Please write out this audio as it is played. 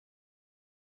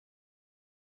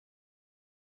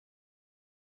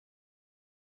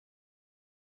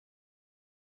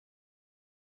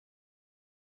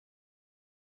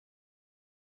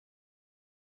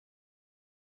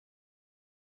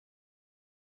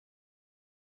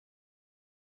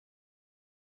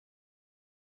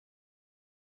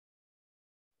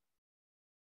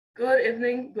Good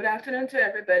evening, good afternoon to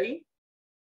everybody.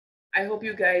 I hope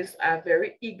you guys are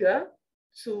very eager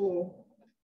to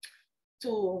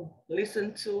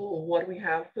listen to what we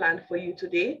have planned for you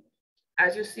today.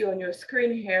 As you see on your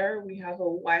screen here, we have a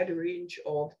wide range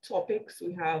of topics.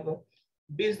 We have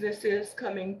businesses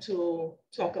coming to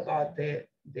talk about their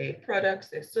products,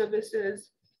 their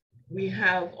services. We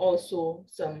have also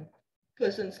some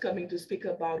persons coming to speak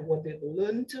about what they've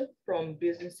learned from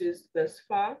businesses thus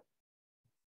far.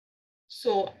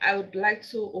 So I would like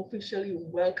to officially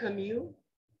welcome you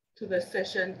to the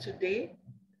session today.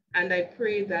 And I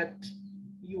pray that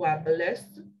you are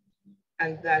blessed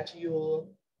and that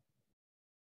you'll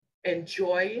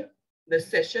enjoy the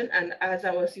session. And as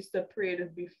our sister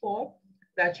prayed before,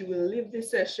 that you will leave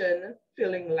this session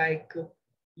feeling like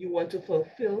you want to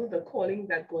fulfill the calling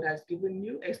that God has given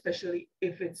you, especially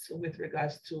if it's with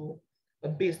regards to a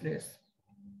business.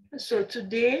 So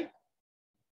today,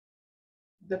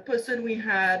 the person we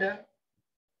had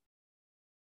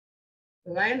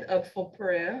lined up for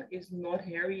prayer is not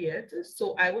here yet.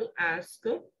 So I will ask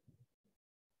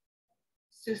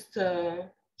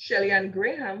Sister Shelly Ann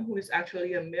Graham, who is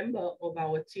actually a member of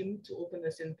our team, to open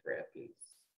us in prayer, please.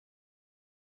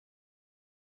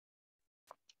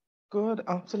 Good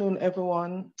afternoon,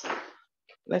 everyone.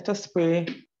 Let us pray.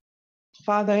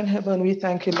 Father in heaven, we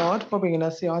thank you, Lord, for bringing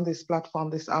us here on this platform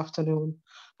this afternoon.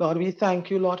 Lord, we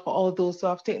thank you, Lord, for all those who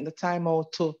have taken the time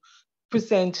out to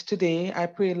present today. I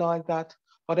pray, Lord, that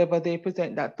whatever they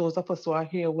present, that those of us who are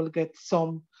here will get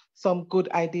some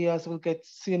good ideas, will get,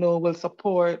 will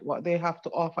support what they have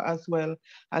to offer as well.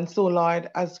 And so,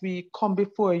 Lord, as we come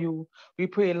before you, we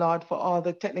pray, Lord, for all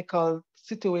the technical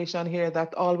situation here,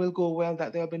 that all will go well,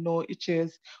 that there'll be no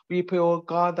issues. We pray, oh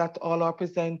God, that all our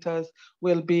presenters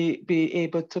will be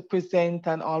able to present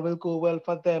and all will go well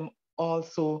for them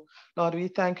also. Lord, we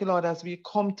thank you, Lord, as we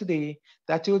come today,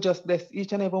 that you'll just bless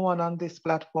each and every one on this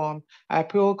platform. I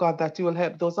pray, oh God, that you will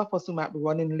help those of us who might be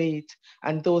running late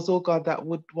and those, oh God, that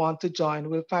would want to join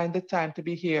will find the time to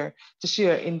be here to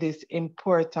share in this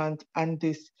important and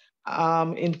this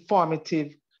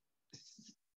informative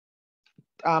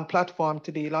platform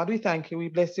today. Lord, we thank you. We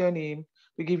bless your name.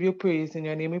 We give you praise. In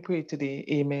your name we pray today.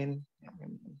 Amen.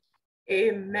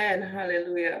 Amen.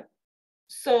 Hallelujah.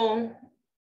 So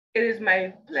it is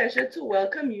my pleasure to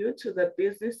welcome you to the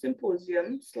Business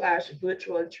Symposium /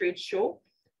 virtual trade show.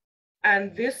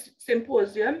 And this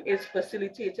symposium is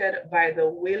facilitated by the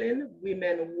Wailing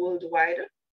Women Worldwide.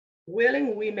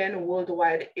 Wailing Women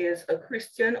Worldwide is a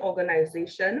Christian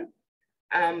organization,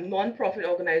 non-profit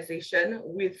organization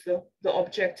with the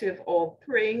objective of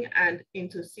praying and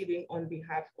interceding on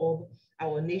behalf of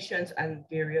our nations and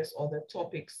various other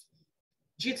topics.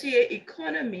 GTA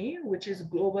Economy, which is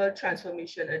Global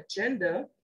Transformation Agenda,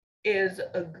 is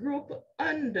a group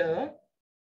under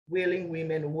Wailing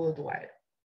Women Worldwide.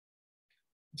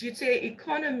 GTA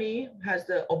Economy has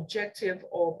the objective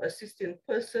of assisting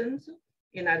persons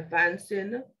in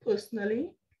advancing personally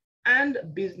and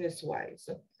business-wise.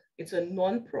 It's a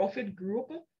non-profit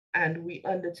group, and we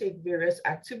undertake various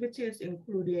activities,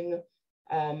 including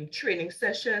training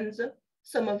sessions.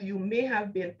 Some of you may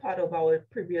have been part of our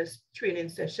previous training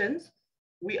sessions.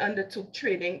 We undertook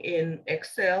training in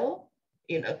Excel,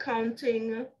 in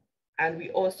accounting, and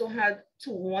we also had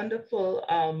two wonderful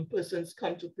persons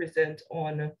come to present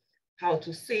on how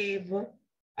to save,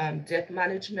 debt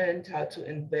management, how to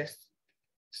invest.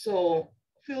 So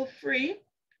feel free.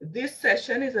 This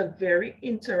session is a very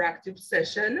interactive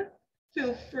session.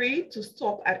 Feel free to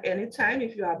stop at any time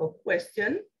if you have a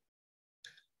question.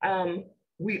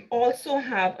 We also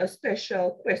have a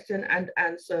special question and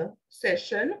answer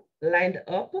session lined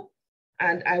up,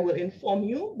 and I will inform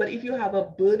you. But if you have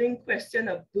a burning question,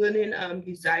 a burning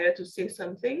desire to say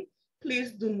something,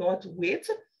 please do not wait.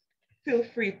 Feel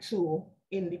free to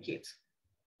indicate.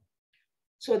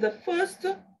 So the first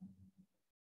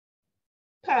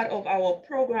part of our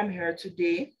program here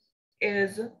today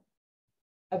is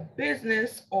a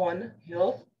business on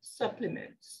health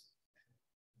supplements.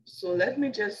 So let me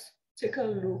just take a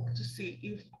look to see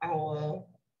if our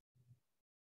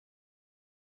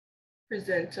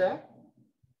presenter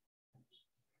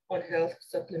on health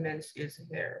supplements is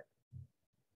here.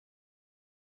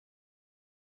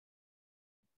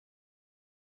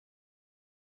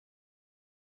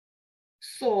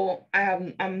 So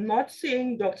I'm not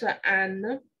seeing Dr.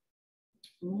 Anne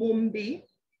Mumbi,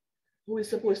 who is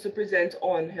supposed to present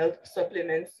on health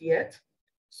supplements yet.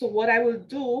 So what I will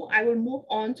do, I will move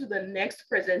on to the next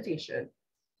presentation.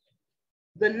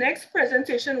 The next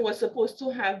presentation was supposed to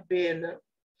have been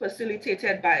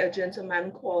facilitated by a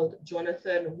gentleman called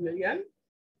Jonathan William.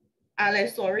 Alain,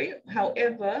 sorry.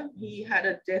 However, he had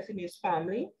a death in his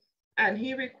family and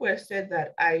he requested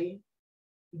that I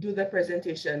do the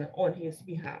presentation on his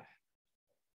behalf.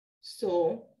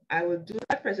 So I will do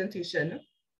that presentation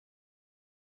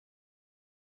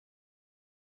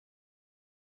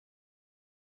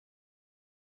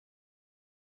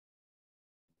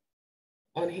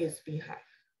on his behalf.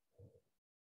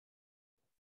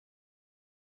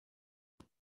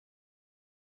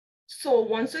 So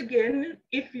once again,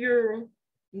 if you're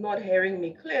not hearing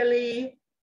me clearly,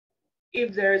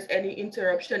 if there's any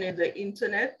interruption in the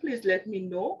internet, please let me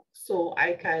know so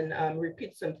I can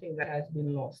repeat something that has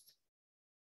been lost.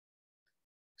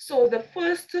 So the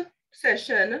first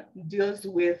session deals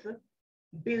with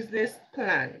business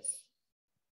plans.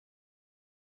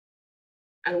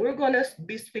 And we're gonna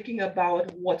be speaking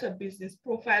about what a business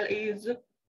profile is,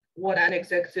 what an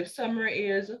executive summary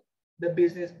is, the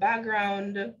business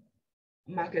background,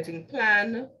 marketing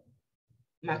plan,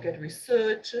 market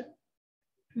research,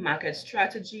 market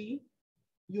strategy,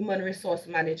 human resource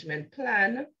management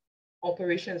plan,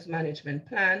 operations management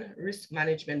plan, risk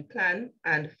management plan,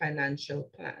 and financial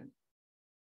plan.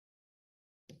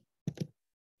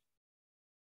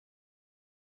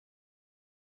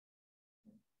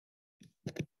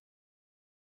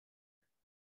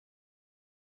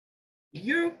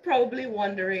 You're probably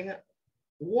wondering,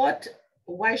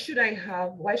 why should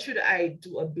I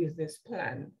do a business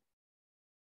plan?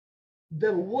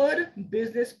 The word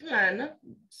business plan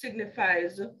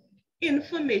signifies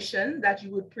information that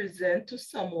you would present to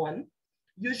someone,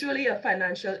 usually a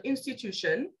financial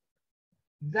institution,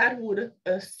 that would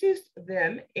assist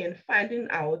them in finding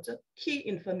out key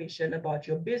information about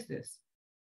your business.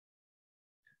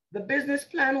 The business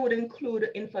plan would include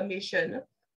information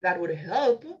that would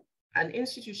help an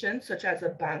institution such as a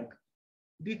bank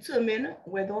determine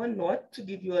whether or not to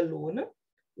give you a loan,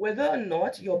 whether or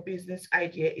not your business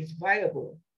idea is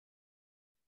viable.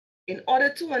 In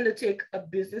order to undertake a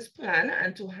business plan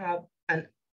and to have an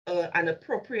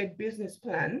appropriate business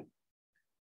plan,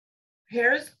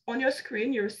 here's on your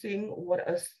screen, you're seeing what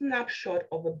a snapshot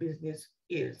of a business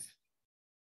is.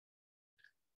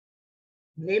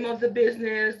 Name of the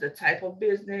business, the type of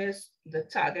business, the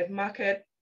target market.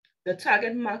 The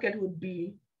target market would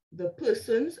be the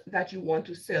persons that you want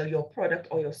to sell your product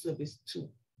or your service to.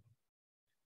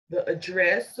 The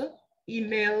address,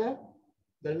 email,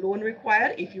 the loan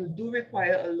required, if you do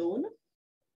require a loan,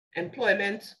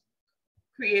 employment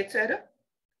created,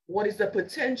 what is the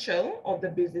potential of the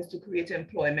business to create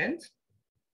employment,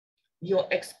 your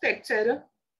expected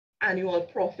annual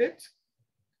profit,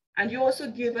 and you also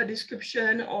give a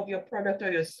description of your product or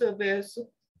your service,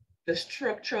 the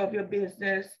structure of your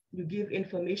business. You give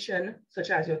information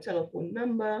such as your telephone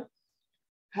number,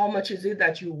 how much is it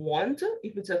that you want,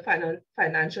 if it's a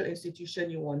financial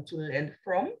institution you want to lend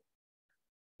from,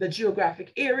 the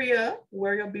geographic area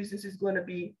where your business is going to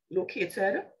be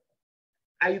located.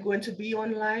 Are you going to be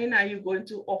online? Are you going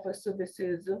to offer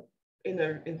services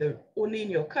only in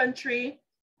your country?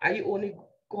 Are you only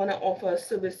going to offer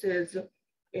services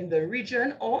in the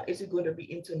region, or is it going to be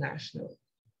international?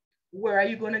 Where are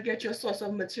you going to get your source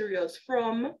of materials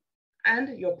from,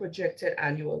 and your projected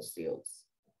annual sales?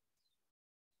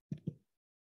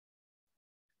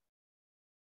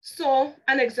 So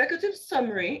an executive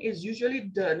summary is usually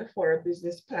done for a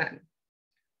business plan.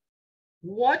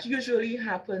 What usually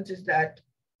happens is that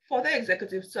for the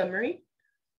executive summary,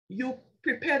 you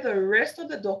prepare the rest of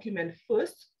the document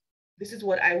first. This is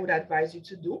what I would advise you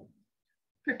to do.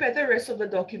 Prepare the rest of the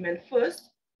document first.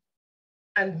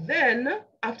 And then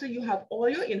after you have all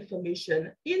your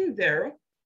information in there,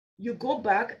 you go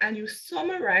back and you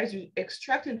summarize, you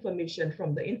extract information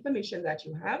from the information that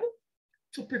you have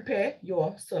to prepare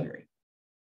your summary.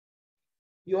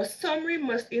 Your summary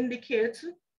must indicate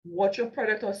what your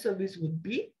product or service would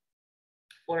be.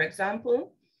 For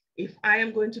example, if I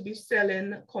am going to be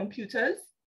selling computers,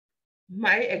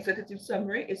 my executive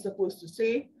summary is supposed to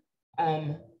say,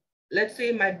 let's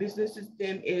say my business's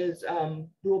name is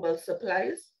Global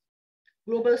Supplies.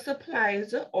 Global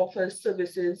Supplies offers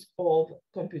services of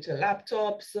computer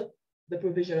laptops, the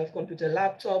provision of computer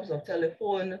laptops, of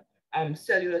telephone,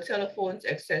 cellular telephones,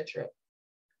 etc.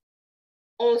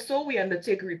 Also, we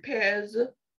undertake repairs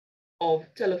of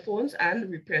telephones and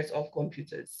repairs of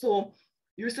computers. So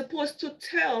you're supposed to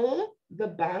tell the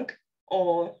bank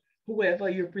or whoever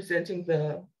you're presenting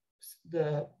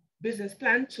the business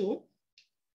plan to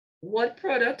what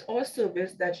product or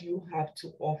service that you have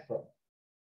to offer.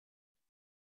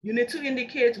 You need to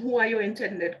indicate who are your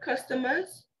intended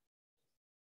customers,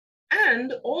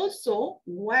 and also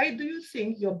why do you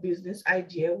think your business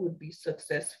idea would be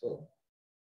successful.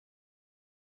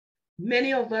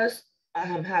 Many of us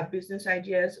have business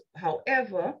ideas.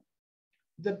 However,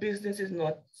 the business is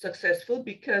not successful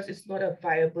because it's not a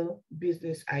viable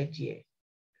business idea.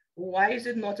 Why is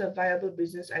it not a viable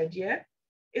business idea?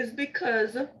 It's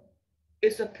because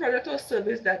it's a product or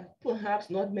service that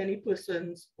perhaps not many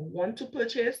persons want to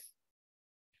purchase,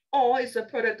 or it's a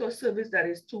product or service that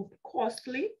is too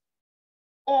costly,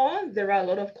 or there are a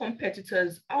lot of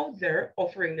competitors out there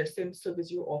offering the same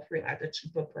service you're offering at a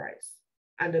cheaper price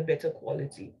and a better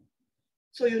quality.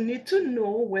 So you need to know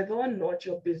whether or not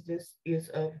your business is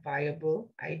a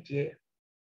viable idea.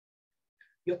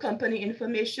 Your company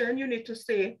information, you need to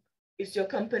say, is your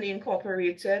company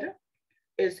incorporated?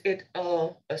 Is it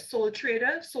a sole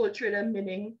trader? Sole trader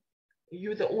meaning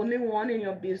you're the only one in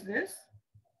your business.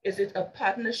 Is it a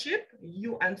partnership,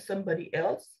 you and somebody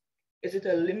else? Is it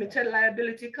a limited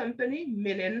liability company,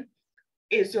 meaning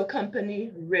is your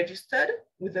company registered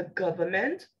with the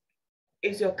government?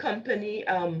 Is your company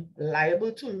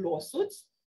liable to lawsuits?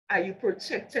 Are you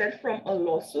protected from a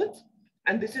lawsuit?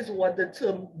 And this is what the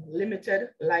term limited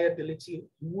liability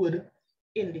would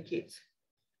indicate.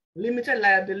 Limited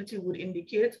liability would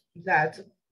indicate that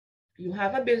you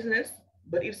have a business,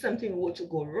 but if something were to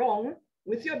go wrong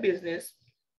with your business,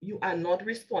 you are not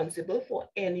responsible for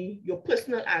your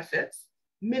personal assets,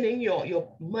 meaning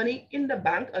your money in the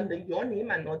bank under your name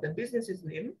and not the business's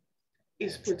name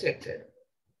is protected.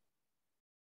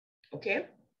 Okay?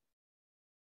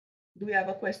 Do we have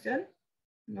a question?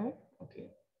 No? Okay.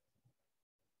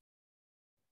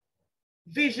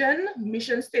 Vision,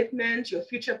 mission statement, your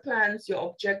future plans, your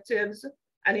objectives.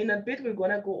 And in a bit, we're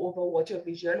gonna go over what your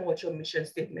vision, what your mission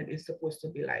statement is supposed to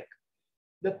be like.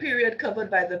 The period covered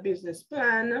by the business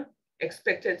plan,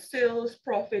 expected sales,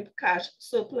 profit, cash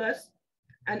surplus.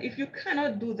 And if you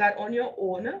cannot do that on your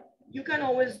own, you can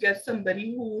always get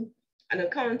somebody an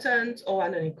accountant or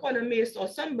an economist or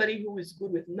somebody who is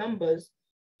good with numbers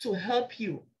to help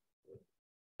you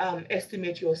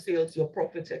estimate your sales, your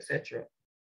profits, etc.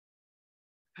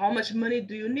 How much money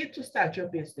do you need to start your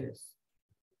business?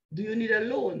 Do you need a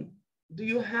loan? Do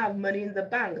you have money in the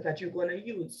bank that you're going to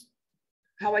use?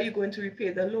 How are you going to repay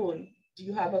the loan? Do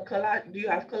you have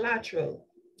collateral?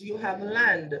 Do you have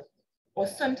land or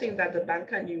something that the bank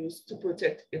can use to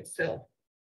protect itself?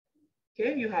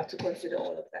 Okay, you have to consider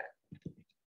all of that.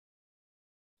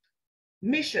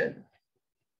 Mission.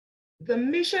 The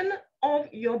mission of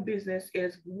your business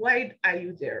is, why are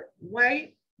you there?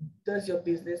 Why does your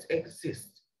business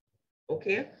exist?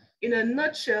 Okay, in a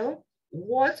nutshell,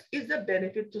 what is the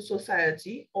benefit to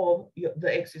society of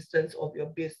the existence of your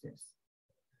business?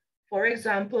 For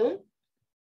example,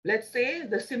 let's say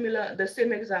the same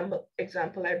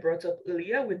example I brought up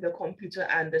earlier with the computer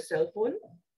and the cell phone.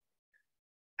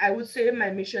 I would say my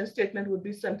mission statement would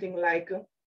be something like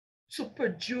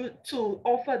to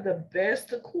offer the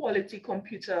best quality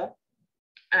computer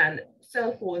and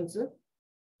cell phones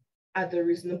at a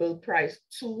reasonable price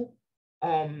to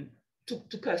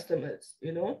customers.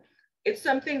 You know, it's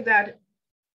something that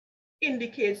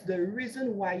indicates the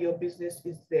reason why your business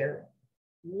is there.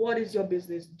 What is your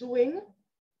business doing?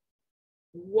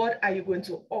 What are you going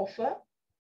to offer?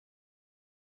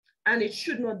 And it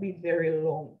should not be very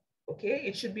long, okay?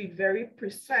 It should be very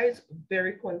precise,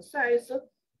 very concise,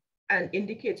 and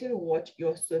indicating what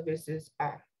your services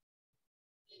are.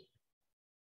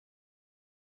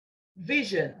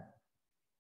 Vision.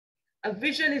 A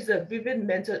vision is a vivid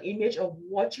mental image of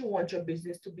what you want your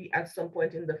business to be at some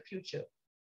point in the future,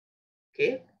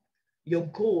 okay? Your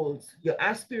goals, your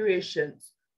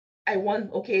aspirations.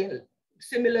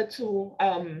 Similar to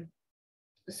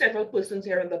several persons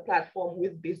here on the platform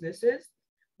with businesses,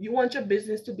 you want your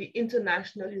business to be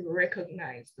internationally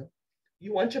recognized.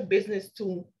 You want your business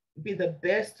to be the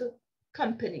best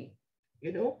company.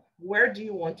 You know, where do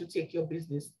you want to take your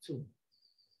business to?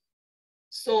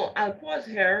 So I'll pause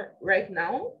here right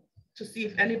now to see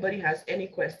if anybody has any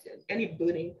question, any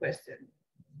burning question.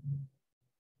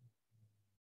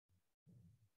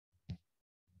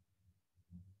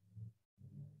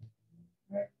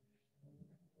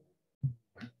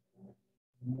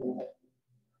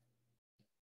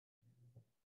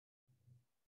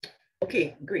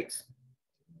 Okay, great.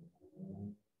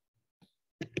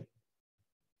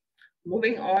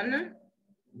 Moving on.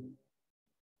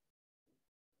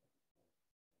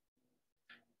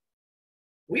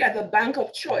 We are the bank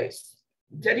of choice,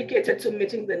 dedicated to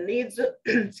meeting the needs,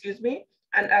 excuse me,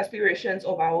 and aspirations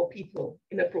of our people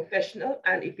in a professional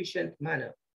and efficient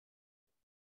manner.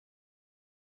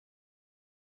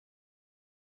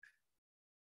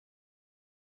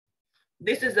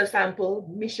 This is the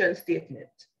sample mission statement.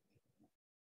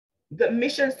 The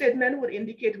mission statement would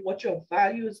indicate what your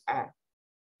values are.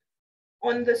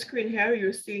 On the screen here,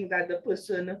 you're seeing that the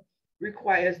person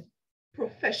requires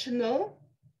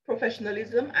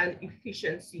professionalism and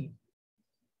efficiency.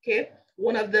 Okay,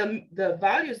 one of the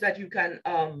values that you can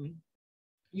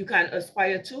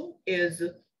aspire to is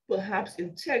perhaps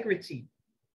integrity,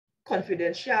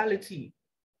 confidentiality.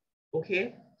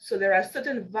 Okay, so there are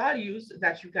certain values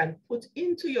that you can put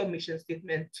into your mission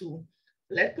statement to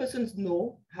let persons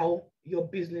know how your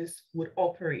business would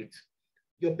operate.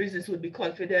 Your business would be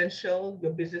confidential.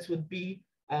 Your business would be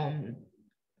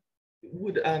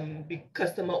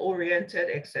customer oriented,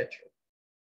 etc.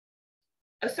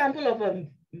 A sample of a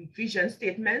vision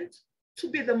statement: to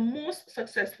be the most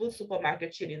successful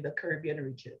supermarket chain in the Caribbean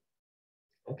region.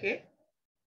 Okay.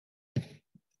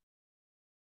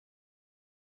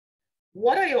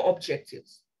 What are your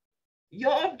objectives?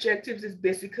 Your objectives is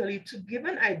basically to give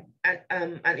an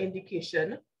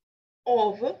indication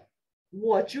of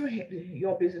what your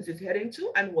business is heading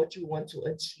to and what you want to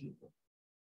achieve.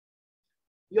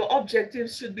 Your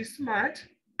objectives should be SMART,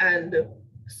 and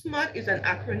SMART is an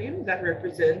acronym that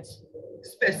represents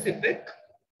specific,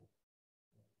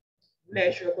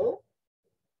 measurable,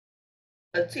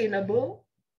 attainable,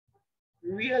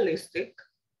 realistic,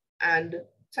 and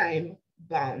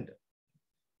time-bound.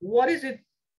 What does it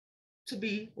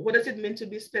mean to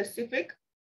be specific?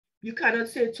 You cannot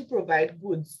say to provide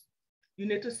goods. You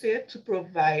need to say to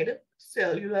provide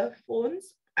cellular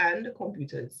phones and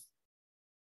computers.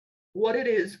 What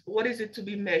is it to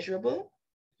be measurable?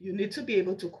 You need to be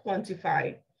able to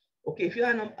quantify. Okay, if you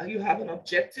have an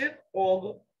objective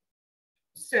of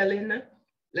selling,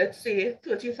 let's say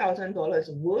 $30,000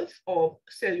 worth of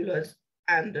cellulars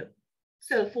and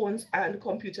cell phones and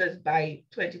computers by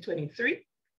 2023,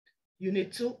 you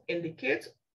need to indicate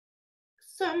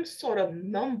some sort of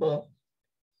number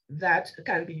that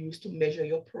can be used to measure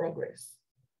your progress.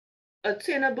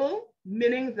 Attainable,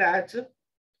 meaning that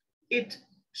it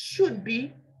should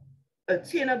be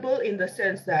attainable in the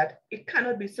sense that it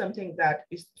cannot be something that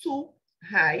is too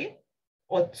high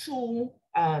or too,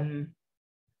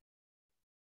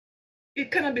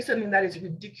 it cannot be something that is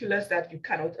ridiculous that you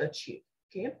cannot achieve,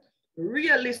 okay?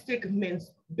 Realistic means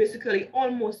basically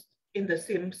almost in the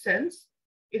same sense.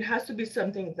 It has to be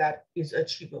something that is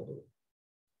achievable.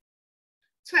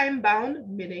 Time-bound,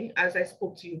 meaning, as I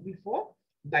spoke to you before,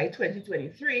 by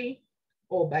 2023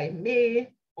 or by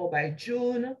May or by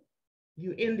June,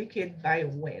 you indicate by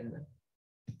when.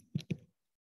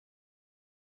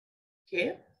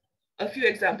 Okay, a few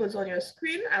examples on your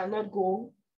screen. I'll not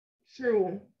go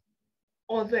through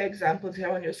all the examples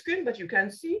here on your screen, but you can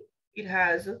see it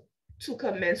has to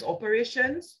commence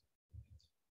operations.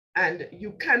 And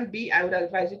you can be, I would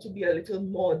advise you to be a little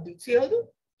more detailed,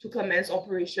 to commence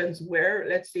operations where,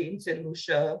 let's say in St.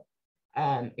 Lucia,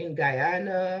 in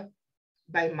Guyana,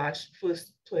 by March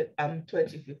 1st,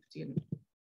 2015.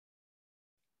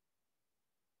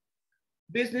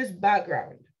 Business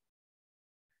background.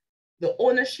 The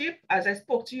ownership, as I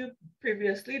spoke to you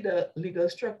previously, the legal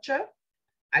structure.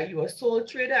 Are you a sole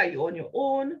trader? Are you on your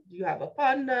own? Do you have a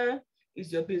partner?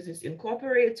 Is your business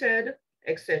incorporated,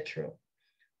 etc.?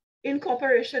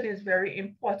 Incorporation is very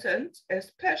important,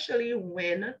 especially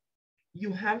when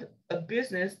you have a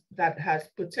business that has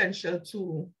potential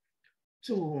to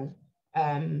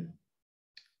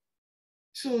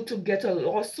get a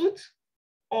lawsuit,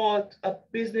 or a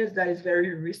business that is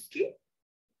very risky,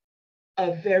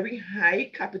 a very high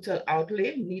capital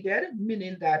outlay needed,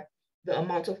 meaning that the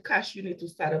amount of cash you need to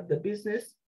start up the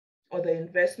business or the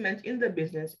investment in the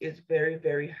business is very,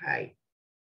 very high.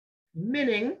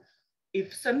 Meaning,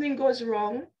 if something goes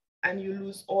wrong and you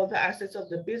lose all the assets of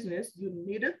the business, you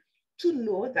need to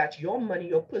know that your money,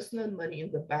 your personal money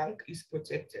in the bank is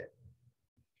protected.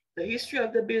 The history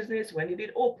of the business, when did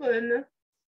it open?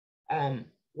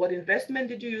 What investment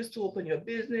did you use to open your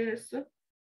business?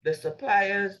 The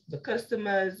suppliers, the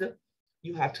customers.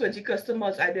 You have 20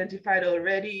 customers identified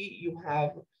already. You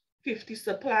have 50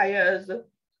 suppliers,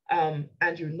 and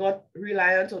you're not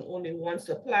reliant on only one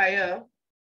supplier.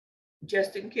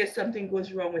 Just in case something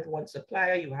goes wrong with one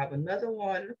supplier, you have another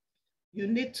one. You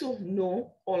need to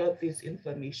know all of this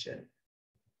information.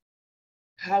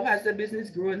 How has the business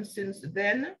grown since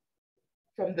then?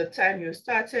 From the time you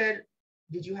started,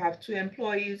 did you have 2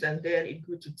 employees and then it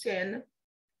grew to 10?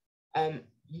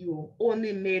 You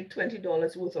only made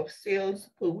 $20 worth of sales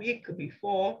per week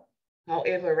before.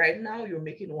 However, right now you're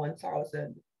making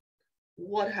 $1,000.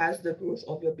 What has the growth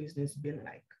of your business been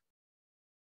like?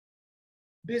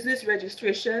 Business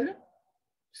registration,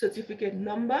 certificate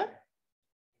number.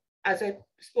 As I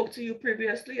spoke to you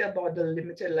previously about the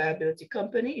limited liability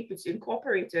company, if it's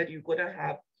incorporated, you're gonna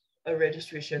have a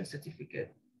registration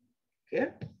certificate,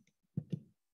 okay?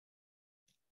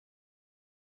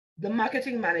 the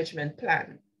marketing management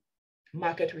plan,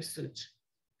 market research.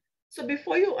 So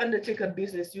before you undertake a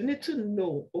business, you need to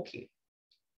know, okay,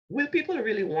 will people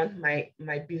really want my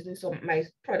business or my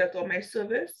product or my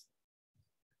service?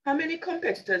 How many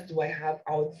competitors do I have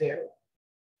out there?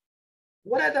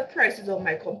 What are the prices of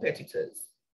my competitors?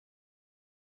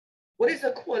 What is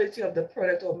the quality of the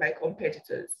product of my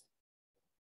competitors?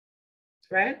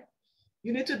 Right?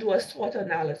 You need to do a SWOT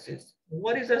analysis.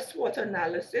 What is a SWOT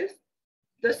analysis?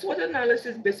 The SWOT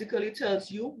analysis basically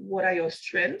tells you what are your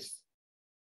strengths,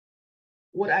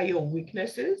 what are your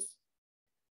weaknesses,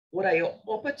 what are your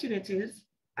opportunities,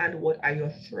 and what are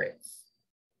your threats.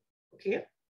 Okay?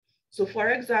 So for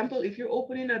example, if you're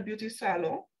opening a beauty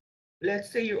salon,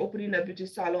 let's say you're opening a beauty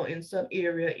salon in some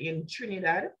area in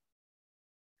Trinidad,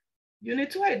 you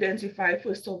need to identify,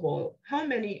 first of all, how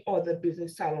many other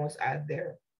business salons are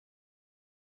there.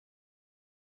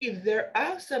 If there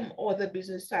are some other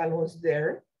business salons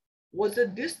there, what's the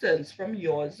distance from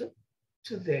yours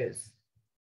to theirs?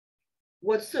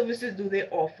 What services do they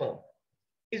offer?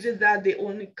 Is it that they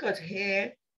only cut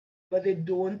hair, but they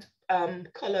don't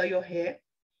color your hair?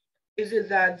 Is it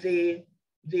that they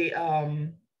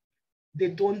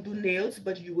don't do nails,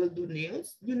 but you will do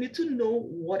nails? You need to know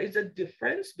what is the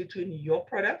difference between your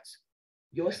product,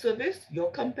 your service, your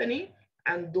company,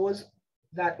 and those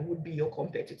that would be your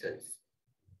competitors.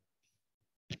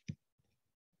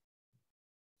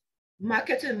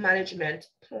 Marketing management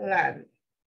plan,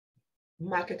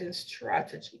 marketing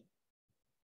strategy.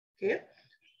 Okay,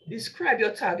 describe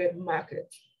your target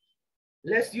market.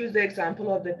 Let's use the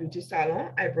example of the beauty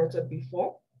salon I brought up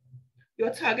before. Your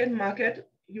target market,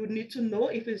 you need to know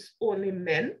if it's only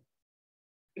men,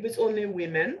 if it's only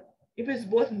women, if it's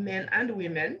both men and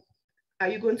women. Are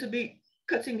you going to be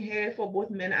cutting hair for both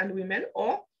men and women,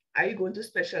 or are you going to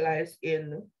specialize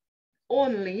in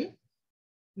only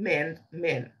men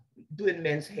doing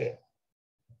men's hair?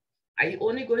 Are you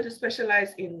only going to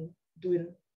specialize in doing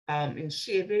in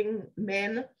shaving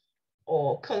men,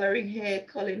 or coloring hair,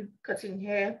 cutting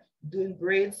hair, doing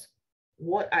braids?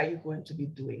 What are you going to be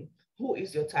doing? Who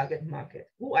is your target market?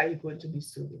 Who are you going to be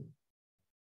serving?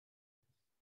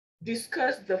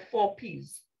 Discuss the 4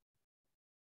 P's.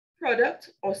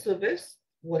 Product or service.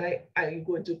 What are you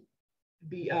going to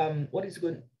be,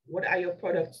 what are your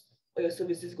products or your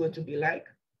services going to be like?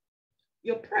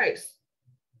 Your price.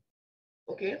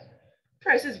 Okay?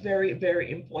 Price is very,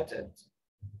 very important.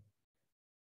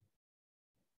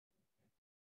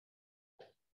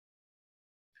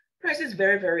 Price is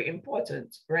very, very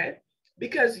important, right?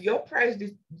 Because your price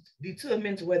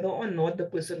determines whether or not the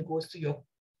person goes to your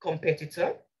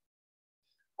competitor,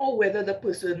 or whether the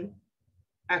person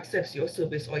accepts your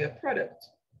service or your product.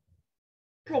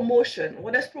 Promotion.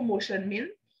 What does promotion mean?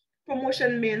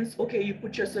 Promotion means, okay, you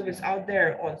put your service out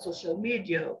there on social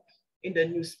media, in the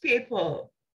newspaper,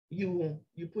 you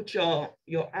put your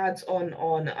ads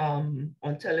on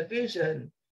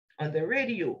television, on the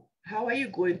radio. How are you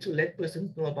going to let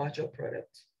persons know about your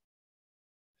product?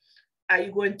 Are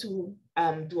you going to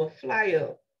do a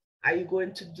flyer? Are you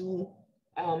going to do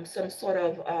some sort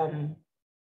of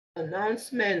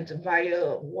announcement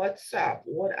via WhatsApp?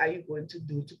 What are you going to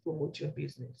do to promote your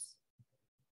business?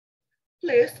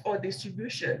 Place or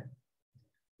distribution.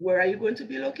 Where are you going to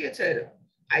be located?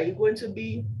 Are you going to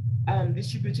be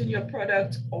distributing your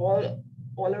product all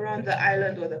around the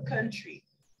island or the country?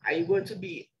 Are you going to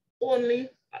be only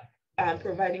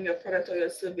providing your product or your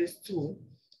service to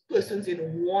persons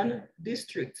in one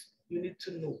district? You need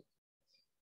to know.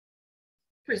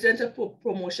 Present a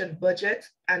promotion budget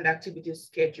and activity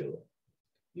schedule.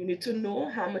 You need to know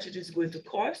how much it is going to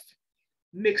cost,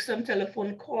 make some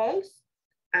telephone calls,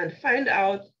 and find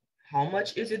out how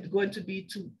much is it going to be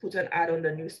to put an ad on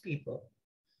the newspaper.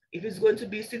 If it's going to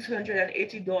be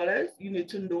 $680, you need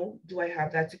to know, do I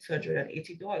have that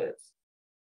 $680?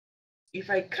 If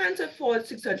I can't afford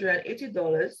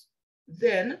 $680,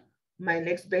 then my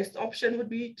next best option would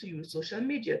be to use social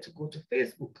media, to go to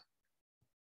Facebook.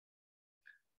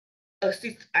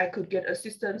 I could get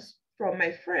assistance from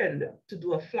my friend to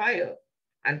do a flyer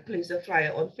and place a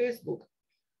flyer on Facebook.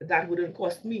 That wouldn't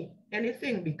cost me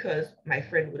anything because my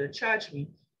friend wouldn't charge me.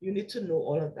 You need to know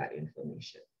all of that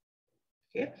information.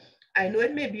 Okay, I know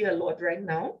it may be a lot right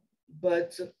now,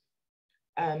 but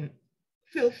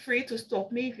feel free to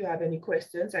stop me if you have any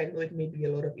questions. I know it may be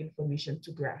a lot of information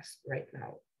to grasp right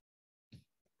now.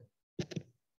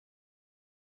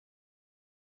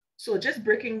 So just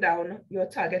breaking down your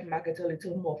target market a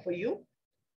little more for you.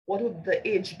 What would the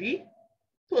age be?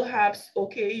 Perhaps,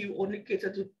 okay, you only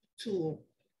cater to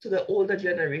the older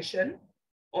generation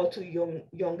or to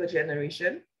younger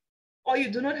generation. or you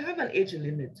do not have an age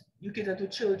limit. You cater to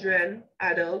children,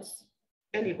 adults,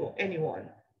 anyone.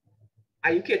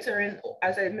 Are you catering,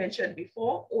 as I mentioned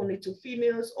before, only to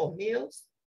females or males?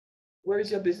 Where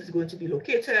is your business going to be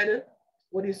located?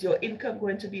 What is your income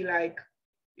going to be like?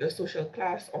 Your social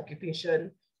class,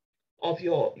 occupation of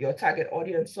your target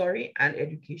audience, sorry, and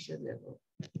education level.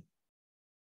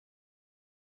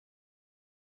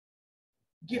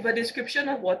 Give a description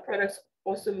of what products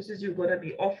or services you're going to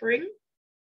be offering.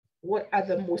 What are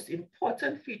the most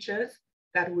important features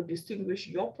that would distinguish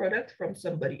your product from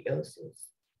somebody else's?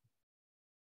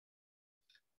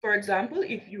 For example,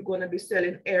 if you're going to be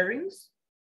selling earrings,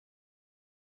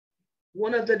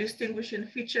 one of the distinguishing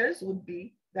features would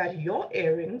be that your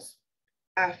earrings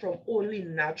are from only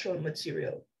natural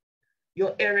material.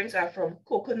 Your earrings are from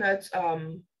coconut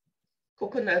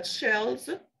shells.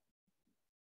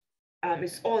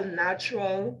 It's all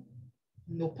natural,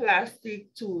 no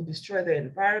plastic to destroy the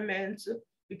environment,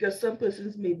 because some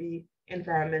persons may be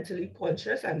environmentally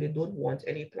conscious and they don't want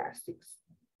any plastics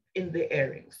in the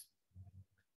earrings.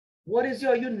 What is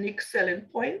your unique selling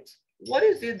point? What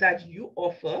is it that you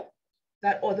offer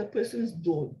that other persons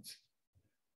don't?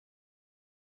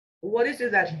 What is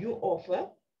it that you offer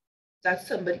that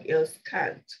somebody else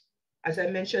can't? As I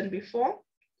mentioned before,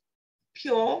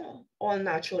 pure, all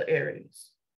natural earrings.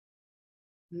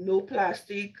 No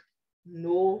plastic,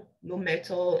 no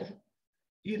metal,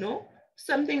 you know,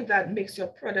 something that makes your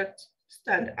product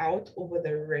stand out over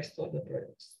the rest of the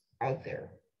products out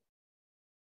there.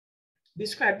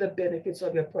 Describe the benefits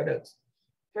of your products.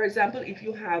 For example, if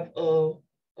you have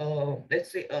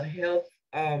let's say a health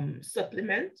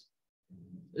supplement,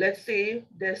 let's say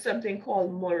there's something called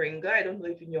moringa. I don't know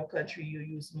if in your country you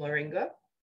use moringa,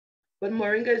 but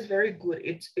moringa is very good.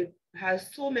 It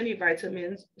has so many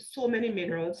vitamins, so many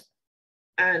minerals,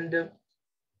 and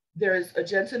there is a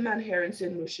gentleman here in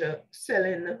St. Lucia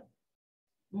selling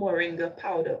moringa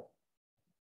powder,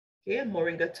 okay,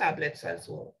 moringa tablets as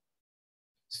well.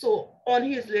 So on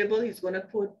his label, he's going to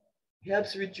put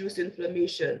helps reduce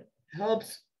inflammation,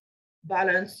 helps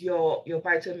balance your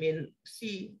vitamin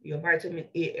C, your vitamin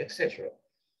A, etc.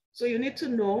 So you need to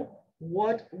know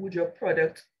what would your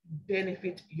product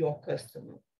benefit your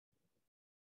customer.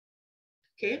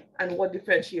 Okay, and what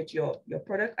differentiates your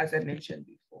product, as I mentioned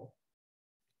before.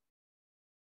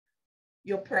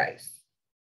 Your price.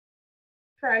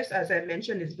 Price, as I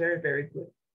mentioned, is very, very good.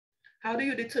 How do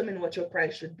you determine what your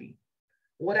price should be?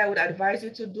 What I would advise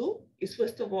you to do is,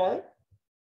 first of all,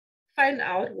 find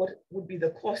out what would be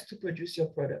the cost to produce your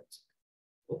product.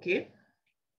 Okay,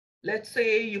 let's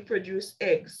say you produce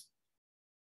eggs.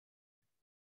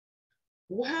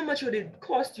 How much would it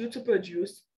cost you to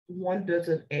produce 1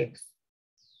 dozen eggs,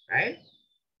 right?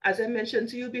 As I mentioned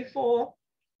to you before,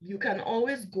 you can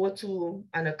always go to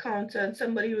an accountant,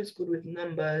 somebody who is good with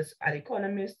numbers, an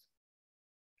economist,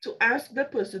 to ask the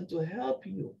person to help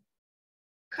you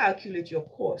calculate your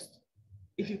cost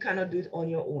if you cannot do it on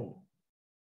your own.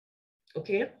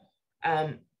 Okay,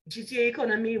 GTA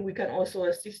Economy, we can also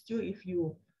assist you if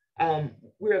you,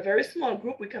 we're a very small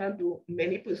group, we cannot do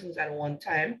many persons at one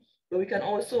time, but we can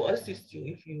also assist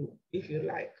you if you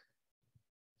like.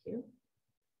 Okay.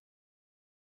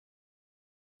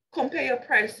 Compare your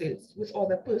prices with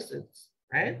other persons,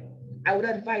 right? I would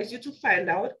advise you to find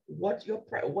out what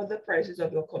the prices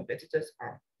of your competitors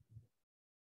are.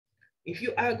 If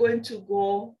you are going to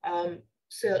go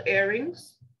sell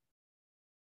earrings,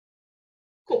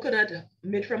 coconut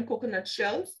made from coconut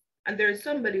shells, and there is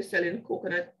somebody selling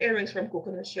coconut earrings from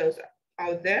coconut shells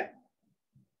out there,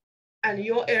 and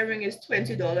your earring is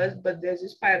 $20, but theirs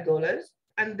is $5,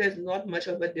 and there's not much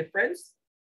of a difference,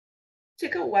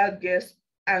 take a wild guess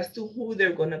as to who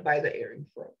they're going to buy the earring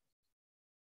from.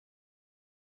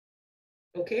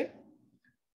 Okay?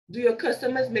 Do your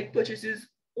customers make purchases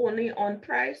only on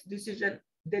price,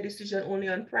 their decision only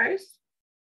on price?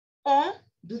 Or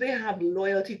do they have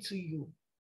loyalty to you?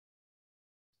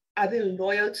 Are they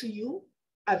loyal to you?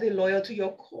 Are they loyal to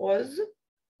your cause?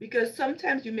 Because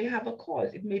sometimes you may have a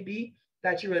cause. It may be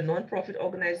that you're a nonprofit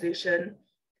organization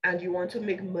and you want to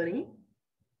make money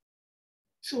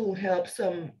to help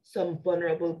some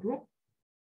vulnerable group.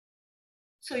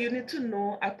 So you need to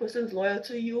know, are persons loyal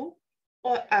to you,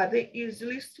 or are they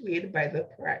easily swayed by the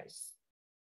price?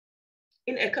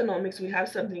 In economics, we have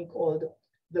something called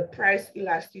the price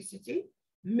elasticity,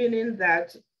 meaning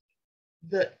that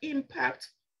the impact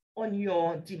on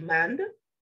your demand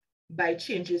by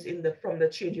changes from the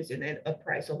changes in a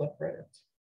price of a product.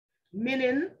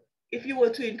 Meaning, if you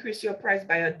were to increase your price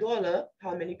by $1,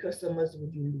 how many customers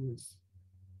would you lose?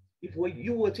 If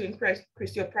you were to increase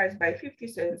your price by 50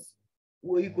 cents,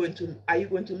 are you going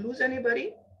to lose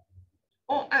anybody?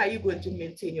 Or are you going to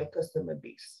maintain your customer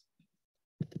base?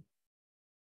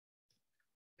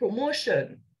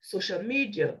 Promotion, social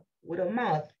media, word of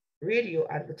mouth, radio,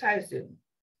 advertising.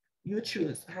 You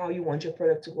choose how you want your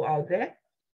product to go out there,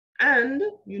 and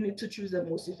you need to choose the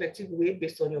most effective way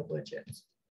based on your budget.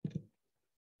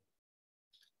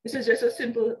 This is just a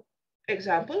simple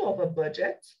example of a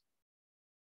budget.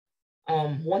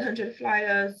 100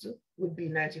 flyers would be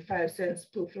 95 cents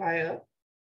per flyer,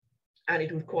 and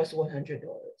it would cost $100.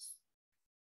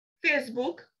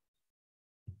 Facebook,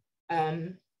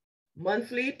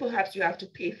 monthly, perhaps you have to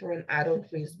pay for an ad on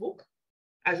Facebook,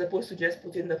 as opposed to just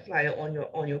putting the flyer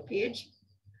on your page.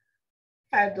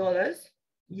 $5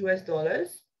 US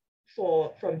dollars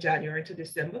from January to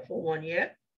December for 1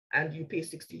 year, and you pay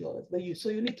 $60. So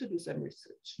you need to do some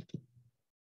research.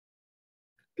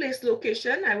 Place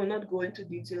location, I will not go into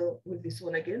detail with this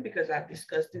one again because I've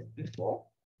discussed it before.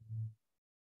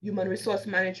 Human resource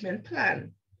management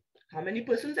plan. How many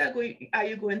persons are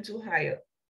you going to hire?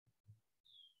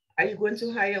 Are you going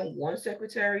to hire 1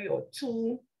 secretary or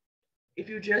 2? If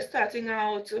you're just starting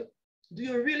out, do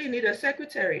you really need a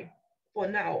secretary for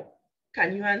now?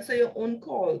 Can you answer your own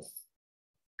calls?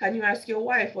 Can you ask your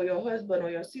wife or your husband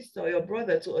or your sister or your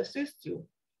brother to assist you?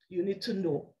 You need to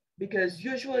know, because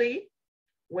usually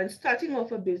when starting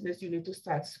off a business, you need to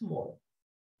start small.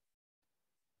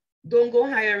 Don't go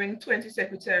hiring 20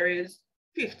 secretaries,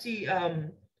 50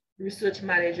 research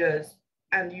managers,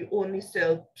 and you only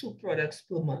sell 2 products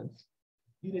per month.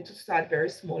 You need to start very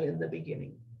small in the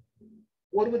beginning.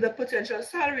 What would the potential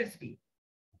salaries be?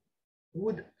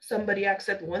 Would somebody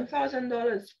accept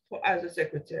 $1,000 as a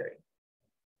secretary?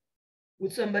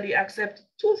 Would somebody accept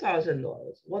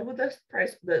 $2,000? What would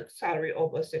the salary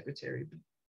of a secretary be?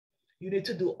 You need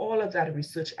to do all of that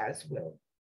research as well.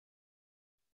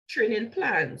 Training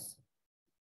plans.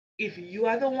 If you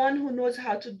are the one who knows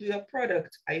how to do your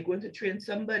product, are you going to train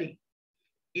somebody?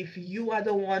 If you are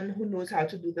the one who knows how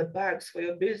to do the bags for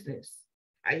your business,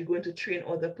 are you going to train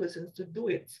other persons to do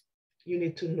it? You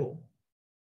need to know.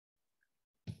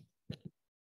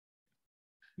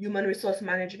 Human resource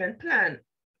management plan.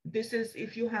 This is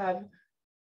if you have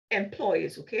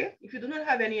employees, okay? If you do not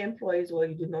have any employees, well,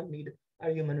 you do not need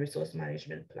a human resource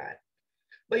management plan.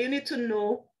 But you need to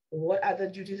know what are the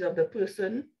duties of the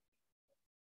person.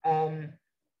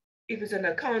 If it's an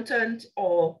accountant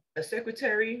or a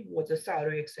secretary, what's the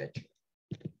salary, etc.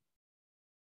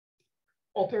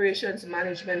 Operations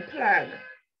management plan.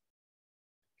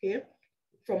 Okay,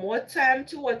 from what time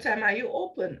to what time are you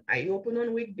open? Are you open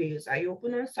on weekdays? Are you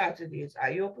open on Saturdays?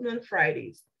 Are you open on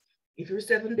Fridays? If you're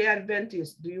 7-day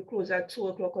Adventist, do you close at 2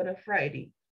 o'clock on a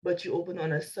Friday, but you open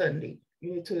on a Sunday?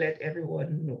 You need to let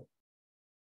everyone know.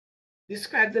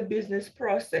 Describe the business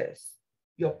process,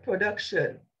 your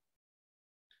production.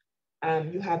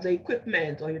 You have the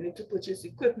equipment, or you need to purchase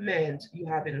equipment. You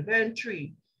have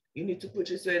inventory. You need to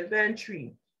purchase your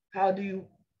inventory. How do you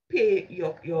pay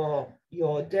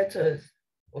your debtors?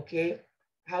 Okay.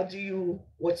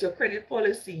 What's your credit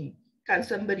policy? Can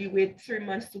somebody wait 3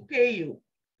 months to pay you?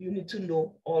 You need to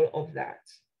know all of that.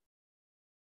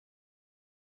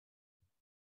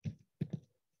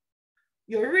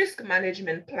 Your risk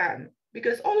management plan,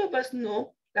 because all of us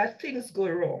know that things go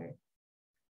wrong.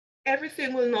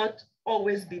 Everything will not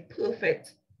always be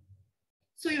perfect.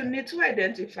 So you need to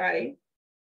identify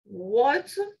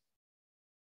what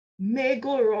may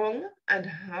go wrong and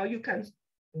how you can,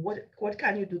 what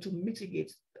can you do to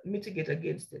mitigate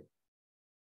against it.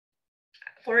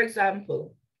 For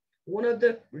example, one of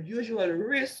the usual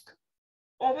risks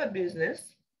of a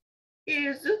business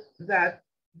is that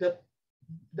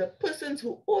the persons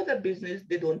who owe the business,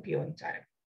 they don't pay on time.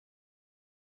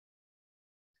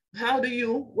 What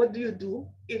do you do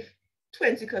if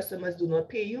 20 customers do not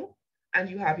pay you and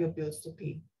you have your bills to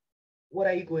pay? What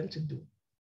are you going to do?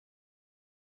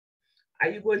 Are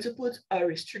you going to put a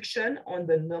restriction on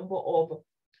the number of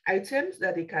items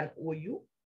that they can owe you?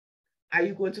 Are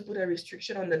you going to put a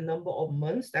restriction on the number of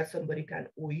months that somebody can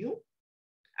owe you?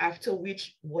 After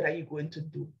which, what are you going to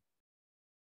do?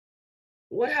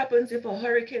 What happens if a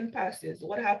hurricane passes?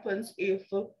 What happens if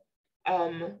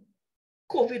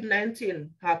COVID-19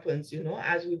 happens,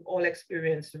 as we've all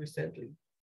experienced recently?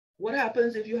 What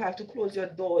happens if you have to close your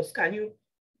doors? Can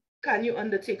you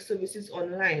undertake services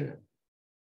online?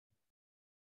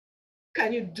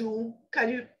 Can you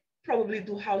probably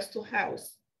do house to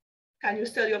house? Can you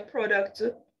sell your product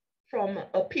from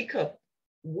a pickup?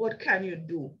 What can you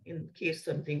do in case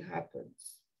something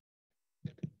happens?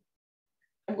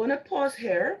 I'm going to pause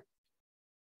here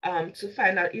to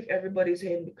find out if everybody's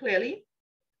hearing me clearly.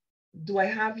 Do I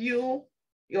have your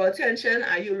attention?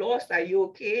 Are you lost? Are you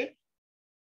okay?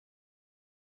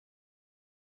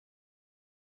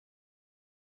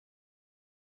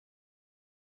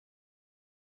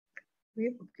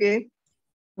 Okay.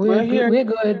 We're here.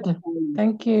 good.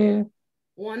 Thank you.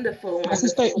 Wonderful, My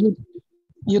sister, wonderful.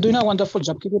 you're doing a wonderful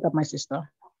job. Keep it up, my sister.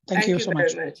 Thank you so very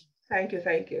much. much. Thank you,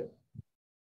 thank you.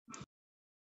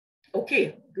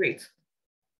 Okay, great.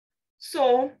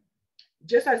 So,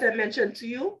 just as I mentioned to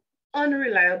you,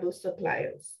 unreliable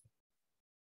suppliers,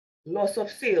 loss of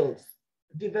sales,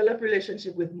 develop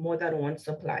relationship with more than one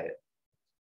supplier.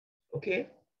 Okay?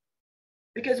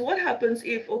 Because what happens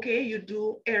if, okay, you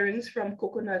do earrings from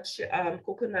coconut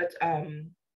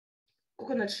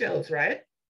shells, right?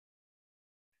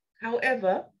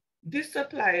 However, this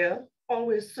supplier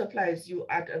always supplies you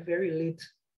at a very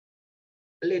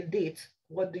late date.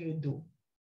 What do?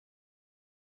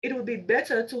 It would be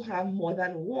better to have more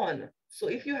than one. So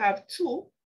if you have two,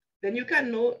 then you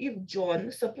can know if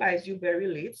John supplies you very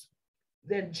late,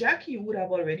 then Jackie would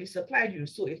have already supplied you,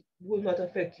 so it will not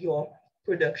affect your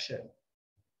production.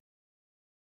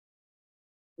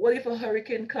 What if a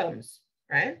hurricane comes,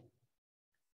 right?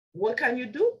 What can you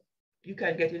do? You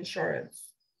can get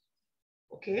insurance,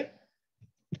 okay?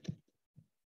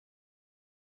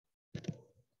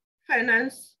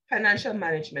 Financial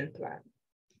management plan.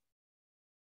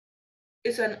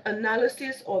 It's an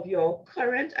analysis of your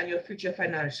current and your future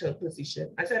financial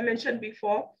position. As I mentioned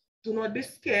before, do not be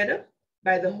scared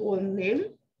by the whole name,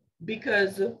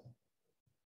 because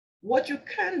what you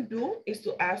can do is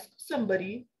to ask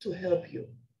somebody to help you.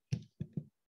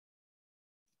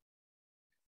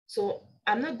 So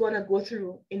I'm not gonna go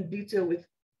through in detail with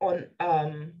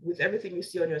everything you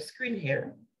see on your screen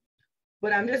here,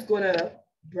 but I'm just gonna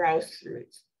browse through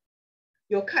it.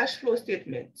 Your cash flow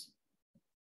statement.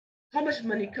 How much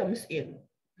money comes in?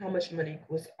 How much money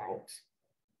goes out?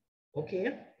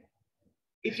 Okay.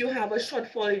 If you have a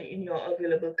shortfall in your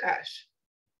available cash,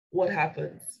 what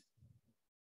happens?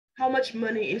 How much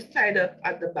money is tied up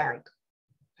at the bank?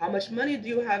 How much money do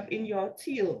you have in your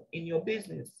till, in your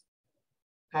business?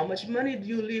 How much money do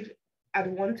you leave at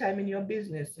one time in your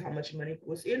business? How much money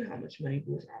goes in? How much money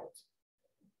goes out?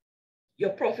 Your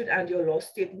profit and your loss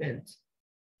statement.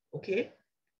 Okay.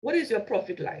 What is your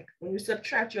profit like? When you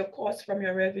subtract your costs from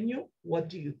your revenue, what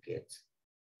do you get?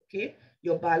 Okay.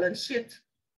 Your balance sheet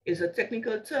is a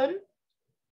technical term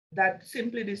that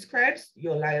simply describes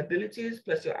your liabilities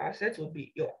plus your assets would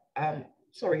be your,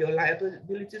 your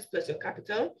liabilities plus your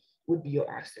capital would be your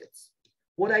assets.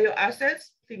 What are your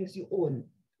assets? Things you own.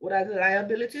 What are the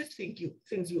liabilities?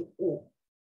 Things you owe,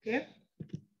 okay?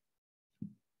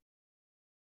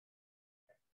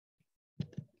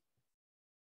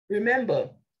 Remember,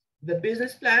 the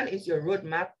business plan is your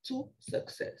roadmap to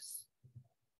success.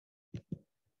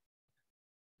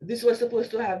 This was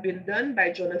supposed to have been done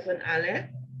by Jonathan Allen.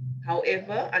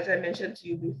 However, as I mentioned to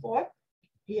you before,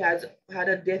 he has had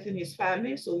a death in his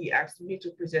family, so he asked me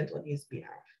to present on his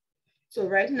behalf. So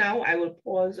right now, I will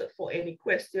pause for any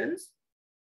questions,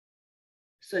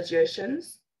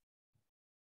 suggestions.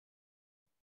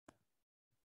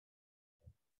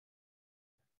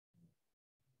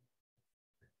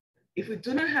 If we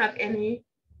do not have any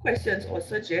questions or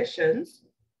suggestions,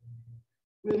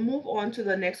 we'll move on to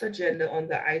the next agenda on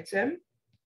the item.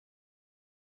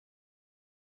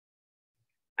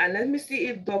 And let me see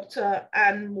if Dr.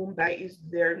 Ann Mumbai is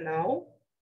there now.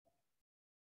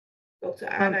 Dr.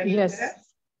 Ann, are you there?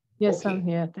 Yes, okay. I'm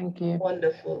here. Thank you.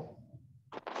 Wonderful.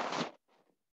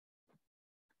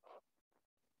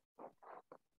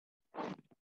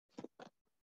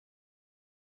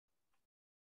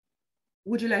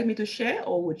 Would you like me to share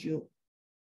or would you?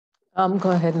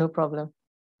 Go ahead, no problem.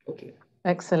 Okay.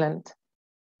 Excellent.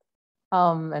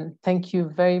 And thank you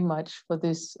very much for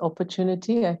this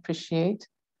opportunity. I appreciate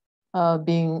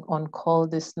being on call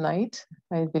this night.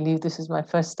 I believe this is my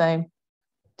first time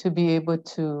to be able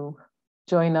to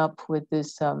join up with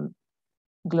this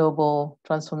Global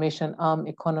Transformation Arm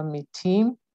Economy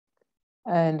team.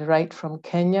 And right from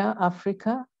Kenya,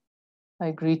 Africa,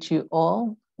 I greet you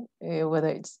all, whether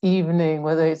it's evening,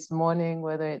 whether it's morning,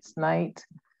 whether it's night.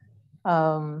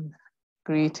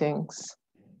 Greetings.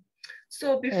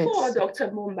 So before Dr.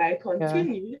 Mumbai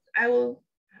continues, yeah.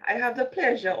 I have the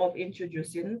pleasure of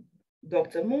introducing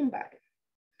Dr. Mumbai.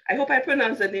 I hope I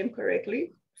pronounced the name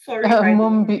correctly. Sorry.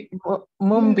 Mumbi.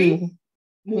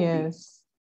 Yes.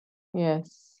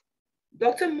 Yes.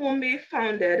 Dr. Mumbi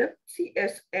founded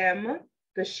TSM,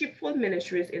 the Sheepfold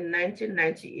Ministries, in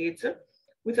 1998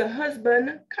 with her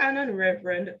husband, Canon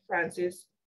Reverend Francis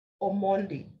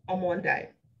Omondi.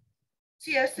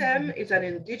 TSM is an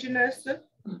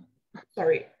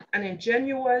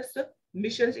ingenuous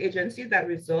missions agency that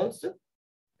recruits,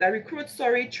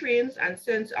 trains, and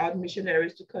sends out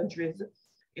missionaries to countries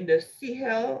in the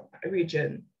Sahel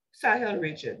region.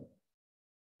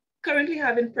 currently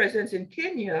having presence in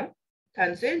Kenya,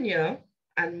 Tanzania,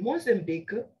 and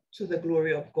Mozambique to the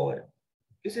glory of God.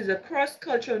 This is a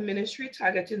cross-cultural ministry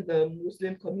targeting the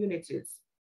Muslim communities.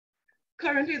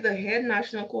 Currently the head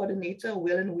national coordinator,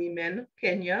 Willing Women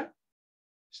Kenya,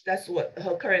 that's what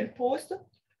her current post,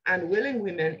 and Willing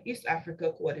Women East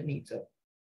Africa coordinator.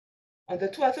 On the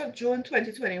 12th of June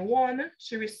 2021,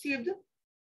 she received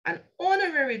an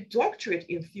honorary doctorate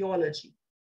in theology.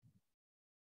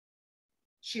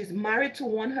 She's married to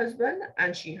one husband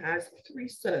and she has 3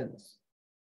 sons.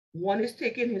 One is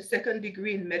taking his 2nd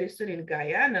degree in medicine in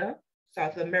Guyana,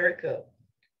 South America,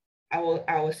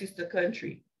 our sister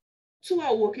country. 2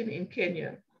 are working in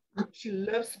Kenya. She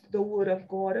loves the word of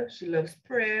God. She loves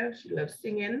prayer. She loves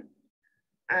singing.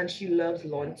 And she loves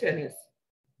lawn tennis.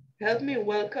 Help me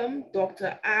welcome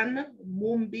Dr. Anne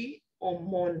Mumbi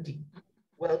Omondi.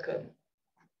 Welcome.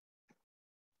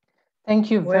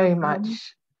 Thank you very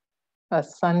much,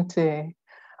 Asante.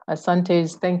 Asante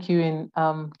is thank you in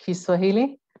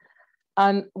Kiswahili.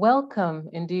 And welcome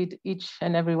indeed each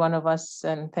and every one of us,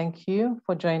 and thank you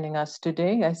for joining us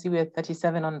today. I see we're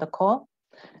 37 on the call.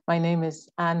 My name is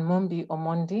Anne Mumbi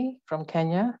Omondi from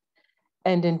Kenya.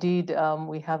 And indeed,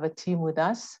 we have a team with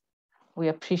us. We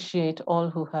appreciate all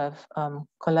who have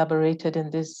collaborated in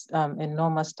this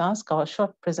enormous task. Our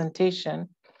short presentation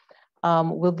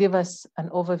will give us an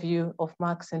overview of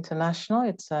Marks International.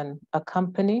 It's a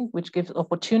company which gives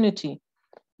opportunity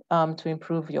to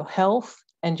improve your health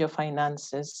and your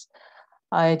finances.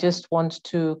 I just want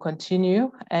to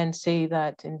continue and say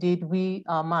that indeed we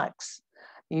are Marks.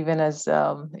 Even as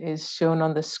is shown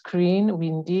on the screen, we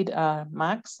indeed are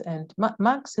Marks, and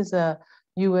Marks is a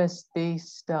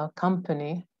US-based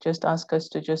company. Just ask us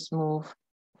to just move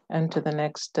into the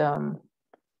next,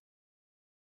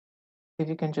 if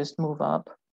you can just move up,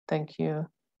 thank you.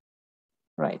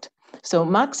 Right, so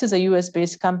Marks is a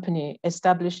US-based company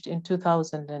established in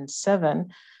 2007,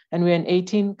 and we're in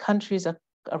 18 countries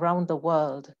around the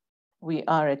world. We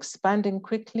are expanding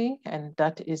quickly, and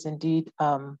that is indeed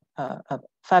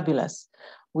fabulous.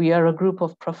 We are a group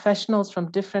of professionals from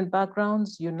different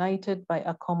backgrounds, united by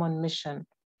a common mission.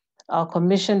 Our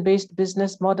commission-based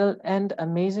business model and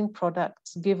amazing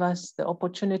products give us the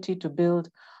opportunity to build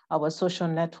our social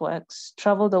networks,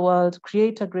 travel the world,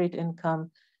 create a great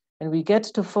income, and we get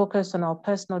to focus on our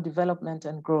personal development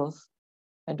and growth.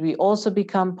 And we also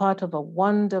become part of a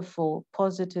wonderful,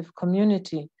 positive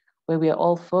community where we are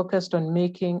all focused on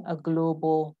making a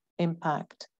global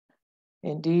impact.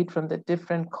 Indeed, from the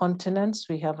different continents,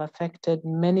 we have affected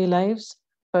many lives.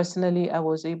 Personally, I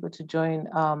was able to join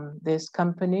this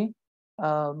company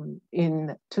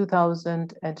in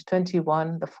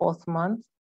 2021, the 4th month.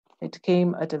 It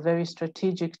came at a very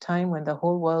strategic time when the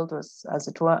whole world was, as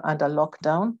it were, under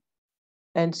lockdown.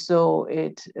 And so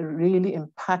it really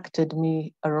impacted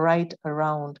me right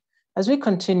around. As we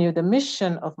continue, the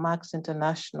mission of Marks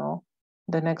International,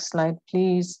 the next slide,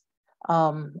 please,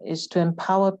 is to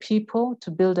empower people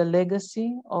to build a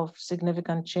legacy of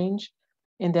significant change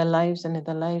in their lives and in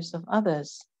the lives of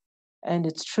others. And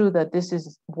it's true that this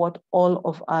is what all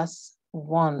of us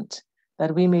want,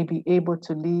 that we may be able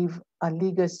to leave a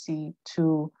legacy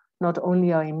to not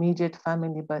only our immediate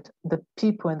family, but the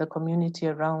people in the community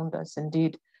around us,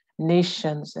 indeed,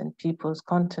 nations and people's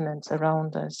continents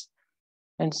around us.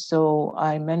 And so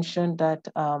I mentioned that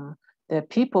there are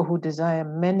people who desire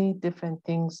many different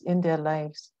things in their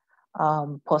lives,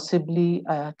 possibly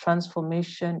a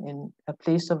transformation in a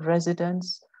place of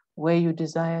residence where you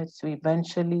desire to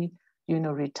eventually,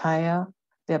 retire,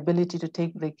 the ability to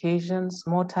take vacations,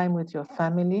 more time with your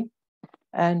family,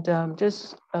 and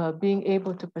just being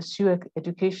able to pursue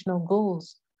educational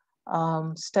goals,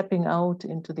 stepping out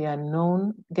into the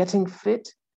unknown, getting fit,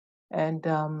 and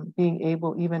being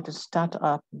able even to start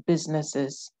up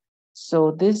businesses.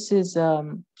 So this is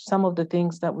some of the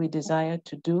things that we desire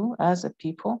to do as a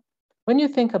people. When you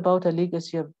think about a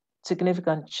legacy of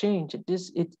significant change,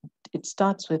 it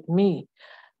starts with me.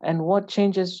 And what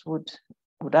changes would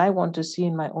I want to see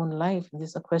in my own life? And this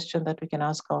is a question that we can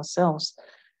ask ourselves.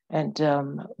 And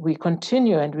we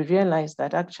continue and we realize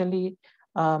that actually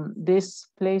this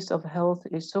place of health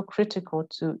is so critical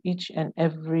to each and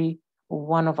every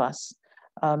one of us.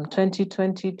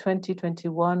 2020,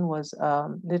 2021 was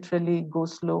literally go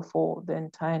slow for the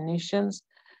entire nations.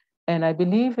 And I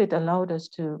believe it allowed us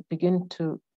to begin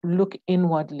to look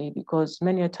inwardly, because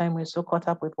many a time we're so caught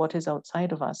up with what is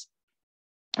outside of us.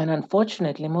 And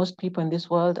unfortunately, most people in this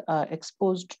world are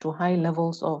exposed to high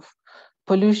levels of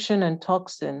pollution and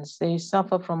toxins. They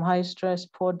suffer from high stress,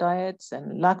 poor diets,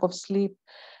 and lack of sleep.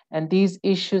 And these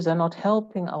issues are not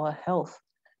helping our health.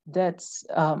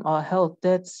 Our health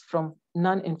deaths from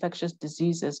non-infectious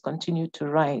diseases continue to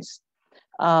rise.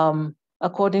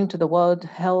 According to the World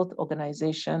Health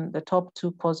Organization, the top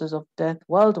 2 causes of death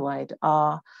worldwide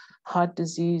are heart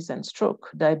disease and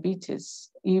stroke, diabetes,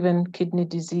 even kidney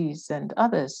disease, and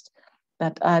others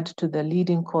that add to the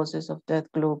leading causes of death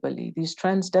globally. These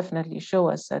trends definitely show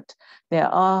us that there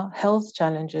are health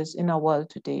challenges in our world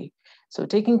today. So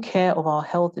taking care of our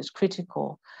health is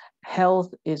critical.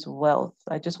 Health is wealth.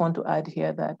 I just want to add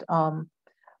here that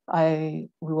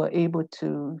we were able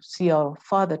to see our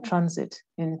father transit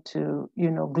into,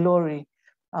 glory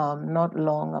not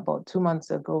long, about 2 months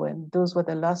ago. And those were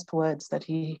the last words that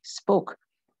he spoke.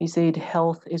 He said,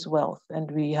 health is wealth.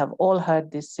 And we have all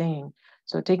heard this saying.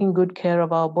 So taking good care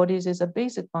of our bodies is a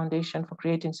basic foundation for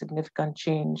creating significant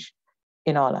change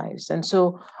in our lives. And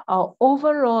so our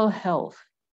overall health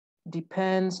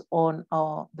depends on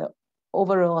the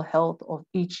overall health of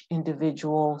each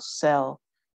individual cell.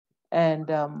 And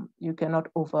you cannot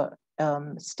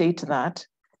overstate that.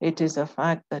 It is a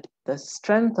fact that the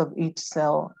strength of each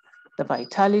cell, the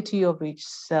vitality of each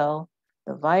cell,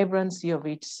 the vibrancy of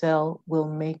each cell will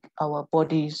make our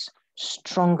bodies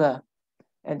stronger.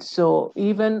 And so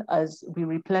even as we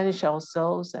replenish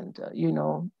ourselves and,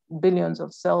 billions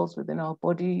of cells within our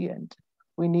body, and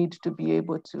we need to be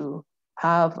able to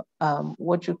have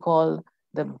what you call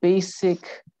the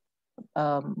basic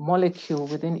molecule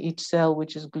within each cell,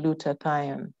 which is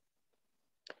glutathione.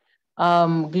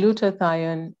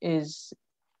 Glutathione is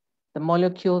the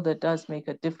molecule that does make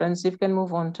a difference. If you can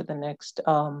move on to the next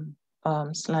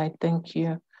slide, thank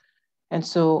you. And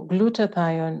so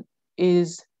glutathione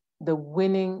is the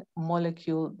winning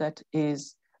molecule that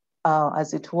is,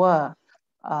 as it were,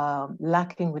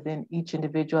 lacking within each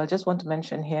individual. I just want to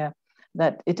mention here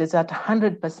that it is at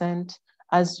 100%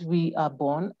 as we are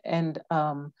born, and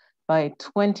by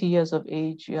 20 years of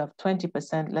age, you have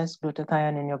 20% less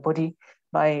glutathione in your body.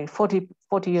 By 40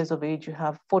 years of age, you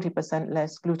have 40%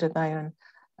 less glutathione,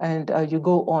 and you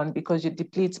go on because it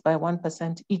depletes by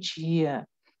 1% each year.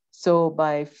 So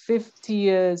by 50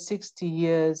 years, 60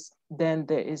 years, then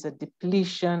there is a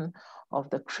depletion of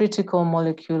the critical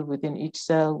molecule within each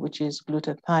cell, which is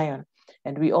glutathione.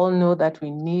 And we all know that we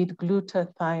need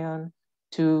glutathione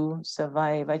to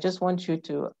survive. I just want you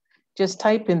to just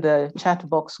type in the chat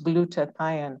box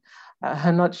glutathione.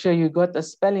 I'm not sure you got the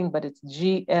spelling, but it's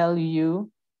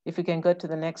G-L-U. If you can go to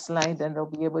the next slide, then they'll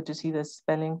be able to see the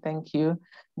spelling. Thank you.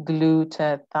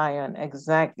 Glutathione,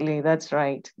 exactly, that's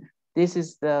right. This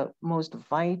is the most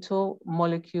vital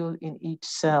molecule in each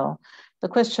cell. The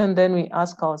question then we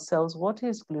ask ourselves, what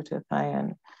is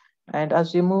glutathione? And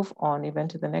as we move on, even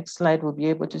to the next slide, we'll be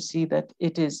able to see that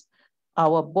it is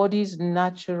our body's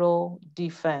natural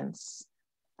defense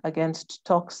against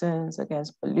toxins,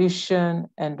 against pollution,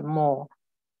 and more.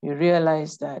 You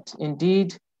realize that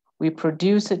indeed, we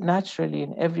produce it naturally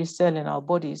in every cell in our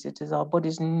bodies. It is our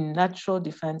body's natural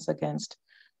defense against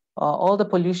all the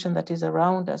pollution that is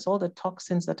around us, all the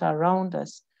toxins that are around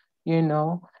us,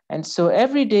 And so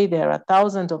every day there are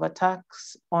thousands of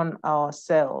attacks on our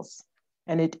cells.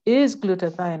 And it is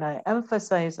glutathione, I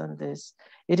emphasize on this,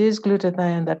 it is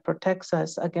glutathione that protects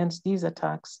us against these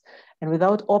attacks. And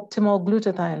without optimal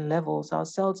glutathione levels, our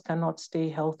cells cannot stay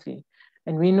healthy.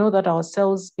 And we know that our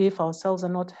cells, if our cells are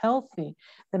not healthy,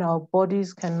 then our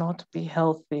bodies cannot be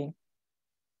healthy.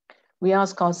 We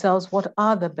ask ourselves, what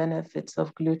are the benefits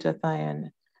of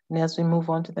glutathione? And as we move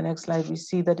on to the next slide, we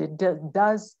see that it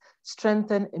does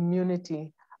strengthen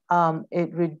immunity.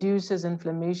 It reduces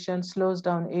inflammation, slows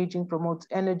down aging, promotes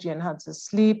energy, enhances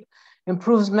sleep,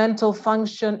 improves mental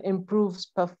function, improves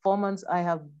performance.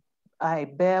 I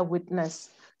bear witness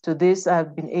to this.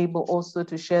 I've been able also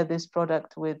to share this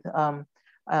product with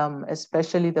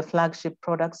especially the flagship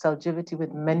product, Celgivity,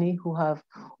 with many who have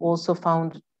also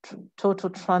found total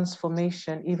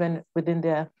transformation even within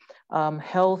their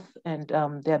health and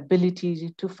their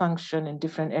ability to function in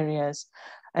different areas.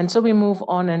 And so we move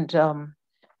on and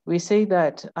we say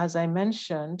that, as I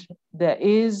mentioned, there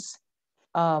is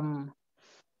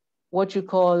what you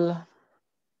call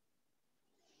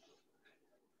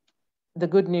the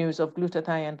good news of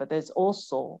glutathione, but there's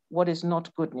also what is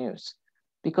not good news.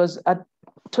 Because at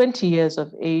 20 years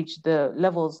of age, the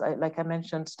levels, like I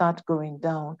mentioned, start going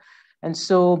down. And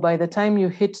so by the time you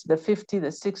hit the 50,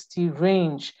 the 60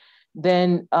 range,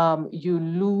 then you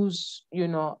lose,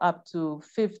 up to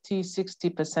 50,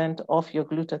 60% of your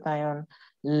glutathione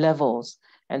levels.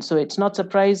 And so it's not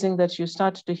surprising that you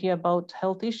start to hear about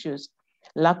health issues,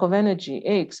 lack of energy,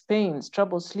 aches, pains,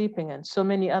 trouble sleeping, and so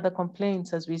many other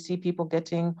complaints as we see people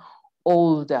getting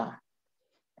older.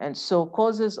 And so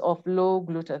causes of low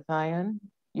glutathione,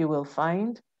 you will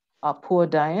find, are poor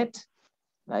diet,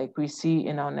 like we see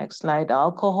in our next slide,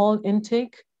 alcohol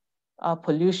intake,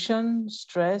 pollution,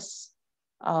 stress,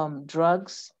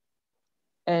 drugs,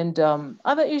 and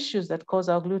other issues that cause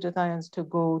our glutathione to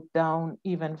go down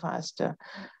even faster.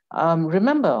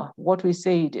 Remember what we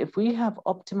said, if we have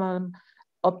optimal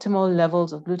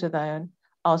levels of glutathione,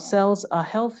 our cells are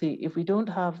healthy. If we don't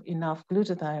have enough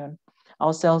glutathione,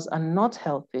 our cells are not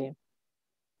healthy.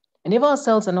 And if our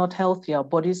cells are not healthy, our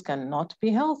bodies cannot be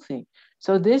healthy.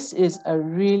 So this is a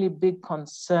really big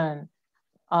concern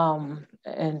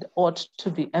and ought to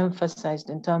be emphasized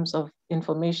in terms of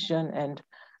information and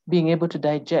being able to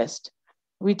digest.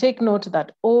 We take note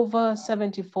that over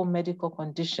 74 medical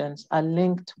conditions are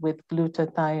linked with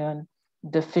glutathione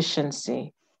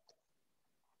deficiency.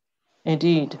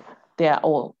 Indeed, there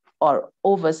are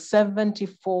over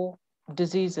 74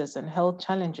 diseases and health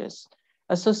challenges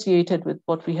associated with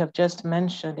what we have just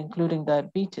mentioned, including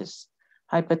diabetes,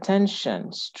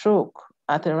 hypertension, stroke,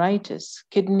 arthritis,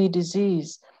 kidney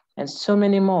disease, and so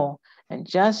many more. And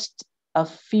just a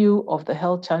few of the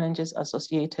health challenges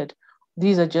associated.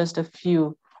 These are just a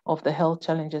few of the health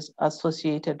challenges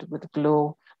associated with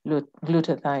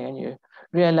glutathione. You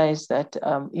realize that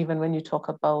even when you talk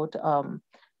about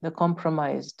the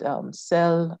compromised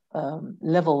cell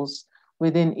levels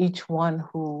within each one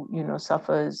who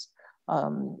suffers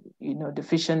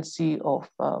deficiency of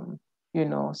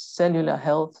cellular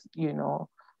health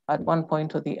at one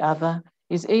point or the other,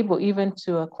 is able even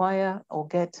to acquire or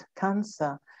get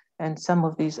cancer and some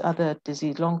of these other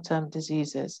long-term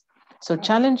diseases. So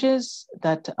challenges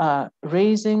with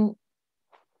raising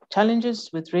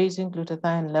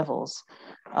glutathione levels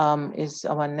is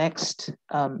our next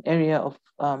area of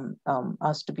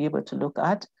us to be able to look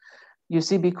at. You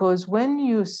see, because when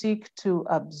you seek to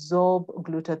absorb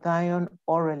glutathione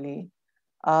orally,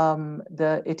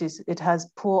 it has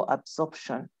poor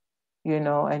absorption,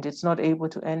 and it's not able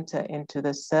to enter into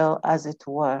the cell, as it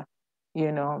were,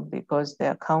 because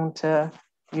there are counter,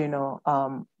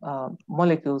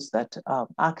 molecules that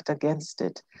act against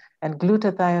it. And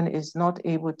glutathione is not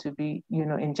able to be,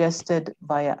 ingested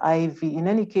via IV. In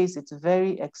any case, it's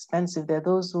very expensive. There are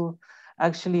those who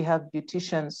actually have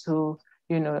beauticians who,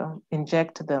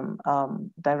 inject them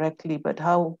directly, but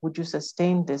how would you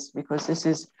sustain this? Because this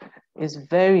is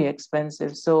very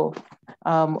expensive. So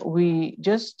we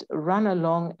just run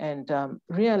along and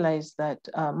realize that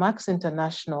Max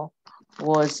International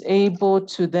was able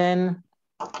to then,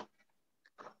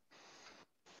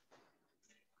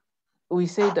 we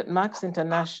say that Max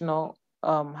International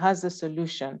has a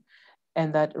solution,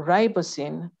 and that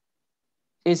ribosine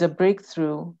is a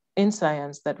breakthrough in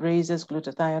science that raises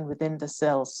glutathione within the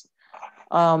cells.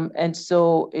 And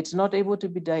so it's not able to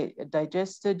be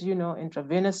digested,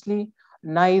 intravenously,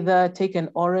 neither taken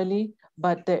orally,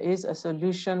 but there is a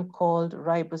solution called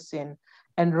ribosine.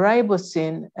 And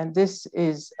ribosine, and this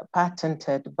is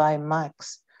patented by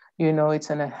Max, it's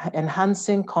an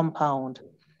enhancing compound.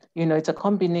 It's a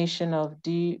combination of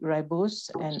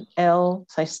D-ribose and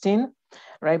L-cysteine.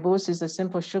 Ribose is a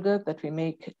simple sugar that we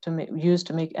use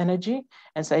to make energy,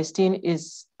 and cysteine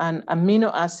is an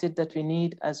amino acid that we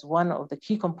need as one of the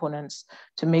key components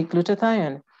to make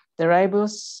glutathione. The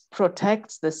ribose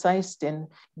protects the cysteine,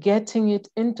 getting it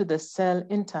into the cell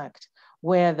intact,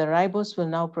 where the ribose will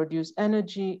now produce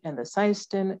energy and the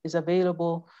cysteine is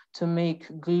available to make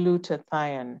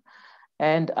glutathione.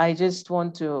 And I just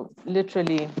want to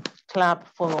literally clap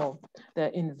for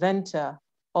the inventor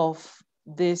of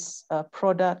this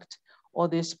product or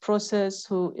this process,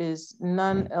 who is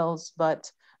none else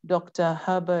but Dr.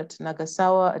 Herbert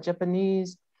Nagasawa, a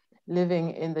Japanese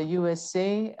living in the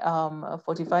USA, a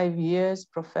 45 years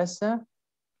professor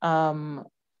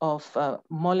of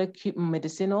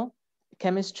medicinal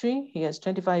chemistry. He has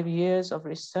 25 years of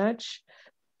research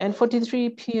and 43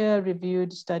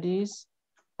 peer-reviewed studies.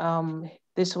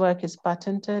 This work is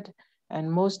patented,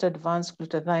 and most advanced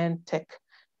glutathione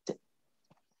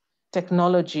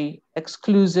technology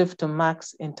exclusive to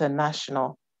Max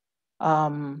International.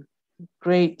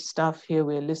 Great stuff here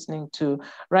we're listening to.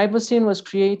 Ribosine was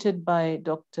created by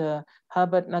Dr.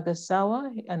 Herbert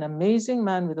Nagasawa, an amazing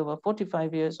man with over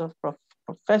 45 years of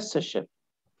professorship.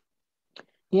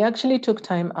 He actually took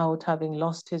time out, having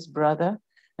lost his brother,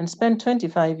 and spent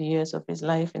 25 years of his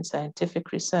life in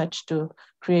scientific research to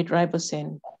create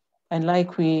ribosine. And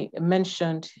like we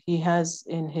mentioned, he has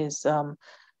in his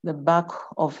the back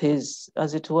of his,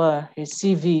 as it were, his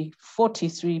CV,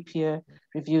 43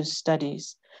 peer-reviewed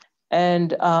studies.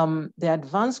 And the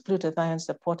advanced glutathione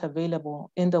support available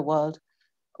in the world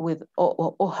with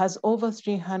or has over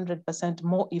 300%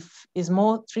 more, is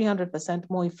 300%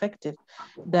 more effective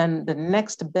than the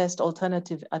next best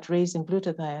alternative at raising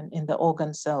glutathione in the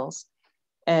organ cells.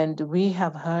 And we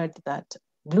have heard that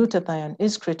glutathione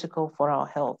is critical for our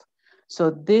health. So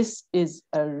this is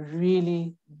a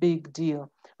really big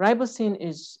deal. Ribosine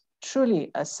is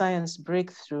truly a science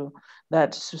breakthrough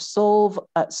that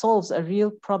solves a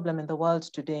real problem in the world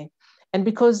today. And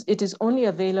because it is only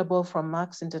available from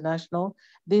Max International,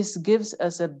 this gives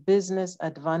us a business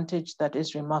advantage that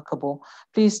is remarkable.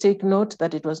 Please take note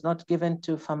that it was not given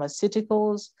to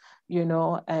pharmaceuticals, you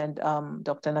know, and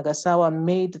Dr. Nagasawa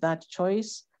made that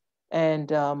choice.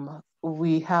 And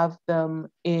we have them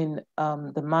in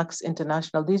the Max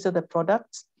International. These are the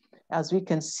products. As we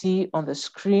can see on the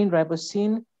screen,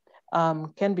 Ribosine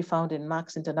can be found in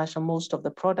Max International. Most of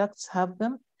the products have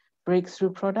them. Breakthrough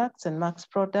products and Max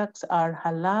products are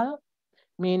halal,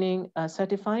 meaning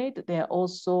certified. They are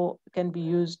also can be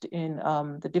used in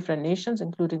the different nations,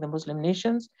 including the Muslim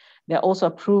nations. They're also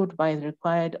approved by the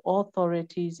required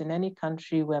authorities in any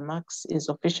country where Max is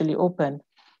officially open.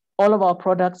 All of our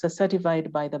products are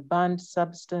certified by the Banned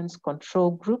Substance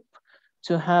Control Group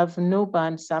to have no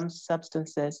banned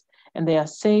substances, and they are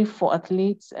safe for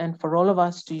athletes and for all of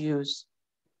us to use.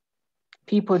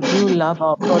 People do love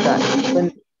our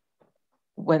products.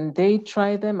 When they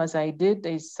try them, as I did,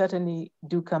 they certainly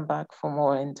do come back for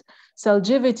more. And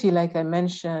Celgivity, like I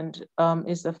mentioned,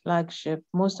 is the flagship,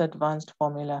 most advanced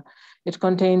formula. It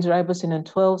contains ribosine and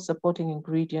 12 supporting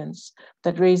ingredients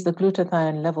that raise the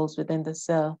glutathione levels within the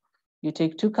cell. You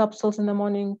take 2 capsules in the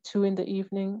morning, 2 in the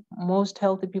evening. Most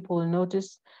healthy people will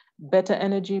notice better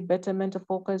energy, better mental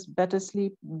focus, better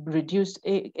sleep, reduced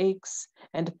aches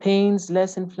and pains,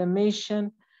 less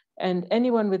inflammation. And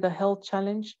anyone with a health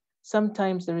challenge,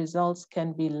 sometimes the results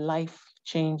can be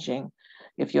life-changing.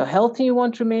 If you're healthy, you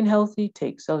want to remain healthy,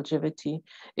 take Celgivity.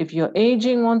 If you're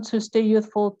aging, want to stay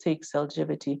youthful, take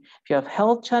Celgivity. If you have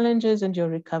health challenges and you're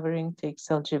recovering, take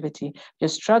Celgivity. If you're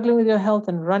struggling with your health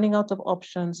and running out of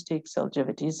options, take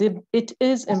Celgivity. It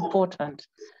is important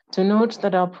to note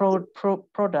that our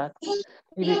products,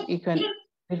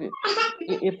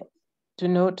 to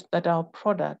note that our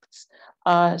products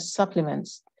are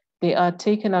supplements. They are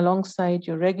taken alongside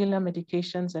your regular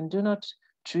medications and do not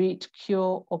treat,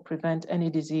 cure, or prevent any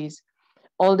disease.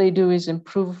 All they do is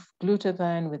improve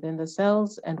glutathione within the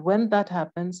cells, and when that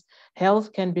happens,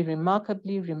 health can be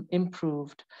remarkably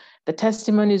improved. The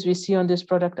testimonies we see on this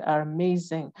product are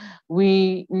amazing.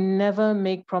 We never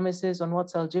make promises on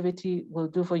what Celgivity will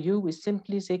do for you. We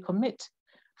simply say commit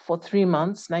for 3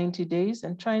 months, 90 days,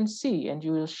 and try and see, and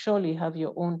you will surely have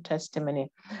your own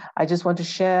testimony. I just want to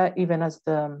share, even as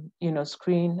the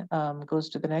screen goes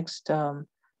to the next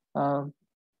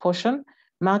portion,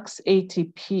 Max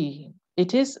ATP.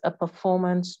 It is a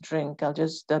performance drink. I'll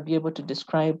just be able to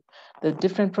describe the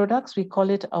different products. We call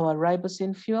it our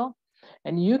ribosine fuel,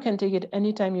 and you can take it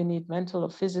anytime you need mental or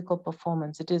physical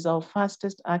performance. It is our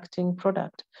fastest acting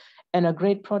product and a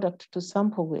great product to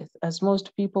sample with, as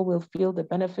most people will feel the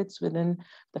benefits within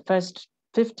the first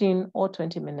 15 or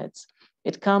 20 minutes.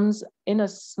 It comes in a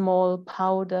small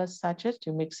powder sachet.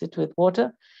 You mix it with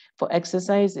water. For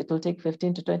exercise, it will take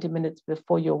 15 to 20 minutes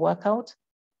before your workout.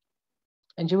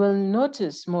 And you will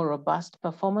notice more robust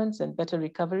performance and better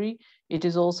recovery. It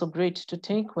is also great to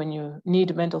take when you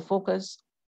need mental focus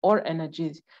or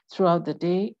energy throughout the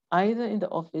day, either in the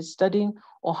office studying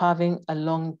or having a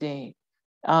long day.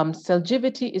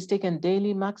 Celgivity is taken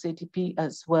daily. Max ATP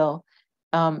as well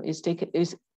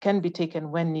can be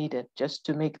taken when needed, just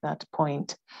to make that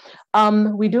point.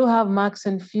 We do have Max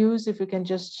Infuse, if you can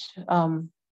just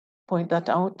point that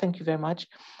out. Thank you very much.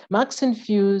 Max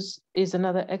Infuse is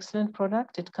another excellent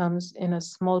product. It comes in a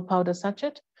small powder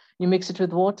sachet. You mix it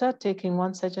with water, taking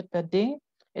 1 sachet per day.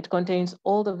 It contains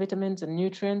all the vitamins and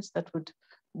nutrients that would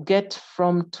get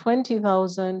from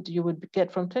 20,000, you would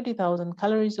get from 20,000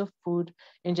 calories of food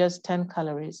in just 10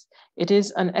 calories. It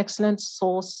is an excellent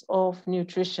source of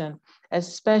nutrition,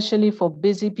 especially for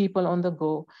busy people on the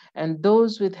go and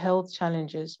those with health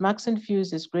challenges. Max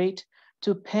Infuse is great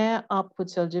to pair up with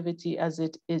Celgivity, as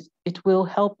it will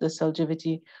help the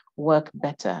Celgivity work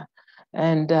better.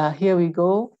 And here we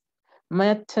go,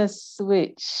 Meta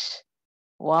Switch.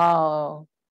 Wow.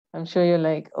 I'm sure you're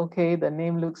like, okay, the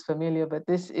name looks familiar, but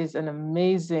this is an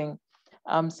amazing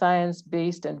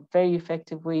science-based and very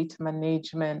effective weight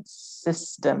management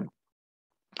system.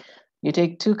 You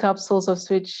take 2 capsules of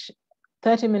Switch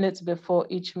 30 minutes before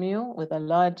each meal with a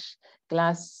large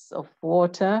glass of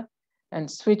water,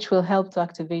 and Switch will help to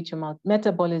activate your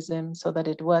metabolism so that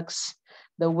it works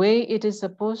the way it is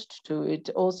supposed to. It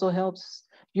also helps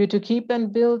you to keep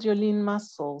and build your lean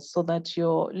muscles so that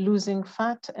you're losing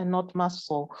fat and not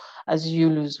muscle as you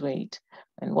lose weight.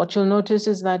 And what you'll notice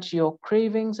is that your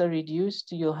cravings are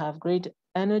reduced. You'll have great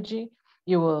energy.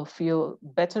 You will feel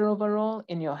better overall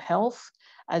in your health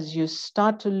as you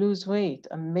start to lose weight.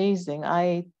 Amazing.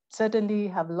 I certainly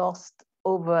have lost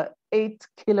over 8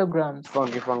 kilograms.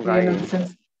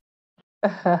 Since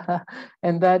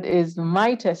and that is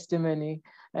my testimony.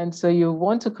 And so you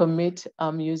want to commit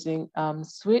using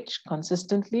switch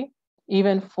consistently,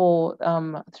 even for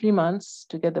 3 months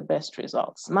to get the best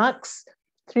results. Max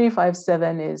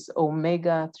 357 is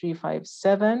omega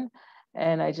 357.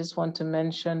 And I just want to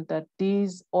mention that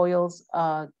these oils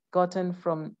are gotten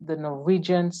from the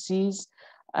Norwegian seas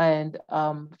and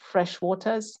fresh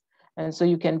waters. And so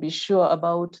you can be sure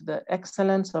about the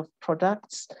excellence of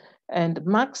products. And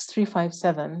Max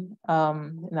 357,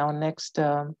 in our next,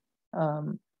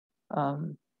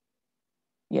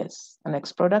 yes, our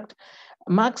next product.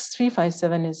 Max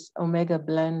 357 is omega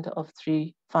blend of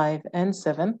 3, 5, and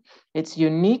 7. It's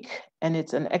unique and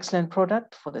it's an excellent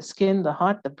product for the skin, the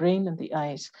heart, the brain, and the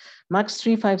eyes. Max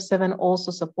 357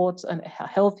 also supports a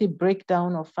healthy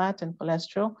breakdown of fat and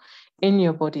cholesterol in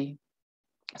your body.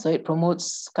 So it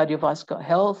promotes cardiovascular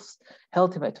health,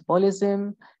 healthy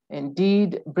metabolism,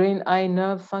 indeed, brain, eye,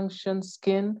 nerve function,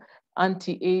 skin,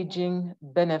 anti-aging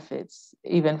benefits,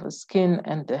 even for skin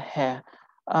and the hair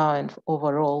and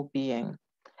overall being.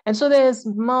 And so there's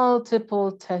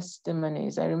multiple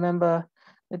testimonies. I remember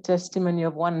the testimony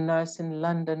of one nurse in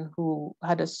London who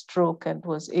had a stroke and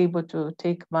was able to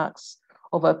take Max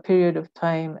over a period of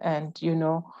time. And, you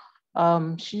know,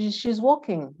 she's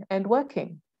walking and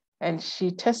working, and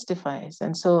she testifies.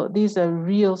 And so these are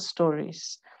real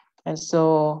stories. And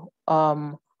so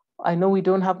I know we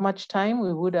don't have much time.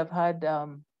 We would have had,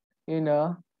 you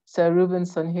know, Sir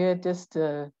Rubenson here just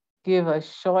to give a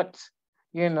short,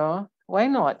 you know, why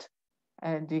not?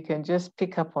 And he can just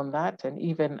pick up on that and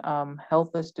even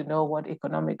help us to know what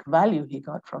economic value he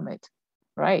got from it.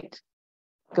 Right,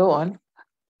 go on.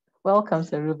 Welcome,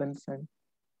 Sir Rubenson.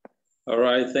 All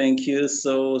right, thank you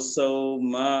so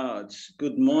much.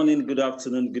 Good morning, good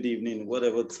afternoon, good evening,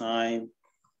 whatever time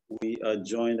we are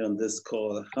joined on this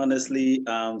call. Honestly,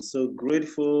 I'm so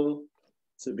grateful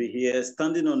to be here,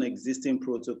 standing on existing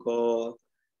protocol.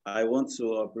 I want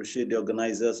to appreciate the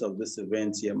organizers of this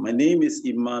event here. My name is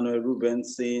Emmanuel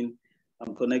Rubenson.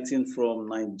 I'm connecting from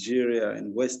Nigeria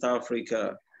in West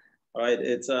Africa. All right,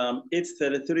 it's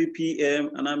 8:33 p.m.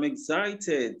 and I'm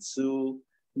excited to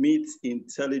meet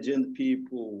intelligent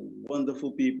people,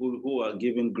 wonderful people who are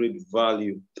giving great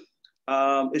value.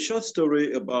 A short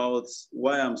story about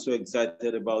why I'm so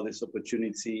excited about this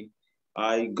opportunity.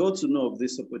 I got to know of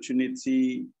this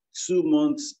opportunity 2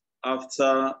 months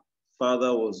after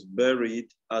father was buried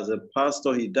as a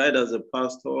pastor. He died as a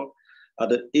pastor at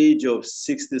the age of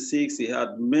 66. He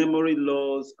had memory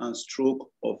loss and stroke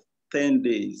of 10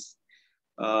 days.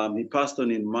 He passed on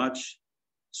in March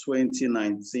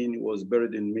 2019. He was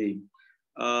buried in May.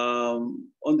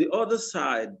 On the other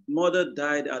side, mother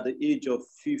died at the age of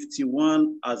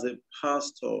 51 as a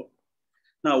pastor.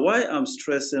 Now, why I'm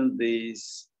stressing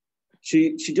this,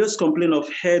 she just complained of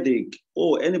headache.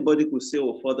 Oh, anybody could say,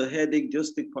 oh, for the headache,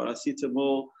 just take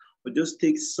paracetamol or just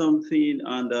take something.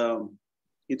 And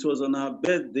it was on her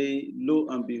birthday, lo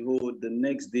and behold, the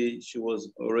next day she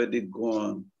was already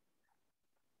gone.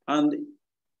 And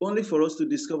only for us to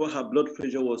discover her blood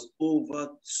pressure was over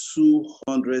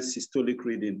 200 systolic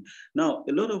reading. Now,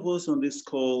 a lot of us on this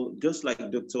call, just like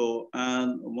Dr.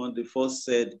 Ann Monday first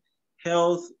said,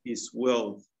 health is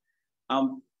wealth.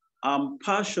 I'm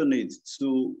passionate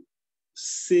to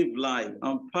save life.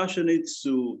 I'm passionate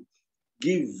to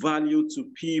give value to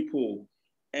people.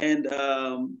 And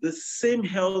the same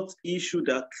health issue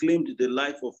that claimed the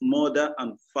life of mother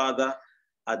and father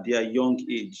at their young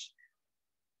age.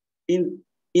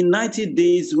 In 90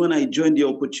 days, when I joined the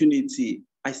opportunity,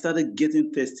 I started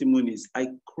getting testimonies. I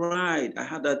cried. I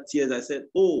had that tears. I said,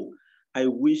 oh, I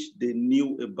wish they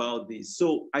knew about this.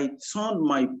 So I turned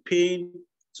my pain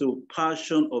to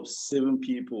passion of saving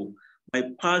people. My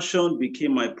passion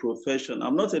became my profession.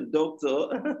 I'm not a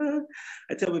doctor.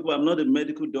 I tell people I'm not a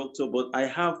medical doctor, but I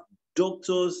have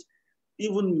doctors,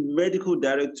 even medical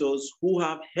directors who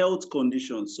have health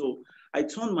conditions. So I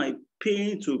turned my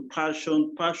pain to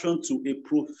passion to a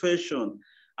profession,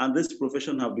 and this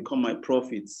profession have become my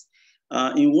profits.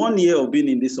 In 1 year of being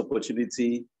in this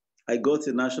opportunity, I got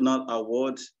a national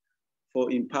award for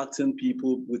impacting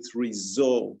people with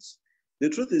results. The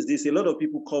truth is this, a lot of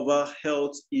people cover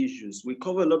health issues. We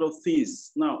cover a lot of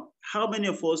things. Now, how many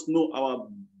of us know our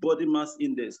body mass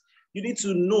index? You need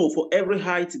to know for every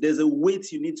height, there's a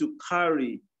weight you need to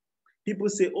carry. People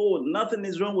say, oh, nothing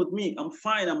is wrong with me. I'm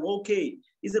fine, I'm okay.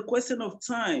 It's a question of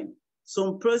time.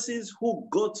 Some persons who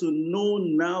got to know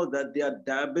now that they are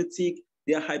diabetic,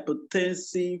 they are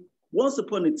hypertensive. Once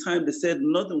upon a time, they said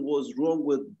nothing was wrong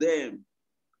with them.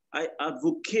 I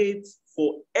advocate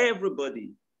for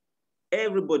everybody.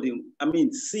 Everybody, I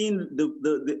mean, seeing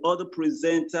the other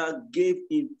presenter gave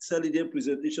intelligent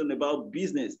presentation about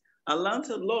business. I learned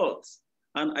a lot,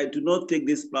 and I do not take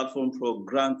this platform for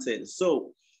granted.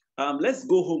 So let's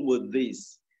go home with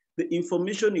this. The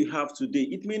information you have today,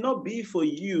 it may not be for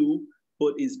you,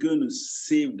 but it's going to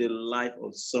save the life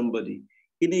of somebody.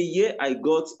 In a year, I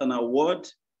got an award.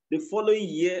 The following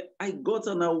year, I got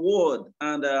an award,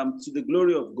 and to the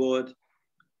glory of God,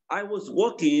 I was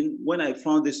working when I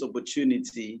found this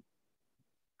opportunity.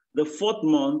 The 4th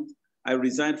month, I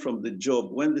resigned from the job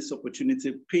when this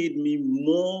opportunity paid me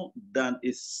more than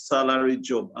a salary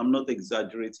job. I'm not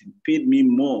exaggerating, paid me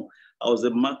more. I was a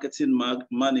marketing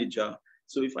manager.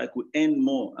 So if I could earn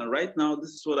more, and right now, this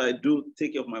is what I do,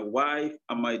 take care of my wife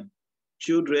and my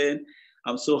children.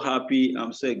 I'm so happy,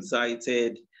 I'm so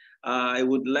excited. I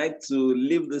would like to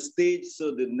leave the stage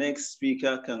so the next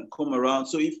speaker can come around.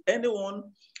 So if anyone,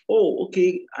 oh,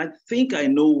 okay, I think I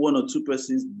know 1 or 2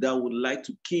 persons that would like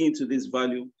to key into this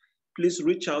value, please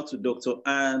reach out to Dr.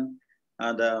 Ann,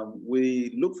 and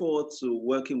we look forward to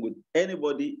working with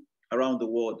anybody around the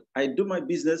world. I do my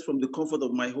business from the comfort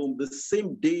of my home. The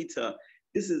same data,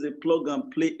 this is a plug and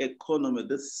play economy,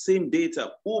 the same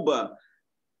data, Uber,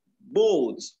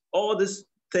 Bolt, all these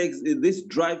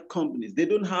drive companies, they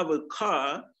don't have a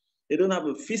car, they don't have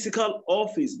a physical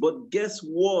office, but guess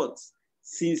what?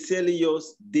 Sincerely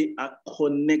yours, they are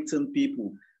connecting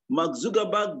people. Mark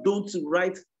Zuckerberg don't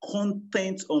write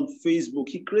content on Facebook.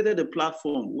 He created a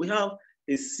platform. We have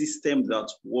a system that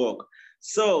works.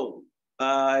 So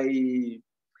I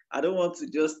don't want to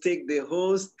just take the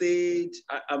whole stage.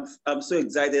 I'm so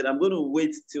excited. I'm going to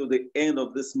wait till the end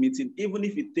of this meeting, even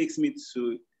if it takes me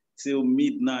till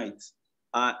midnight.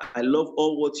 I love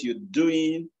all what you're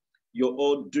doing. You're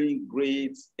all doing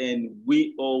great, and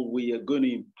we are going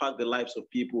to impact the lives of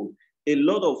people. A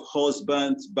lot of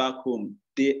husbands back home,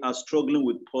 they are struggling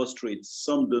with prostate.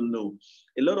 Some don't know.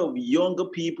 A lot of younger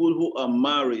people who are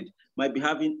married might be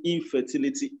having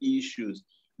infertility issues.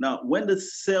 Now, when the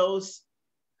cells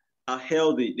are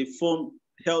healthy, they form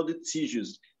healthy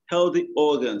tissues, healthy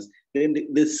organs. Then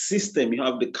the system, you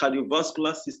have the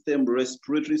cardiovascular system,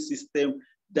 respiratory system,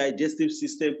 digestive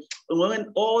system. And when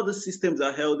all the systems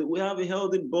are healthy, we have a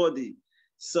healthy body.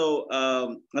 So,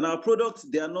 and our products,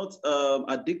 they are not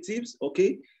addictives,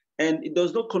 okay? And it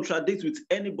does not contradict with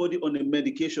anybody on a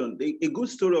medication. A good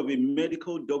story of a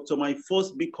medical doctor, my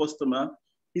first big customer,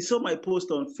 he saw my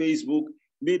post on Facebook,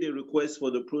 made a request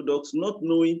for the products, not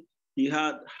knowing he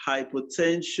had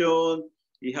hypertension,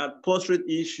 he had prostate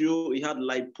issue, he had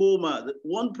lipoma.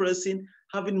 One person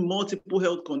having multiple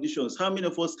health conditions. How many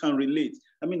of us can relate?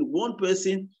 I mean, one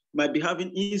person might be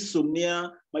having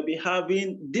insomnia, might be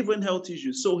having different health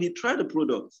issues. So he tried the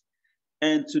product.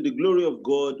 And to the glory of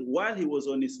God, while he was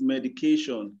on his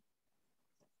medication,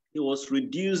 he was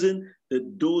reducing the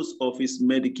dose of his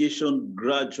medication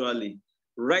gradually.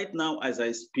 Right now, as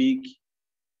I speak,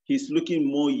 he's looking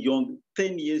more young,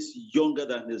 10 years younger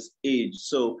than his age.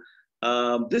 So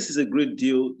this is a great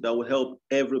deal that will help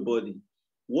everybody.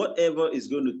 Whatever is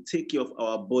going to take care of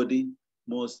our body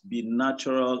must be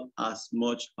natural as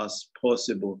much as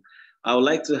possible. I would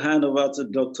like to hand over to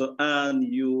Dr. Ann.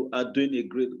 You are doing a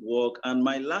great work. And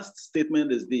my last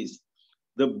statement is this: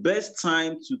 the best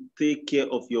time to take care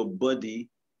of your body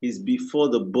is before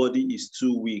the body is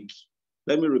too weak.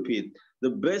 Let me repeat.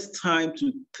 The best time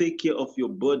to take care of your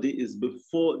body is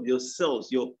before your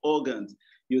cells, your organs,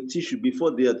 your tissue,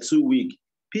 before they are too weak.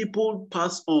 People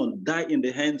pass on, die in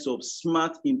the hands of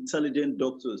smart, intelligent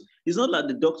doctors. It's not that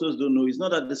the doctors don't know. It's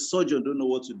not that the surgeon don't know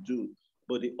what to do,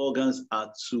 but the organs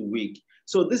are too weak.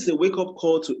 So this is a wake-up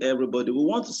call to everybody. We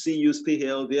want to see you stay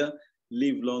healthier,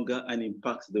 live longer, and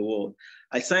impact the world.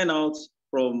 I sign out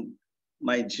from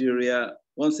Nigeria.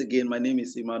 Once again, my name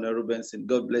is Emmanuel Robinson.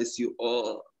 God bless you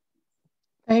all.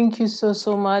 Thank you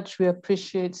so much. We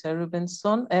appreciate Sir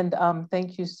Robinson, and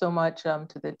thank you so much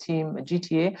to the team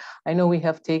GTA. I know we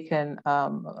have taken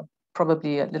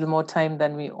probably a little more time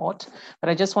than we ought, but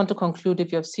I just want to conclude,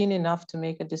 if you have seen enough to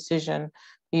make a decision,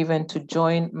 even to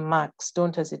join Max,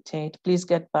 don't hesitate. Please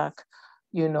get back,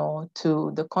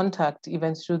 to the contact,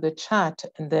 even through the chat,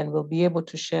 and then we'll be able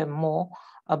to share more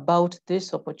about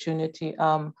this opportunity.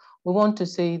 We want to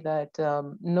say that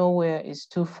nowhere is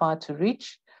too far to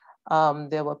reach.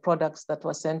 There were products that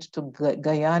were sent to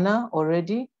Guyana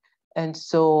already. And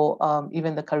so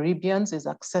even the Caribbeans is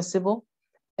accessible,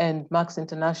 and Max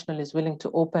International is willing to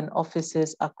open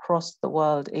offices across the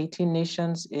world. 18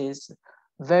 nations is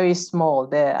very small.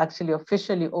 They're actually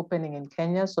officially opening in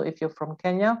Kenya. So if you're from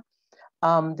Kenya,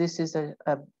 this is a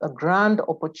grand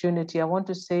opportunity. I want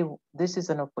to say this is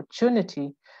an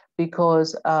opportunity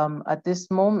because at this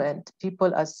moment,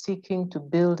 people are seeking to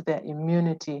build their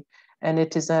immunity, and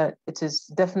it is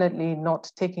definitely not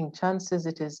taking chances.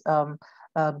 It is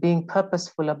being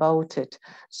purposeful about it.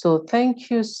 So thank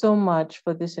you so much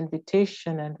for this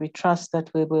invitation, and we trust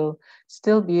that we will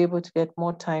still be able to get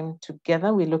more time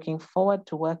together. We're looking forward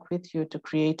to work with you to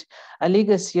create a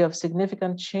legacy of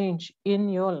significant change in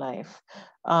your life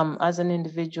as an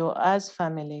individual, as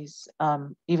families,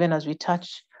 even as we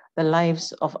touch the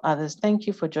lives of others. Thank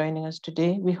you for joining us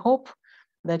today. We hope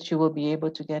that you will be able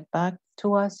to get back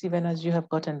to us, even as you have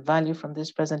gotten value from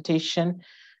this presentation,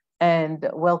 and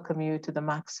welcome you to the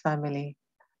Max family.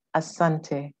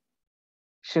 Asante.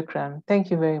 Shukran.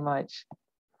 Thank you very much.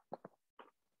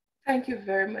 Thank you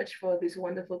very much for this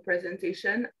wonderful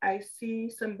presentation. I see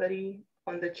somebody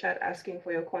on the chat asking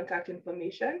for your contact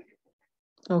information.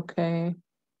 Okay.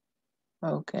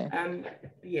 Okay.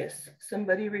 Yes,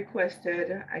 somebody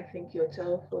requested, I think, your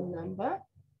telephone number.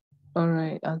 All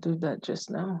right, I'll do that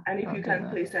just now. And if you can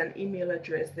place an email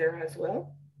address there as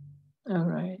well. All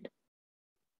right.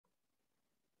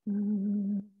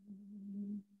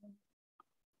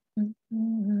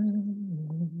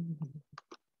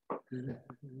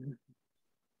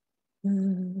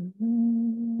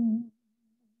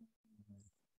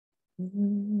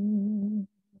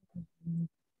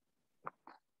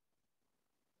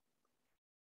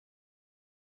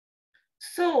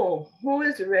 So, who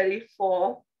is ready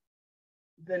for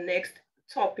the next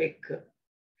topic?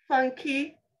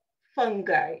 Funky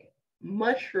fungi,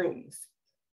 mushrooms.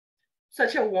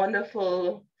 Such a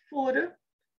wonderful food.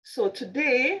 So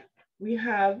today we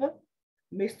have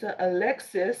Mr.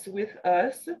 Alexis with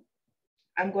us.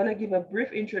 I'm going to give a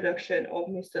brief introduction of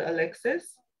Mr.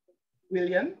 Alexis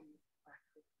William.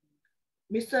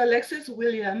 Mr. Alexis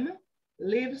William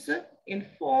lives in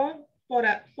Fort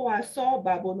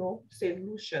Babono, St.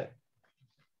 Lucia.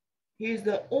 He is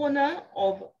the owner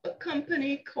of a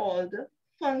company called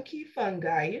Funky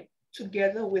Fungi,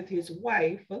 together with his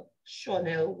wife,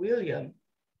 Chanel William.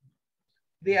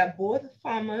 They are both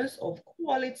farmers of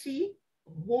quality,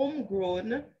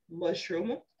 homegrown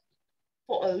mushroom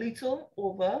for a little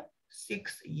over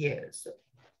 6 years.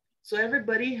 So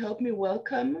everybody help me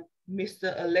welcome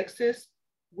Mr. Alexis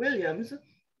Williams,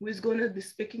 who is going to be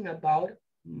speaking about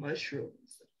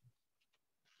mushrooms.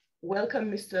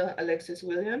 Welcome, Mr. Alexis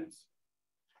Williams.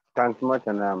 Thanks much,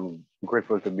 and I'm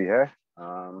grateful to be here.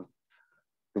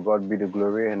 To God be the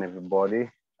glory and everybody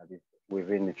that is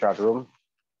within the chat room.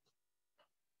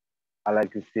 I'd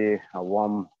like to say a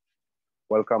warm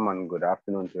welcome and good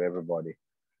afternoon to everybody.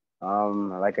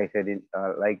 Like I said,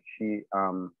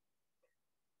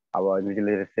 our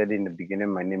invigilator said in the beginning,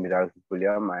 my name is Alexis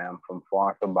William. I am from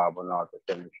Fort Babono, North of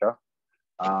St. Lucia.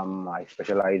 I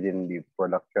specialize in the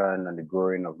production and the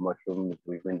growing of mushrooms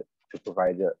to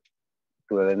provide the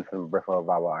length and breadth of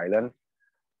our island.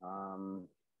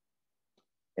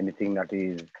 Anything that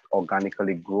is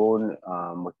organically grown,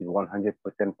 which is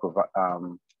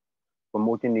 100%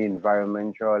 promoting the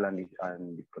environmental and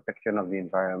the protection of the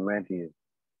environment, is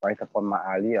right upon my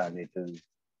alley, and it is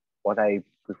what I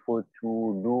prefer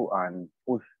to do and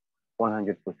push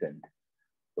 100%.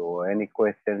 So any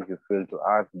questions you feel to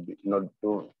ask,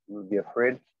 don't be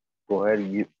afraid. Go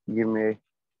ahead, give me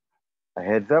a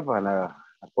heads up and a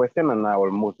question, and I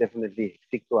will most definitely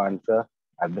seek to answer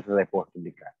as best as I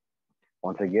possibly can.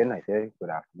 Once again, I say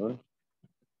good afternoon.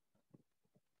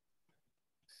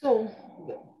 So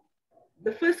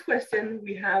the first question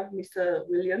we have, Mr.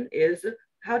 William, is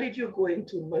how did you go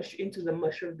into the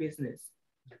mushroom business?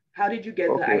 How did you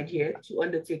get the idea to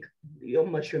undertake your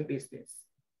mushroom business?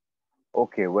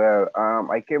 Okay, well,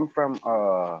 I came from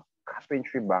a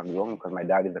carpentry background because my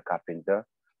dad is a carpenter,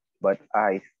 but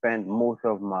I spent most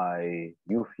of my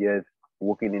youth years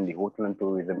working in the hotel and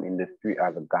tourism industry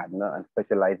as a gardener and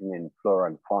specializing in flora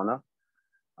and fauna.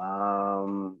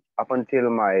 Up until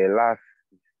my last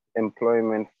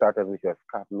employment started, which was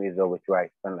Cap Mesa, which I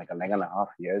spent like 9.5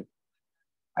 years,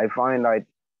 I find that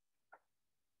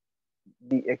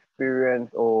the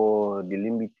experience or the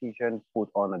limitation put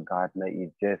on a gardener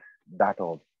is just that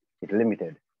of it's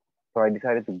limited. So I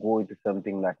decided to go into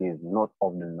something that is not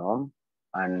of the norm,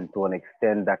 and to an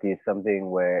extent that is something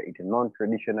where it is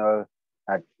non-traditional,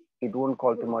 that it won't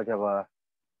call too much of a,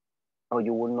 or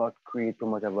you will not create too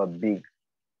much of a big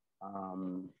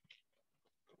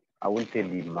I wouldn't say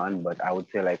demand, but I would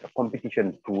say like a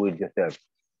competition towards yourself.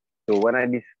 So when I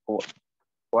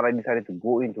decided to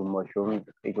go into mushrooms,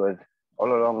 it was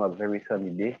all along a very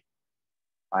sunny day.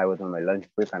 I was on my lunch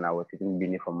break and I was sitting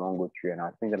beneath a mango tree and I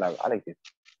was thinking like, Alex,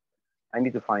 I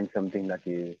need to find something that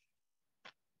is,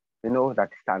 that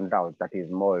stands out, that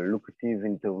is more lucrative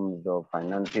in terms of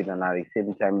finances, and at the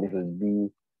same time, this will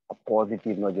be a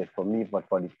positive, not just for me, but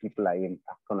for the people I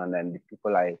impact on and then the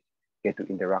people I get to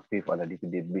interact with on a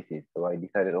day-to-day basis. So I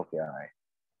decided, okay,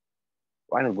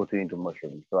 why not go into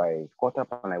mushrooms? So I caught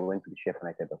up and I went to the chef and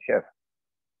I said, oh, chef,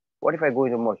 what if I go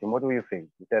into mushroom? What do you think?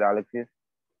 He said, Alexis,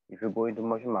 if you go into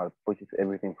mushroom, I'll purchase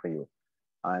everything for you.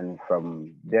 And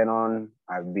from then on,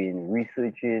 I've been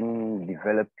researching,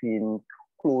 developing,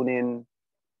 cloning,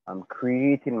 I'm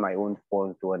creating my own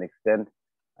spawns to an extent,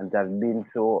 and that's been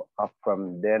so up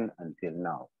from then until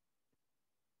now.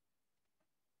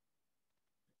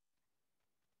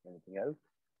 Anything else?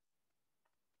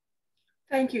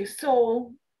 Thank you.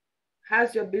 So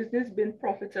has your business been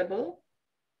profitable?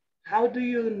 How do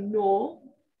you know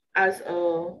as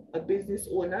a business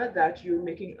owner that you're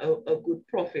making a good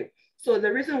profit? So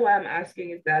the reason why I'm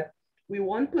asking is that we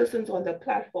want persons on the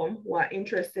platform who are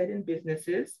interested in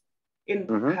businesses, in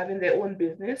having their own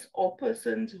business, or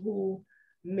persons who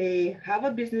may have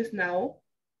a business now.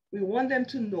 We want them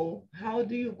to know, how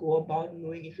do you go about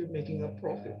knowing if you're making a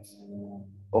profit?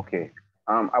 Okay.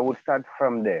 I would start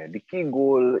from there. The key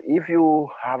goal, if you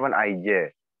have an idea,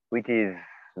 which is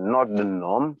not the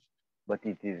norm, but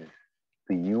it is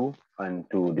to you and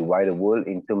to the wider world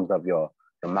in terms of your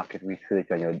market research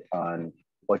and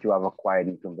what you have acquired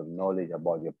in terms of knowledge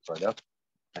about your product,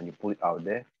 and you put it out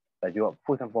there, that you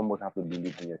first and foremost have to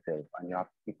believe in yourself and you have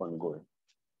to keep on going.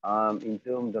 In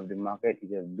terms of the market,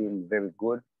 it has been very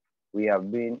good. We have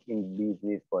been in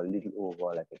business for a little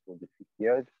over, like I told you, 6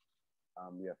 years.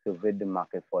 We have surveyed the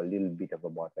market for a little bit of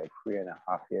about like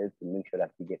 3.5 years to make sure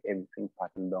that we get everything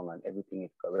patterned down and everything is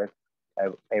correct.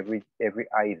 Every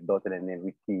I is dotted and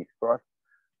every T is crossed.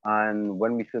 And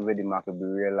when we surveyed the market, we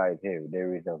realized, hey,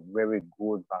 there is a very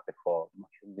good market for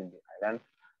mushrooms in the island.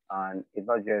 And it's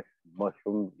not just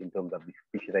mushrooms in terms of the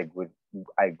species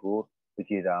I grow,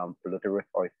 which is Ploteris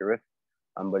oysterus,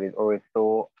 but it's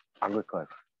also agricus.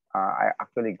 I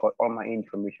actually got all my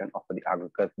information off of the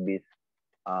agricus-based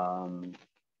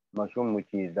mushroom,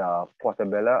 which is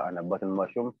portabella and a button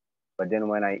mushroom. But then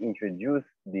when I introduced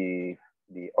the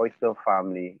oyster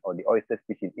family or the oyster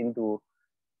species into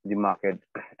the market,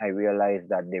 I realized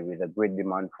that there is a great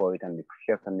demand for it, and the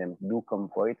chefs and them do come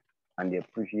for it, and they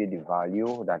appreciate the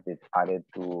value that is added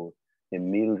to the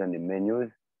meals and the menus,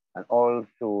 and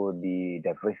also the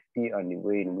diversity and the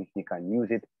way in which they can use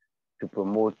it to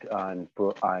promote and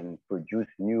produce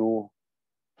new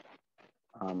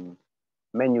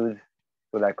menus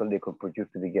so that they could produce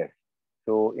to the guests.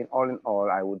 So in all,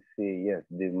 I would say, yes,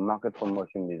 the market for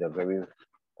mushroom is a very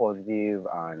positive,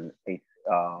 and it's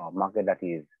a market that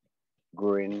is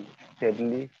growing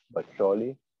steadily but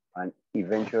surely, and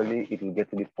eventually it will get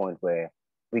to the point where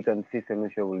we can see St.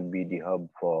 Lucia will be the hub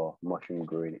for mushroom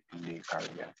growing in the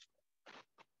Caribbean.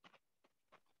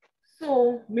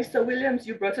 So, Mr. Williams,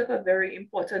 you brought up a very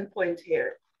important point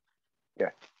here. Yeah.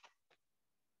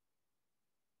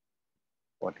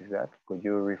 What is that? Could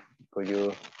you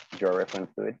draw reference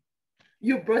to it?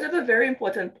 You brought up a very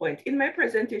important point. In my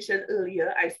presentation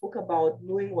earlier, I spoke about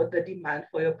knowing what the demand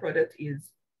for your product is.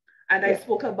 And I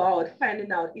spoke about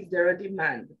finding out, is there a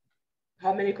demand?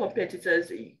 How many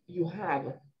competitors you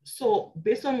have? So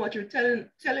based on what you're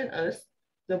telling us,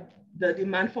 the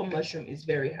demand for mushroom is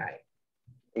very high.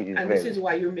 It is, and this is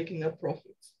why you're making a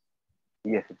profit.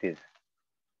 Yes, it is.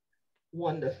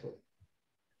 Wonderful.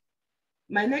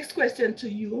 My next question to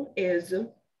you is,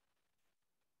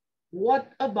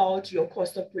 what about your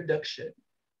cost of production?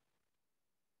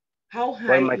 How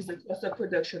high is the cost of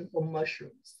production for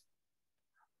mushrooms?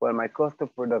 Well, my cost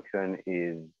of production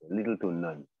is little to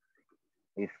none.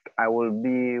 I will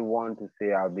be one to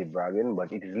say I'll be bragging,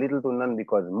 but it is little to none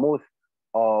because most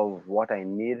of what I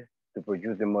need to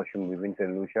produce the mushroom within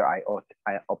St. Lucia,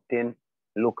 I obtain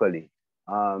locally.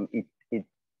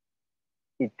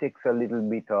 It takes a little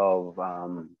bit of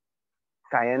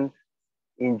science,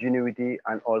 ingenuity,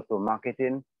 and also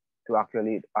marketing to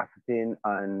actually ascertain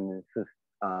and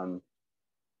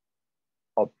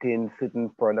obtain certain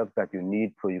products that you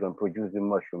need so you can produce the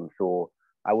mushroom. So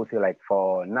I would say, like,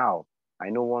 for now, I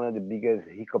know one of the biggest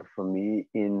hiccups for me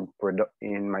in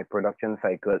my production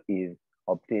cycle is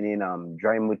obtaining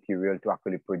dry material to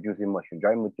actually produce the mushroom.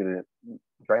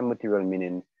 Dry material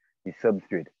meaning the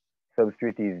substrate.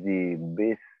 Substrate is the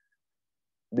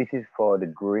basis for the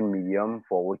growing medium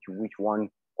for which one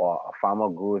or a farmer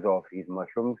grows off his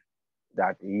mushrooms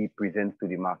that he presents to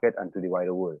the market and to the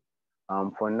wider world.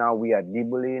 For now, we are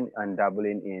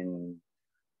dabbling in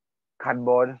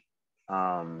cardboard,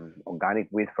 organic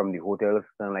waste from the hotels,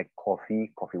 like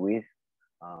coffee waste.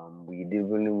 We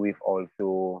dealing with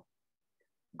also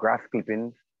grass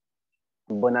clippings,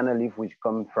 banana leaf, which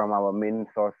comes from our main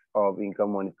source of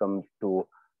income when it comes to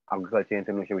agriculture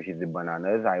international, which is the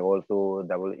bananas. I also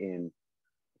dabble in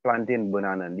plantain,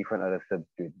 banana, and different other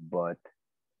substitutes. But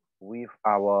with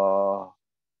our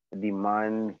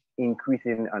demand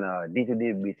increasing on a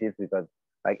day-to-day basis, because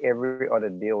like every other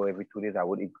day or every 2 days, I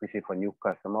would increase it for new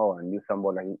customer or a new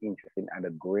somebody that is interested in either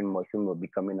growing mushroom or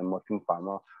becoming a mushroom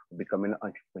farmer or becoming an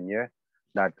entrepreneur.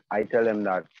 That I tell them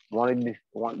that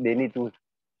they need to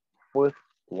first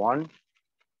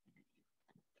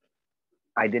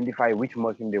identify which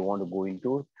mushroom they want to go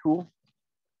into. 2,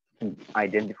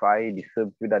 identify the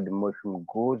substrate that the mushroom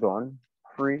grows on.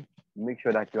 3, make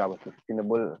sure that you have a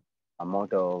sustainable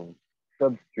amount of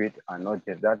substrate, and not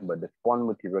just that, but the spawn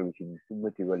material, which is the seed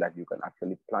material that you can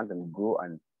actually plant and grow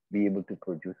and be able to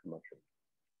produce mushrooms.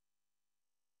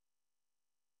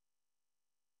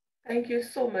 Thank you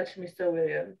so much, Mr.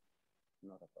 William.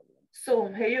 Not a problem. So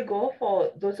here you go.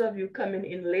 For those of you coming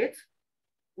in late,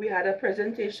 we had a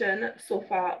presentation so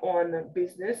far on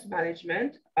business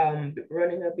management,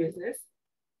 running a business.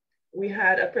 We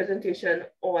had a presentation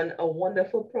on a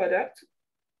wonderful product,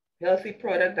 healthy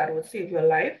product that would save your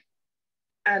life.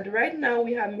 And right now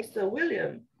we have Mr.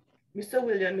 William. Mr.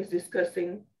 William is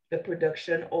discussing the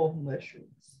production of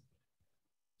mushrooms.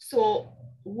 So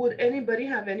would anybody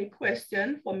have any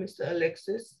question for Mr.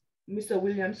 Alexis? Mr.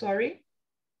 William, sorry?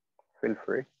 Feel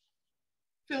free.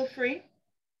 Feel free.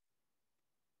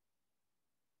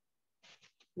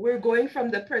 We're going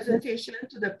from the presentation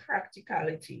to the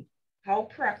practicality. How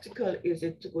practical is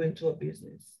it to go into a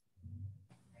business?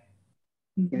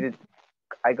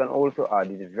 I can also add,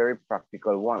 it is very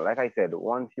practical. One, like I said,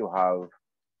 once you have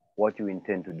what you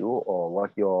intend to do or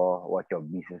what your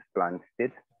business plan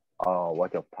states or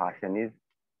what your passion is,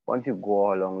 once you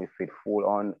go along with it full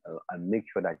on and make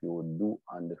sure that you do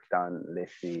understand,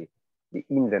 let's say, the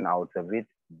ins and outs of it,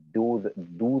 do's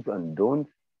and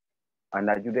don'ts, and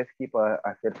that you just keep a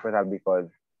step further, because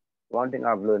one thing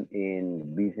I've learned in the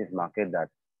business market that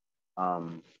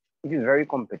it is very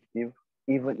competitive,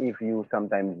 even if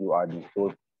sometimes you are the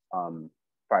sole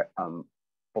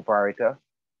proprietor,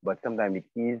 but sometimes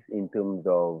it is in terms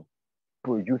of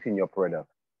producing your product.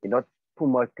 It's not too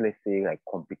much, let's say, like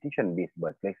competition based,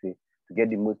 but let's say to get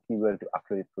the material to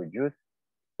actually produce,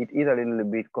 it is a little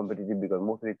bit competitive because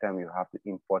most of the time you have to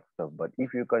import stuff. But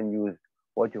if you can use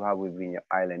what you have within your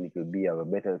island, it will be a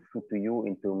better suit to you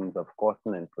in terms of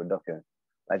costing and production.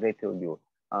 Like I told you,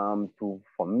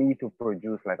 for me to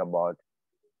produce like about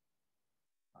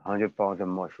 100 pounds of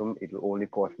mushroom, it will only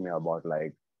cost me about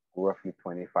like roughly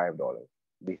 $25,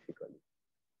 basically.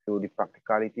 So the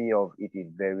practicality of it is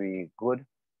very good.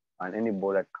 And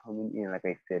anybody that coming in, like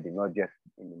I said, is not just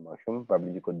in the mushroom,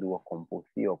 probably you could do a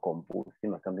composting or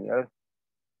something else.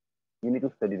 You need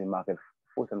to study the market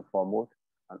first and foremost,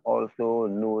 and also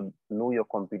know your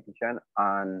competition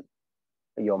and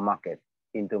your market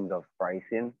in terms of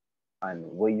pricing and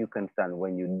where you can stand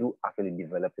when you do actually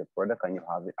develop your product and you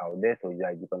have it out there so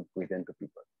that you can present to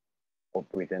people or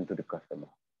present to the customer.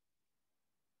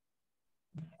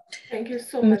 Thank you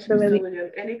so much, Mr.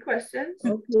 William. Any questions?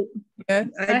 Okay. Yeah,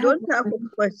 I don't have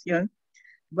a question,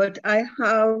 but I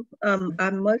have, I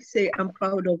must say I'm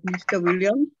proud of Mr.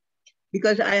 William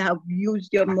because I have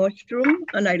used your mushroom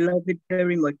and I love it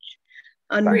very much.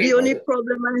 And the only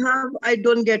problem I have, I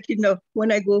don't get enough.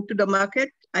 When I go to the market,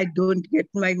 I don't get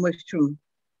my mushroom.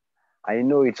 I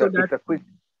know it's a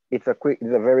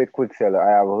very quick seller.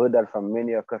 I have heard that from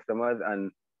many customers,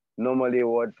 and normally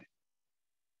what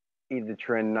is the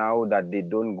trend now that they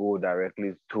don't go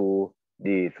directly to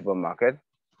the supermarket.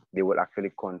 They will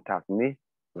actually contact me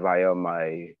via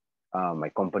my my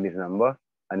company's number,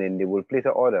 and then they will place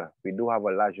an order. We do have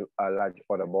a large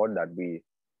order board that we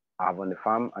have on the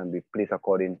farm, and we place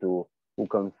according to who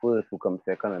comes first, who comes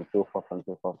second, and so forth and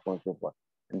so forth and so forth,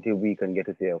 until we can get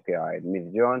to say, okay, all right, Miss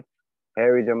John,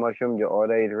 here is your mushroom, your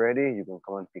order is ready, you can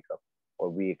come and pick up. Or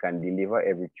we can deliver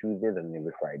every Tuesdays and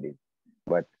every Fridays.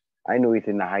 But I know it's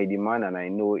in a high demand, and I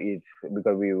know it's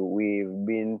because we've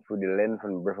been through the length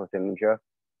from Breath of St. Lucia,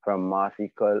 from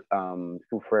Marcy,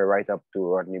 Soufriere right up to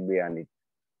Rodney Bay, and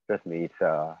trust me,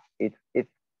 it's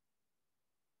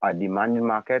a demanding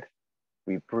market.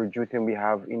 We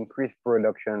have increased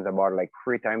productions about like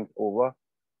 3 times over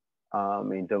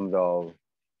in terms of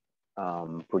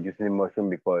producing mushroom,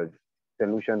 because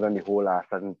solutions on the whole are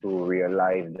starting to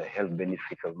realize the health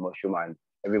benefits of mushroom, and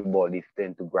everybody's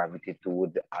tend to gravitate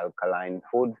towards the alkaline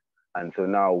foods. And so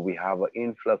now we have an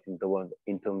influx in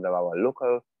terms of our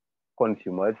local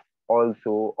consumers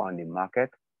also on the market.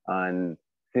 And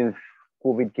since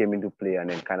COVID came into play and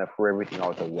then kind of threw everything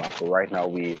out of whack, so right now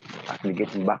we actually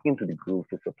getting back into the groove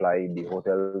to supply the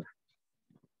hotels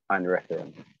and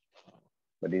restaurants.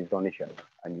 But it's on the shelf,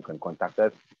 and you can contact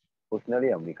us personally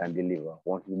and we can deliver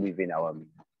once we within our means.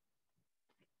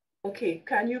 Okay,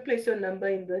 can you place your number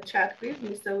in the chat, please,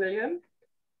 Mr. William?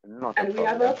 Not and we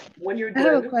have when you're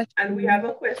done, and we have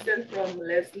a question from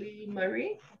Leslie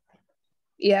Murray.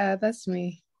 Yeah, that's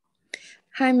me.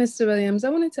 Hi, Mr. Williams. I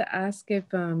wanted to ask if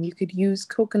you could use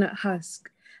coconut husk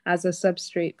as a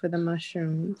substrate for the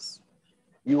mushrooms.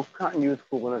 You can't use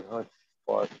coconut husk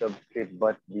for substrate,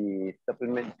 but the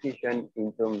supplementation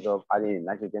in terms of adding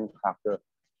nitrogen factor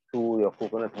to your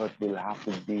coconut husk will have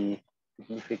to be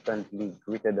significantly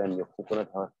greater than your coconut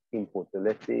husk input. So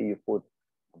let's say you put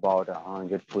about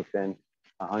 100%,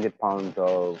 100 pounds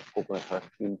of coconut husk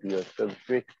into your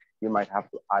substrate, you might have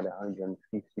to add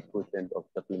 150% of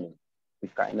supplement,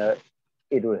 which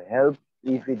it will help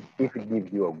if it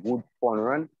gives you a good fun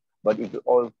run, but it will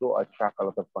also attract a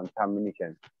lot of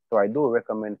contamination. So I do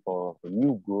recommend for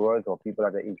new growers or people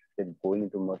that are interested in going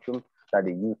into mushrooms that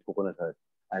they use coconut husk.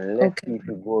 Unless if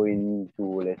you go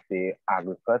into, let's say,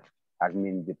 agricut, that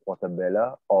means the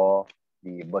portobello or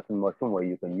the button mushroom, where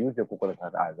you can use the coconut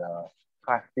husk as a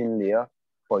casting layer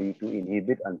for you to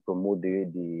inhibit and promote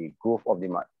the growth of the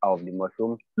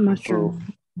mushroom.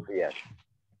 Yes.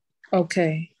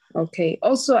 Okay.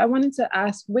 Also, I wanted to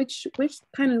ask which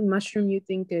kind of mushroom you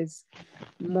think is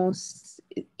most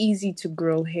easy to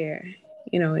grow here?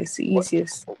 You know, it's the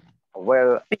easiest.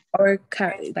 Well, our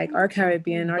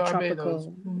Caribbean, our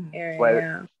tropical area. Well,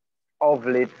 yeah. Of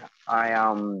late, I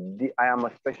am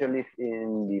a specialist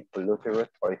in the Peloteris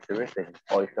oysteris, the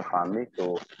oyster family.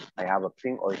 So I have a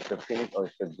pink oyster, Phoenix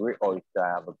oyster, gray oyster. I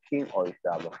have a king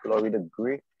oyster, I have a Florida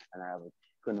gray, and I have a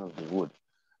chicken of the wood.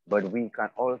 But we can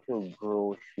also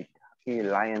grow shiitake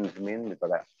lion's mane,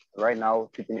 because right now,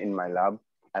 sitting in my lab,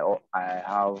 I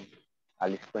have at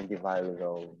least 20 vials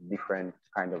of different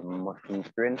kind of mushroom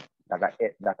strains that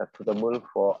are suitable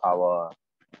for our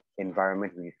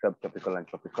environment, which is subtropical and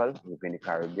tropical within the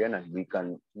Caribbean, and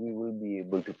we will be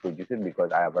able to produce it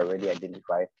because I have already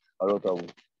identified a lot of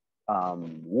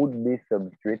wood-based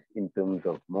substrates in terms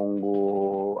of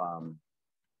mongo,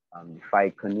 the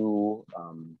fire canoe,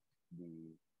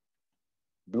 the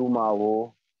blue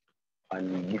marrow,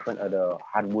 and different other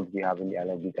hardwoods we have in the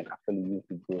island. We can actually use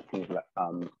to grow things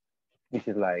like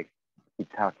dishes like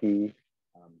shiitake,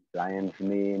 lion's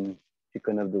mane,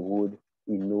 chicken of the wood,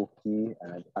 enoki,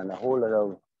 and a whole lot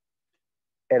of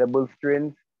edible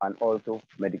strains and also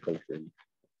medical strains.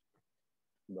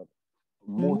 But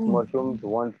most mushrooms,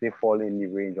 once they fall in the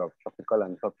range of tropical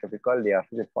and subtropical, they are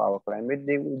suited for our climate,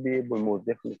 they will be able most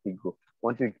definitely grow.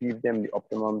 Once you give them the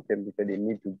optimum temperature they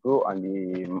need to grow and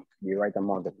the right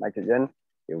amount of nitrogen,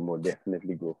 they will most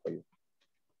definitely grow for you.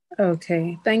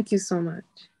 Okay, thank you so much.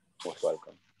 Most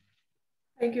welcome.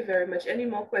 Thank you very much. Any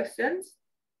more questions?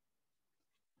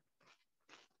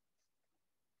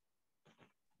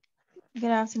 Good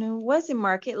afternoon. Was the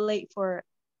market late for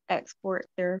export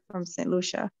there from St.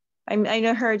 Lucia?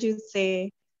 I heard you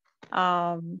say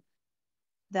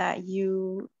that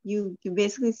you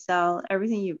basically sell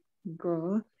everything you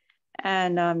grow,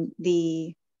 and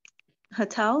the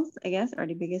hotels, I guess, are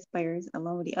the biggest buyers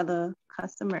along with the other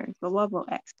customers. But what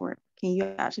about export? Can you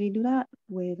actually do that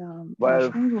with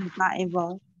mushrooms? Was that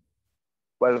involved?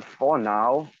 Well, for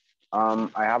now,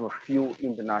 I have a few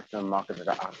international markets that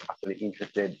are actually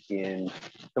interested in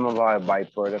some of our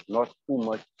byproducts, not too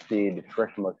much, say, the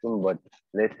fresh mushroom, but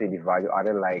let's say the value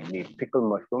added, like the pickled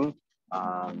mushroom,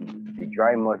 the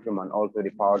dry mushroom, and also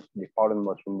the powdered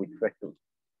mushroom,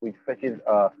 which fetches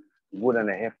a good and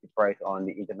a hefty price on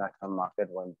the international market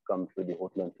when it comes to the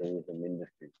hotel and tourism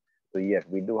industry. So yes,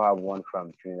 we do have one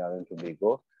from Trinidad and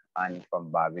Tobago and from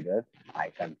Barbados. I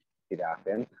can see the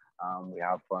accent. We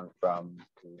have one from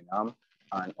Suriname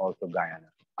and also Guyana,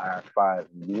 as far as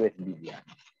USD.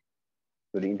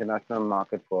 So the international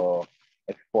market for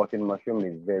exporting mushroom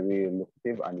is very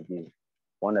lucrative, and it is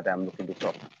one that I'm looking to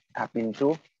tap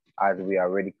into, as we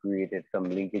already created some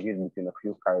linkages between a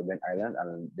few Caribbean islands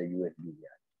and the USD.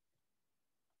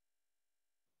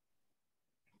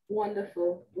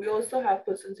 Wonderful. We also have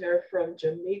persons here from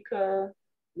Jamaica,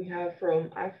 we have from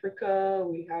Africa,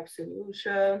 we have St.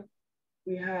 Lucia,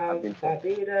 we have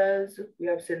Barbados, we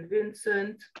have St.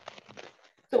 Vincent.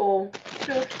 So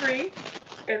feel free,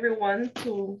 everyone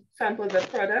to sample the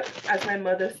product. As my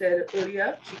mother said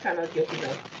earlier, she cannot get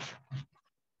enough.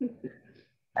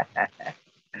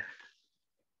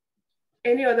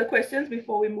 Any other questions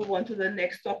before we move on to the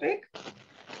next topic?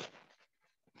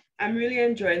 I'm really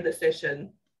enjoying the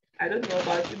session. I don't know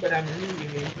about you, but I'm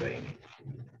really enjoying it.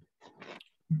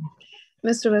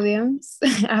 Mr. Williams,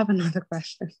 I have another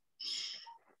question.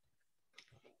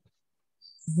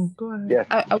 Go ahead. Yes.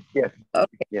 Yes.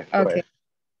 Okay. Yes. Okay.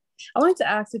 I wanted to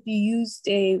ask if you used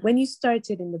when you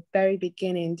started in the very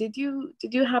beginning, did you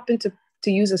happen to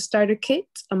use a starter kit,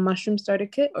 a mushroom starter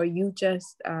kit, or you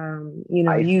just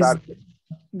use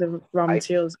the raw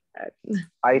materials?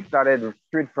 I started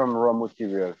straight from raw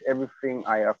materials. Everything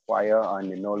I acquire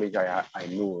and the knowledge I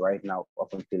know right now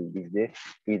up until this day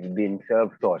is being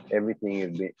self-taught. Everything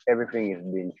is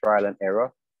being trial and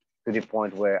error, to the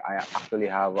point where I actually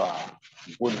have a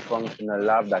good functional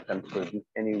lab that can produce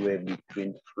anywhere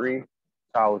between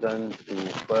 3,000 to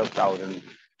 12,000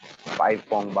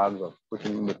 5-pound bags of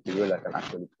protein material that can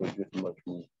actually produce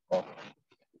mushrooms off.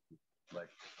 But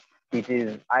it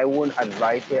is, I won't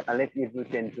advise it unless if you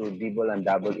tend to dibble and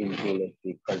dabble into, let's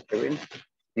say, culturing.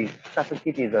 The starter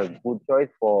kit is a good choice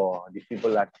for the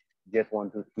people that just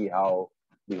want to see how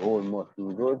the whole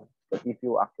mushroom grows. But if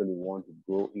you actually want to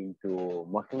go into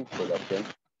mushroom production,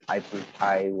 I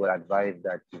would advise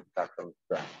that you start from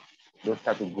scratch. Don't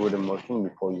start to grow the mushroom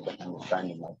before you can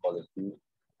understand the morphology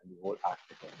and the whole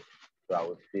aspect of it. So I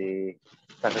would say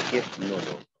starter kit, no.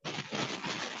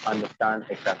 Understand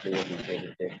exactly what you're going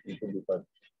to take into, because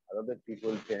a lot of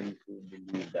people tend to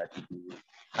believe that it is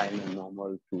kind of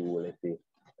normal to, let's say,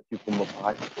 a cucumber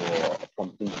patch or a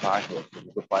pumpkin patch or a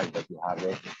potato patch that you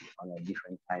harvest on a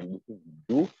different time. This is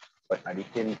do, but at the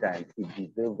same time, it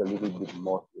deserves a little bit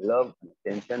more love and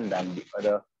attention than the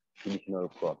other traditional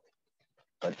crops.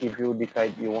 But if you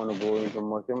decide you want to go into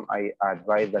mushroom, I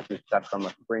advise that you start from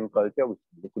a spring culture, which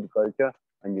is liquid culture,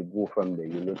 and you go from there.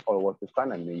 You learn all what you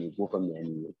can, and then you go from there and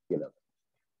you scale up.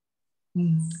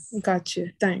 Got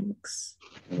you. Thanks.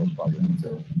 No problem.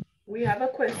 So we have a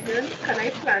question. Can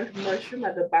I plant mushroom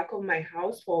at the back of my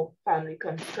house for family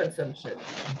consumption?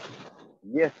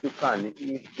 Yes, you can.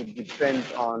 It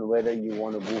depends on whether you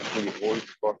want to go through the whole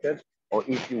process, or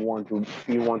if you want to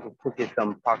put in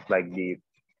some packs like the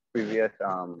previous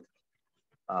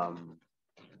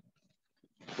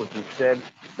what you said,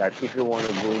 that if you want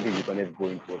to go into, you can just go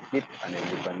into a kit, and then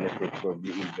you can, let's say,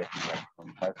 probably invest in like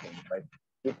some 5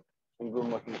 kit and grow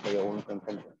mushroom for your own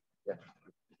consumption. Yes.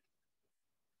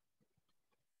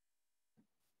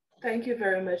 Thank you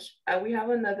very much. We have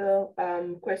another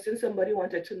question. Somebody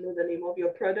wanted to know the name of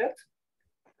your product.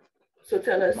 So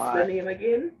tell us the name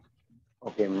again.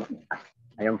 Okay,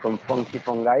 I am from Funky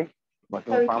Fungi,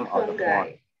 mushroom farm out of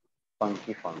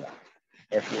Funky Fungi. Funky, Funky.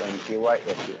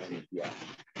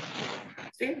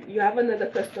 See, you have another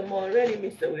customer already,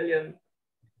 Mr. William.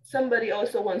 Somebody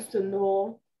also wants to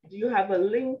know, do you have a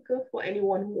link for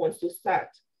anyone who wants to start?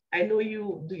 I know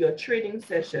you do your training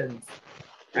sessions,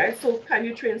 right? So can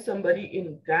you train somebody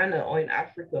in Ghana or in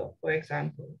Africa, for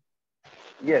example?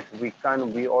 Yes, we can.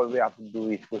 All we have to do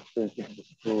is push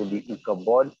through the ICA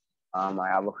board. I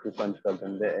have a few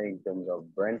consultants there in terms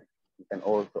of brand. We can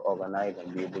also organize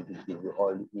and be able to give you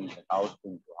all the ins and outs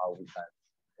into how we can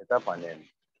set up, and then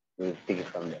we'll take it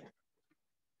from there.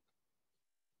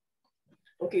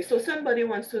 Okay, so somebody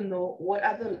wants to know what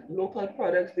are the local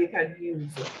products they can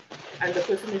use, and the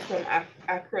person is from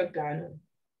Accra, Ghana.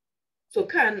 So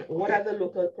what are the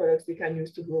local products they can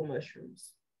use to grow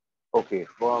mushrooms? Okay,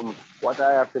 from what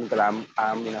I have seen, I'm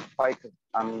in quite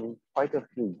a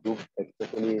few groups,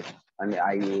 especially, and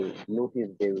I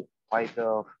noticed there is quite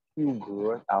a few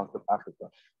growers out of Africa.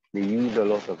 They use a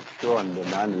lot of straw and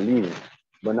banana leaves.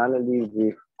 Banana leaves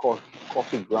with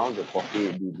coffee grounds, the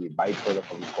coffee, the byproduct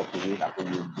from the coffee leaf after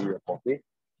you do your coffee.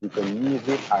 You can use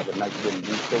it as a natural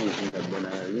booster within the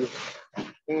banana leaf, and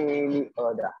any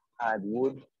other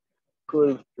hardwood,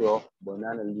 curl straw,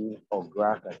 banana leaf, or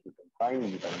grass that you can find.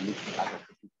 You can mix it at a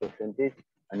percentage,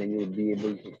 and then you'll be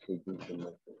able to produce the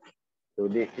mushroom.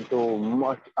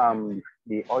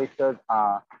 The oysters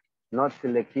are not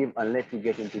selective unless you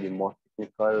get into the more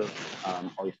technical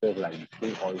oysters like the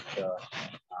spring oyster,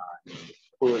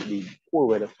 the cool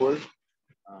weather pearl.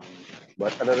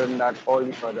 But other than that, all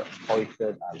the other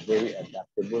oysters are very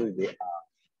adaptable. They are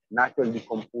naturally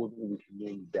decomposing, which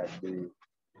means that they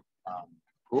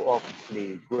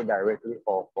they grow directly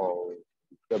off of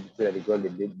the substrate.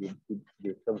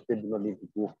 The substrate do not need to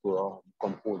go through a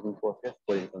composing process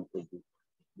for it to produce.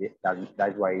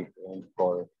 That's why it's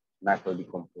called natural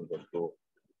decomposer. So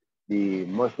the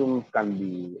mushrooms can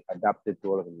be adapted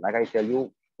to all of them. Like I tell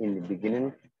you in the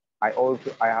beginning, I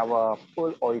have a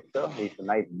full oyster. It's a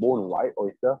nice bone white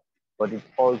oyster, but it's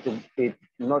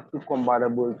not too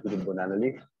compatible to the banana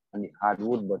leaf and the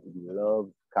hardwood, but it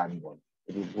loves cardboard.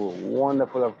 It will go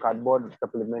wonderful of cardboard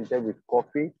supplemented with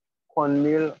coffee,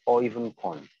 cornmeal, or even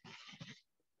corn.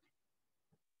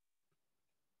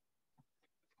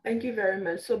 Thank you very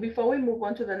much. So before we move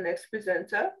on to the next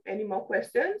presenter, any more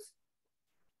questions?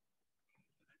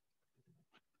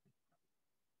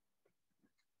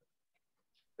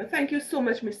 Well, thank you so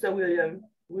much, Mr. William.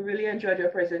 We really enjoyed your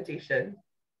presentation.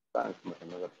 Thanks,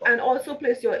 and also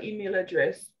place your email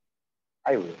address.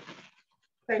 I will.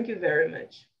 Thank you very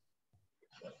much.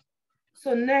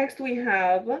 So next we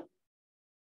have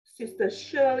Sister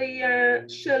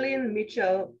Shirlene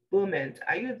Mitchell Beaumont.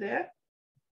 Are you there?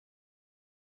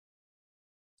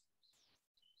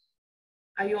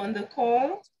 Are you on the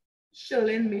call?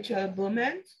 Shirlene Mitchell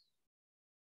Beaumont?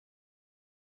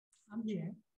 I'm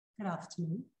here. Good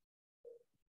afternoon.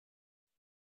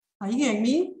 Are you hearing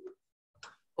me?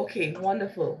 Okay,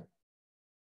 wonderful.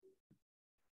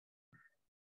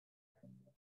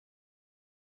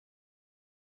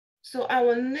 So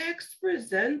our next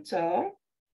presenter,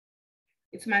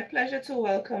 it's my pleasure to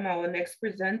welcome our next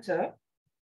presenter.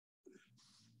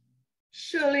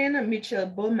 Shirlene Mitchell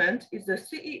Beaumont is the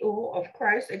CEO of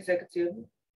Christ Executive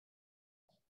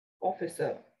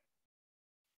Officer,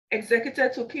 executor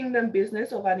to Kingdom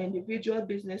Business of an individual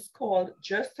business called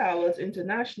Just Towels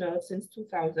International since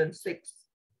 2006.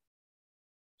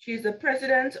 She is the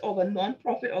president of a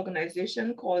nonprofit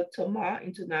organization called Tamar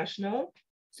International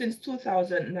since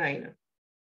 2009.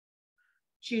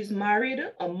 She is married,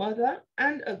 a mother,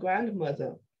 and a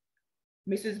grandmother.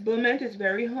 Mrs. Beaumont is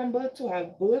very humbled to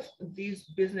have both these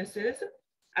businesses,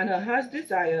 and her heart's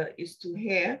desire is to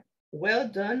hear, "Well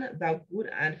done, thou good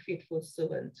and faithful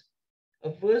servant," a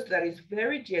verse that is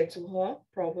very dear to her,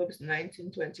 Proverbs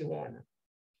 19:21.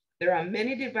 There are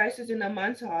many devices in a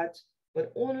man's heart,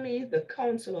 but only the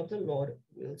counsel of the Lord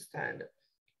will stand.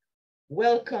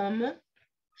 Welcome,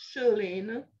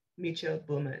 Shirlene Mitchell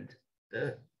Beaumont.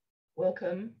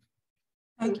 Welcome.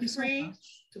 Thank you so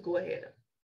much. To go ahead.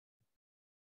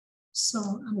 So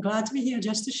I'm glad to be here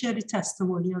just to share the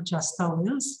testimony of Just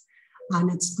Towels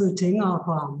and its birthing of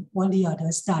all the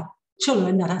others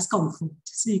children that has come forth.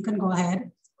 So you can go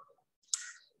ahead.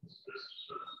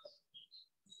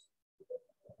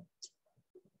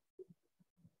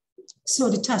 So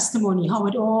the testimony, how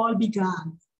it all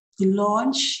began, the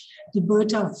launch, the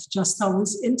birth of Just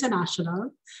Towels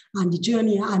International, and the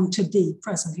journey and today,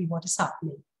 presently, what is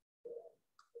happening.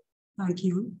 Thank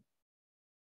you.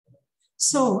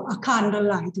 So a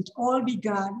candlelight, it all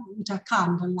began with a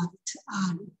candlelight.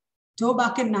 And though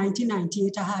back in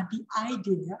 1998, I had the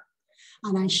idea,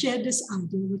 and I shared this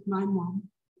idea with my mom,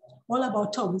 all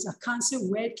about towels. I can't say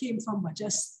where it came from, but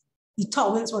just the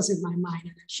towels was in my mind.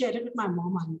 And I shared it with my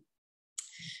mom. And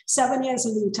 7 years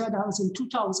later, that was in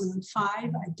 2005,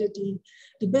 I did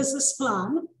the business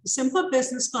plan, the simple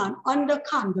business plan under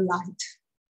candlelight.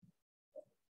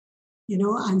 You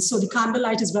know, and so the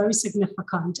candlelight is very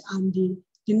significant. And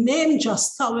the name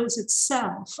Just Towels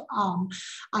itself,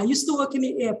 I used to work in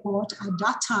the airport at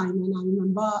that time, and I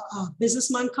remember a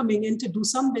businessman coming in to do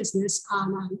some business,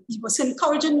 and he was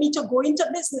encouraging me to go into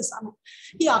business. And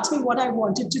he asked me what I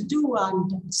wanted to do,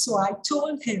 and so I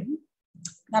told him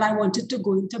that I wanted to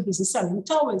go into business selling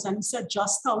towels. And he said,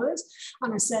 Just Towels?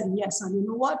 And I said, yes. And you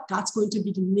know what? That's going to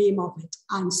be the name of it.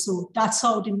 And so that's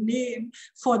how the name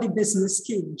for the business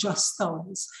came, Just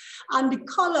Towels. And the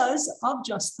colors of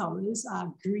Just Towels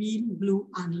are green, blue,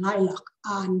 and lilac.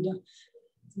 And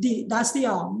that's the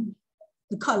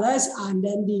colors. And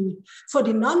then for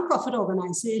the nonprofit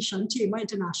organization, Tamar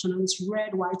International, is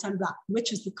red, white, and black,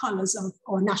 which is the colors of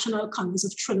our national colors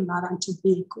of Trinidad and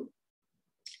Tobago.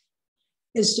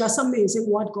 It's just amazing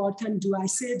what God can do. I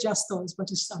say Just Towels, but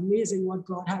it's amazing what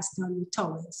God has done with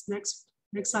towels. Next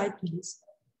slide, please.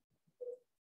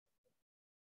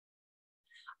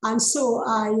 And so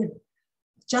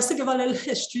just to give a little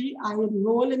history, I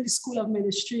enrolled in the School of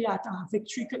Ministry at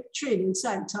Victory Training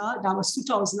Center. That was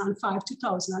 2005,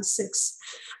 2006.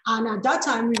 And at that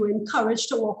time, we were encouraged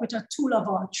to work with a tool of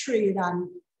our trade and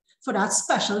for that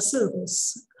special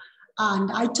service.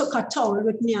 And I took a towel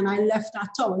with me and I left that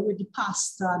towel with the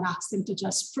pastor and asked him to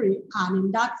just pray. And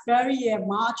in that very year,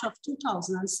 March of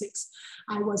 2006,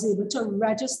 I was able to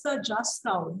register Just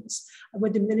Towels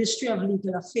with the Ministry of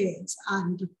Legal Affairs.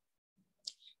 And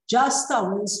Just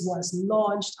Towels was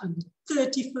launched on the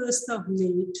 31st of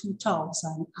May,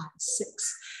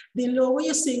 2006. The logo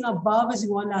you're seeing above is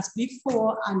the one that's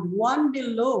before, and one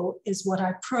below is what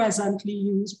I presently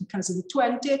use, because in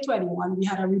 2021, we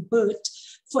had a rebirth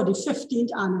for the 15th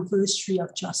anniversary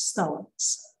of Just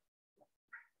Towels.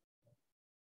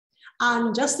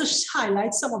 And just to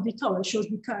highlight some of the towel shows,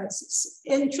 because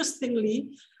interestingly,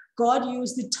 God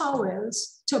used the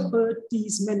towels to birth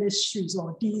these ministries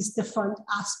or these different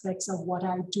aspects of what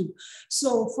I do.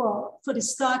 So for the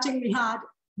starting, we had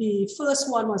the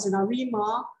first one was in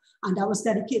Arima, and that was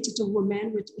dedicated to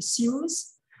women with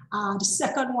issues. The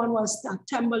second one was at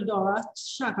Tembledora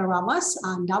Shakaramas,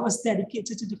 and that was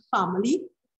dedicated to the family.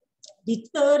 The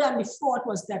third and the fourth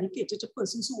was dedicated to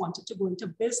persons who wanted to go into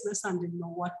business and didn't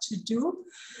know what to do.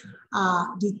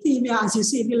 The theme, as you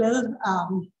see below,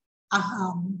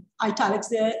 italics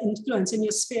there, influencing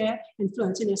your sphere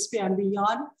and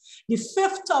beyond. The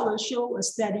fifth towel show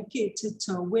was dedicated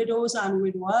to widows and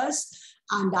widowers,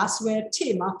 and that's where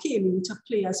Tema came into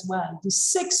play as well. The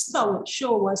sixth towel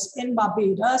show was in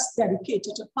Barbados,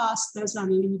 dedicated to pastors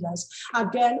and leaders.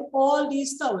 Again, all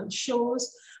these towel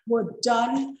shows were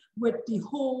done with the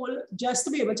whole, just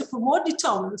to be able to promote the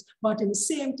towels, but in the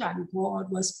same time, God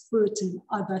was birthing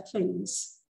other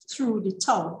things through the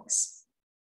towels.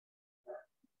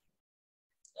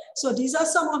 So these are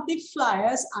some of the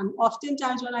flyers, and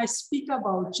oftentimes when I speak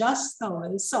about just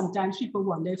towels, sometimes people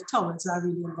wonder if towels are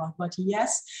really involved, but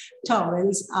yes,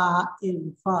 towels are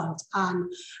involved.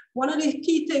 And one of the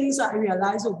key things I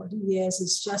realized over the years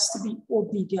is just to be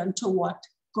obedient to what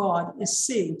God is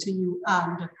saying to you.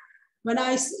 And when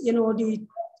I,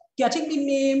 getting the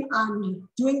name and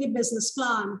doing the business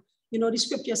plan, the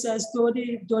scripture says, though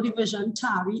the vision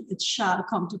tarry, it shall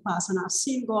come to pass. And I've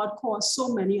seen God cause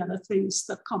so many other things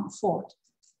to come forth.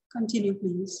 Continue,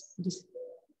 please.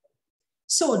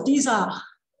 So these are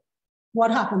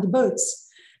what happened, the births.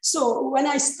 So when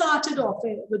I started off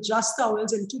with Just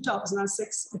Towels in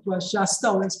 2006, it was Just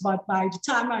Towels. But by the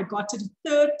time I got to the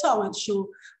third towel show,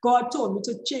 God told me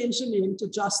to change the name to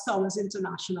Just Towels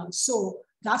International. So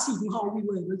that's even how we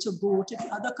were able to go to the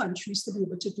other countries to be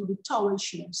able to do the towel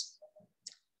shows.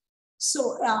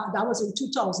 So that was in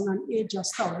 2008,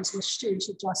 Just Towels was changed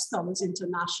to Just Towels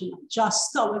International.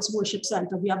 Just Towels Worship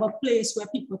Center. We have a place where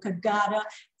people could gather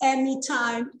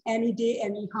anytime, any day,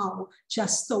 anyhow,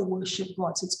 just to worship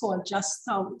God. So it's called Just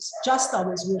Towels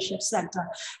Worship Center.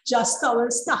 Just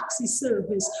Towels Taxi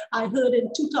Service. I heard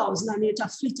in 2008 a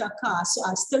fleet of cars. So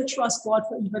I still trust God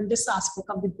for even this aspect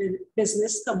of the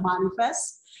business to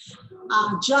manifest.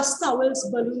 Just Towels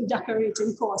Balloon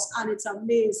Decorating course, and it's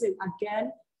amazing.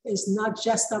 Again, it's not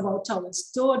just about towels.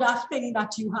 Though that thing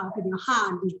that you have in your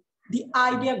hand, the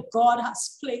idea God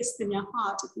has placed in your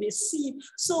heart, it may seem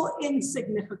so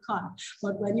insignificant,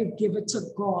 but when you give it to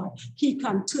God, He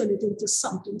can turn it into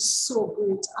something so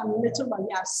great. And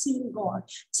literally, I've seen God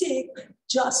take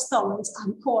Just Towels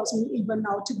and cause me even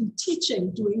now to be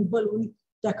teaching, doing balloon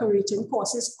decorating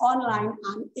courses online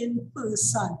and in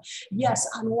person. Yes,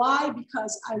 and why?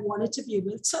 Because I wanted to be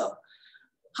able to,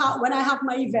 when I have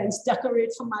my events,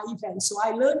 decorate for my events. So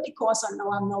I learned the course and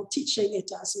now I'm now teaching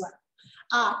it as well.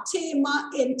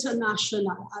 Tema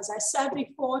International. As I said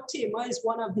before, Tema is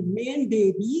one of the main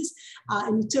babies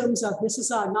in terms of, this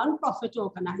is a non-profit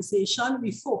organization.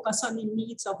 We focus on the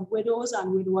needs of widows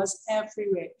and widowers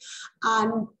everywhere.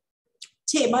 And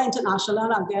Tema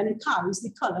International, again, it carries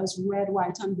the colors red,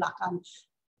 white, and black. And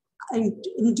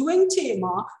in doing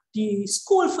Tema, the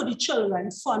School for the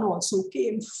Children Fund also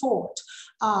came forth.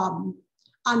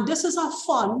 And this is a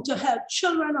fund to help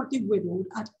children of the widowed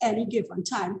at any given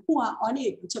time who are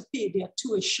unable to pay their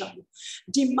tuition.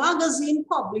 The magazine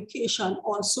publication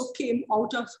also came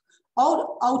out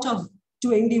of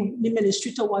doing the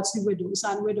ministry towards the widows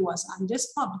and widowers. And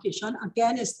this publication,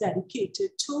 again, is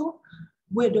dedicated to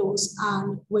widows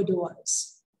and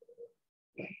widowers.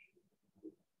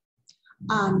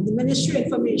 And the ministry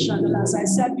information, as I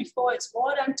said before, it's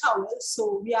more than towels.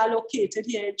 So we are located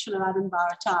here in Trinidad and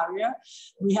Barataria.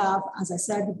 We have, as I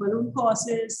said, the balloon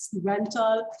courses, the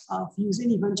rental of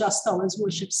using even Just Towels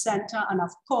Worship Center, and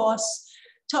of course,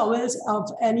 towels of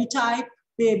any type,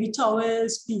 baby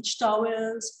towels, beach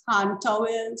towels, hand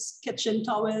towels, kitchen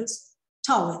towels,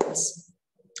 towels.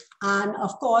 And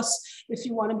of course, if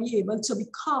you want to be able to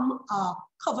become a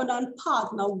covenant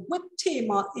partner with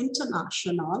Tema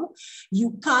International,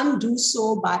 you can do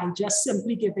so by just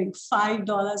simply giving $5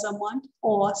 a month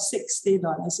or $60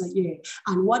 a year.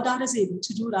 And what that is able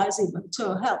to do, that is able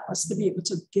to help us to be able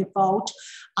to give out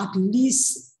at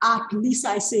least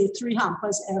I say 3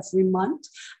 hampers every month.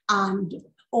 And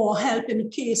or help in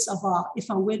case of if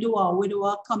a widow or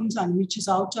widower comes and reaches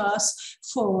out to us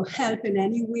for help in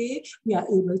any way, we are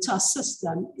able to assist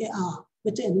them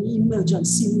with any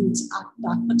emergency needs at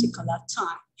that particular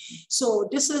time. So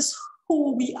this is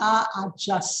who we are at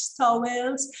Just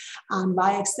Towels, and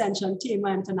by extension,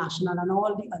 Tema International and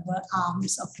all the other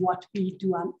arms of what we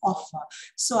do and offer.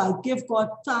 So I give God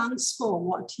thanks for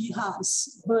what he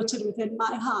has birthed within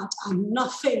my heart, and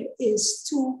nothing is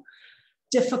too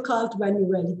difficult when you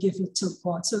really give it to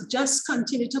God. So just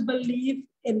continue to believe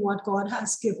in what God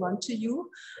has given to you.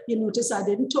 You notice I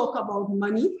didn't talk about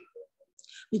money,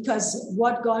 because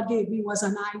what God gave me was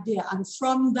an idea. And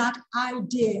from that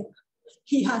idea,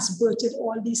 he has birthed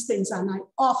all these things. And I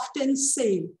often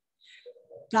say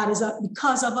that is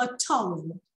because of a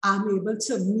towel, I'm able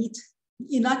to meet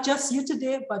not just you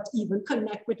today, but even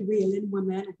connect with wailing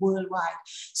women worldwide.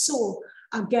 So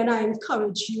again, I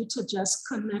encourage you to just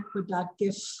connect with that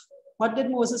gift. What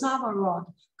did Moses have? A rod.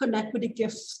 Connect with the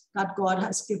gift that God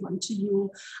has given to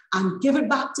you and give it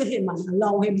back to him and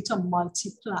allow him to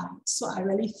multiply. So I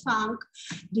really thank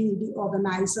the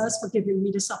organizers for giving me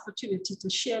this opportunity to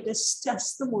share this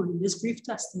testimony, this brief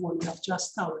testimony of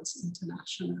Just Towels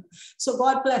International. So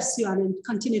God bless you, and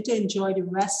continue to enjoy the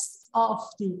rest of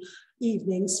the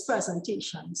evening's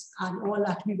presentations and all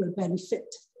that we will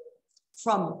benefit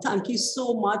from. Thank you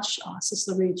so much,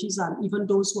 Sister Regis, and even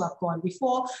those who have gone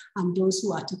before and those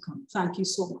who are to come. Thank you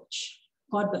so much.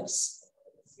 God bless.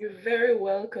 You're very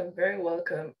welcome, very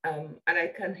welcome. And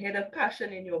I can hear the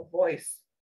passion in your voice.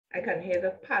 I can hear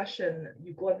the passion.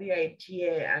 You got the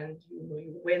idea and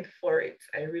you went for it.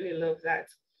 I really love that.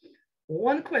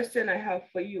 One question I have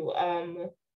for you.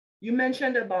 You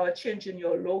mentioned about changing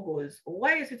your logos.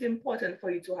 Why is it important for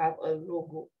you to have a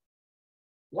logo?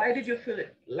 Why did you feel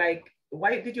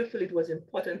it was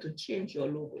important to change your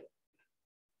logo?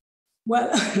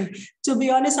 Well, to be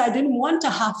honest, I didn't want to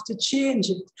have to change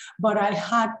it, but I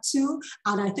had to.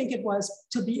 And I think it was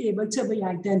to be able to be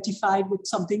identified with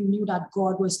something new that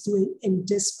God was doing in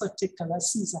this particular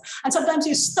season. And sometimes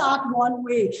you start one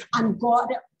way and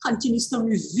God continues to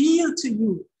reveal to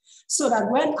you. So that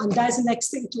and that's the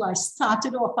next thing too, I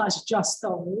started off as Just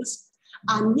Towels.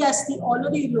 And yes, the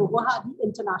logo had the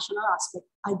international aspect.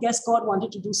 I guess God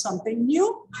wanted to do something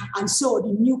new, and so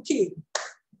the new came.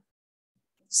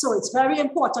 So it's very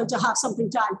important to have something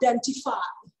to identify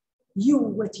you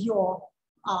with your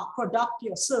product,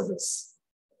 your service.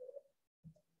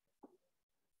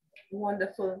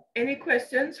 Wonderful. Any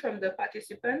questions from the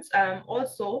participants?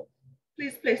 Also,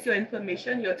 please place your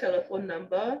information, your telephone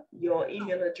number, your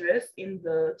email address in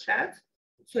the chat.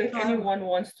 So if anyone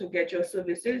wants to get your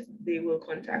services, they will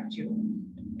contact you.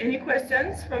 Any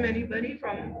questions from anybody?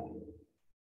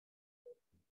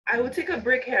 I will take a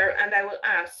break here and I will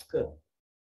ask,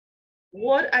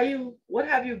 what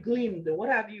have you gleaned? What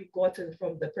have you gotten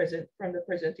from the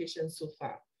presentation so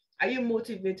far? Are you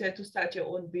motivated to start your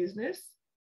own business?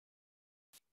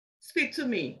 Speak to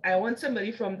me. I want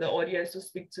somebody from the audience to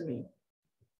speak to me.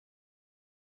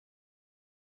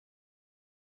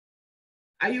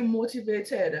 Are you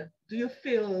motivated? Do you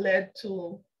feel led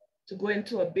to go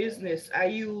into a business? Are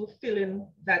you feeling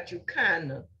that you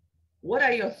can? What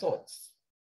are your thoughts?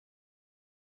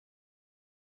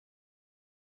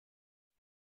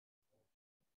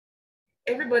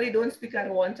 Everybody don't speak at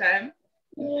one time.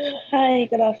 Hi,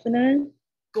 good afternoon.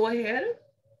 Go ahead.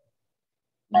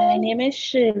 My name is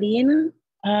Shirlene.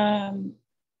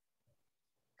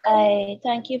 I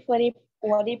thank you for the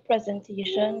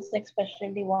presentations,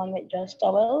 especially the one with Just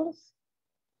Towels.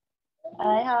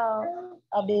 I have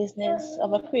a business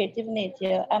of a creative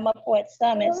nature. I'm a poet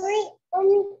psalmist,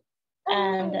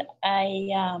 and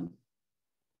I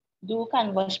do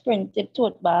canvas printed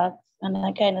tote bags and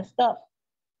that kind of stuff.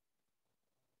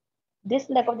 This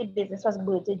leg of the business was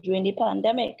birthed during the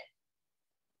pandemic,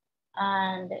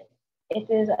 and it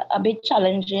is a bit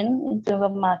challenging in terms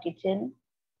of marketing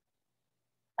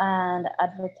and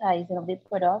advertising of the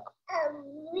product.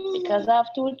 Because I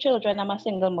have 2 children, I'm a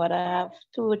single mother. I have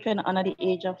 2 children under the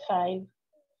age of 5.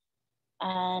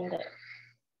 And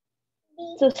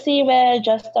to see where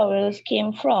Just Towels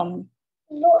came from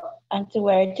and to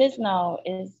where it is now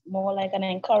is more like an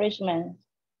encouragement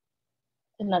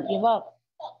to not give up.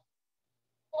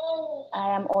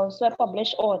 I am also a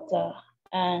published author,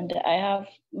 and I have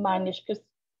manuscripts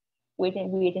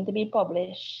waiting to be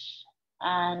published.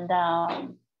 And I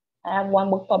have 1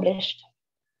 book published.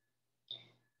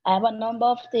 I have a number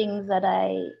of things that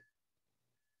I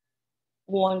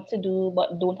want to do,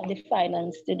 but don't have the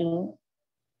finance to do.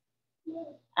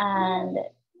 And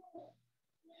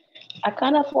I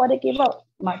can't afford to give up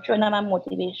my children and my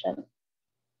motivation.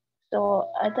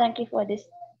 So I thank you for this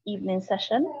evening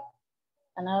session,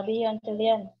 and I'll be here until the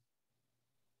end.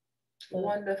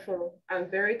 Wonderful. I'm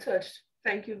very touched.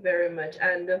 Thank you very much.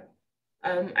 And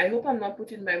I hope I'm not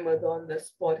putting my mother on the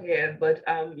spot here, but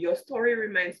your story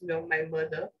reminds me of my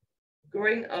mother.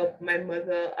 Growing up, my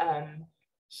mother,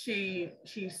 she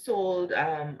sold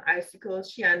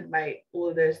icicles. She and my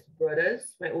oldest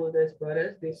brothers,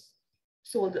 they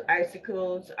sold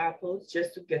icicles, apples,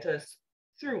 just to get us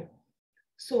through.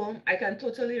 So I can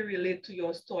totally relate to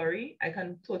your story. I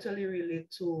can totally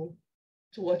relate to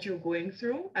what you're going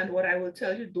through. And what I will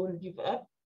tell you, don't give up.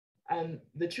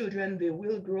 The children, they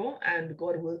will grow and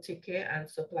God will take care and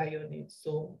supply your needs.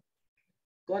 So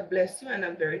God bless you. And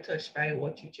I'm very touched by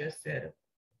what you just said.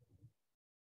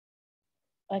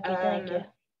 Okay, thank you.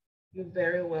 You're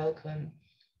very welcome.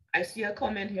 I see a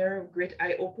comment here, great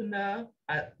eye opener.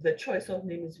 The choice of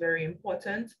name is very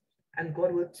important, and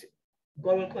God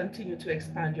will continue to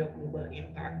expand your global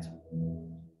impact.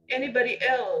 Anybody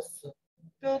else,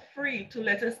 feel free to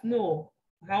let us know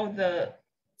how the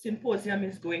symposium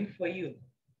is going for you.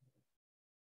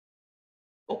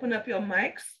 Open up your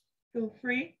mics, feel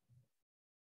free.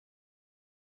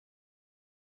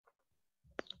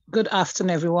 Good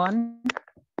afternoon, everyone.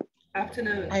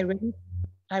 Afternoon.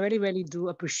 I really do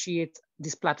appreciate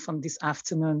this platform this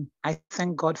afternoon. I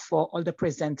thank God for all the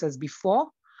presenters before.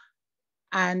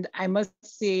 And I must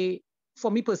say,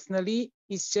 for me personally,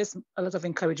 it's just a lot of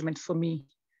encouragement for me,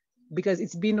 because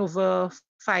it's been over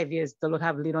 5 years the Lord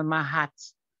have laid on my heart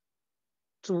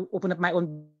to open up my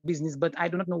own business, but I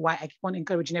do not know why I keep on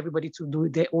encouraging everybody to do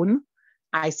their own.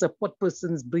 I support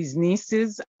persons'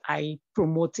 businesses, I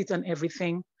promote it and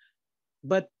everything.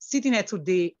 But sitting here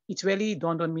today, it really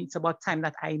dawned on me, it's about time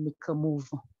that I make a move.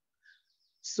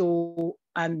 So,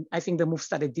 and I think the move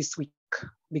started this week,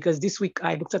 because this week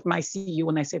I looked at my CEO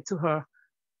and I said to her,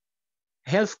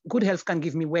 good health can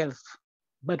give me wealth,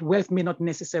 but wealth may not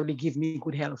necessarily give me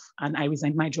good health. And I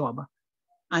resigned my job,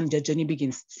 and the journey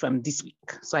begins from this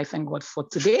week. So I thank God for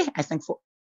today. I thank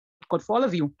God for all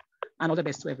of you, and all the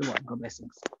best to everyone. God bless you.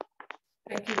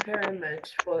 Thank you very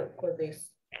much for this.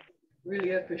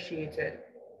 Really appreciate it.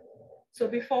 So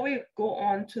before we go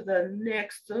on to the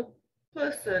next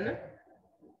person,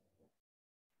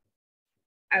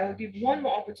 I will give one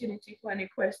more opportunity for any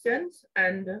questions.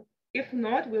 And if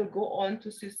not, we'll go on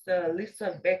to Sister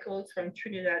Lisa Beckles from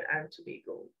Trinidad and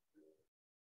Tobago.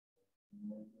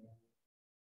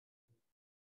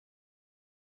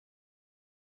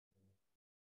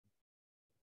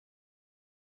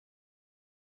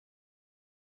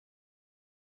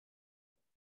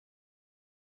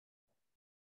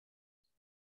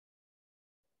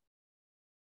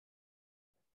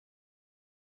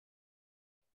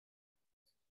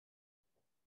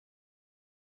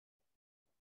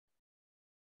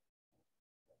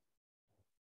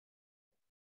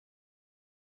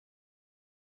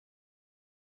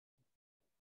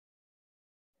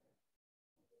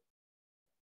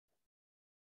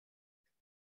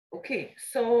 Okay,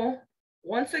 so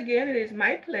once again, it is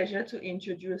my pleasure to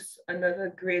introduce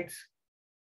another great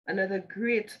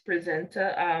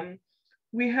presenter.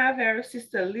 We have our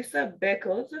Sister Lisa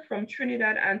Beckles from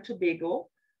Trinidad and Tobago.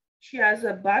 She has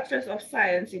a Bachelor's of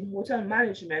Science in Hotel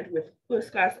Management with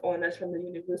first-class honors from the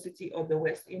University of the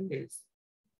West Indies.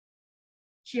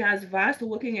 She has vast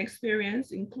working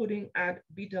experience, including at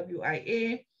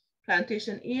BWIA,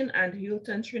 Plantation Inn, and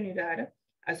Hilton Trinidad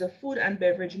as a food and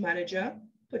beverage manager,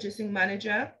 purchasing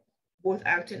manager, both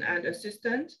acting and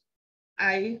assistant,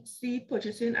 IC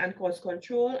purchasing and cost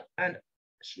control, and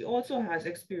she also has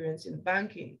experience in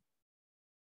banking.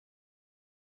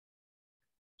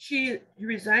 She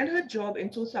resigned her job in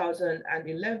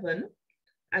 2011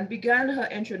 and began her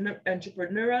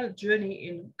entrepreneurial journey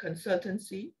in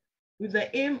consultancy with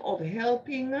the aim of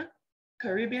helping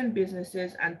Caribbean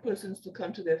businesses and persons to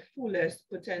come to their fullest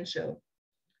potential.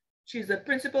 She's the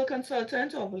principal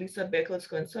consultant of Lisa Beckles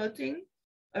Consulting,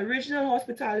 a regional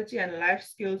hospitality and life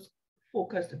skills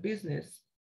focused business.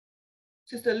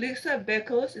 Sister Lisa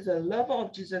Beckles is a lover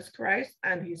of Jesus Christ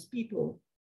and his people.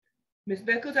 Ms.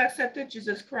 Beckles accepted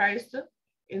Jesus Christ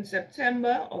in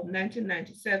September of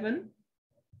 1997,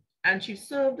 and she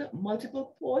served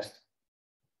multiple posts,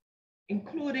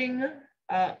 including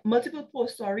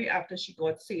after she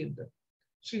got saved.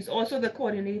 She's also the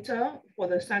coordinator for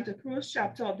the Santa Cruz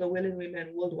chapter of the Willing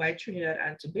Women Worldwide Trinidad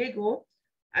and Tobago,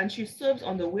 and she serves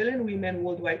on the Willing Women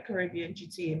Worldwide Caribbean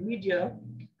GTA Media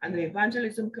and the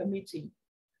Evangelism Committee.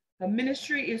 Her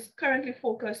ministry is currently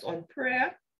focused on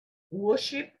prayer,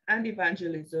 worship, and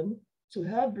evangelism to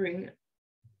help bring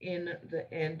in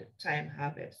the end time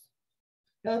harvest.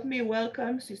 Help me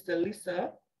welcome Sister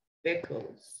Lisa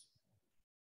Beckles.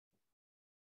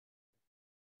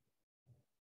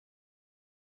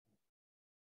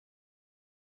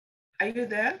 Are you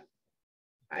there?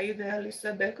 Are you there,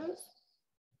 Lisa Beckles?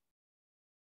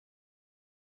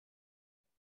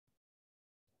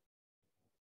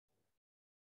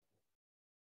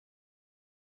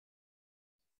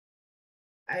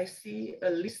 I see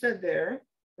a Lisa there,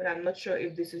 but I'm not sure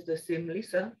if this is the same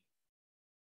Lisa.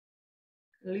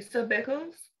 Lisa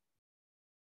Beckles?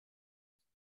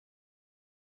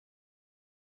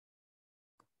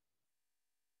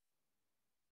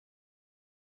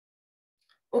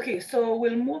 Okay, so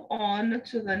we'll move on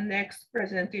to the next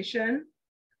presentation.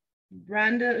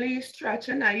 Brandley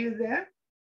Strachan, are you there?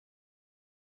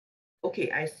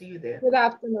 Okay, I see you there. Good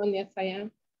afternoon, yes, I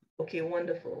am. Okay,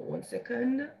 wonderful. 1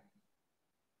 second.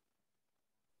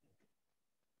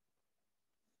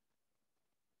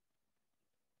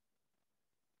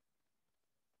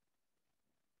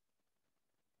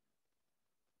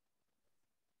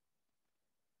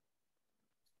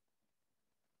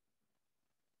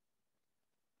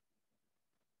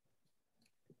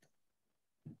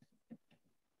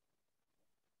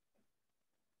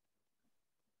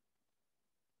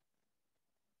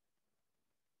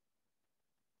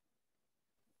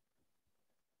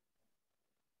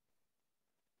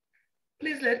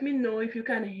 Please let me know if you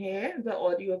can hear the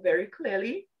audio very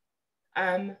clearly.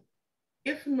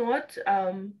 If not,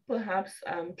 perhaps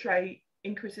try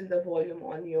increasing the volume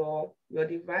on your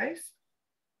device.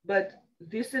 But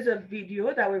this is a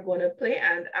video that we're going to play,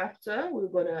 and after we're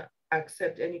going to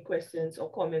accept any questions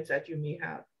or comments that you may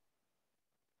have.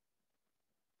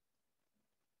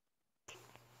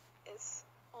 It's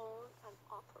owned and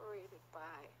operated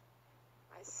by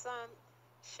my son,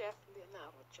 Chef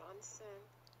Leonardo Johnson,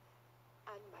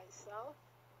 and myself,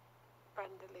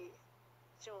 Brandley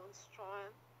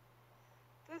Jones-Strawn.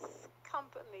 This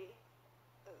company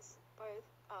is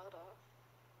birthed out of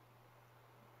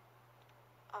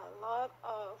a lot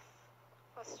of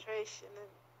frustration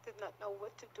and did not know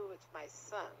what to do with my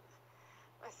son.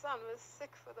 My son was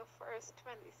sick for the first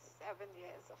 27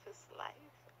 years of his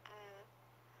life, and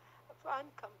upon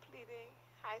completing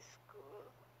high school,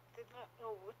 did not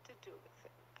know what to do with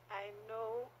him. I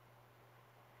know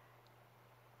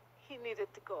he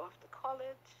needed to go off to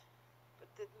college,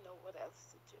 but didn't know what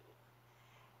else to do.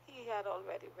 He had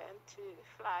already went to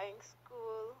flying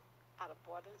school at a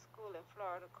boarding school in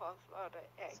Florida called Florida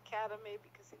Air Academy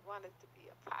because he wanted to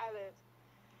be a pilot.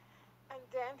 And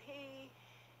then he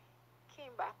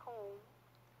came back home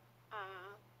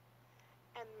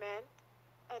and met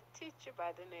a teacher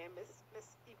by the name of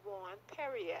Miss Yvonne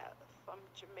Perriel from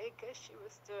Jamaica. She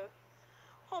was the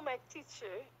home ec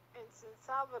teacher in San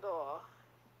Salvador.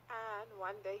 And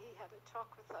one day he had a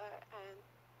talk with her and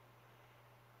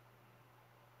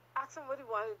asked him what he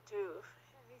wanted to do.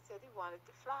 And he said he wanted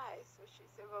to fly. So she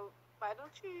said, well, why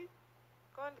don't you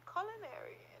go into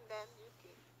culinary and then you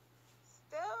can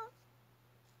still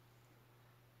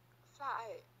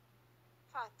fly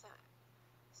part-time.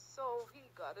 So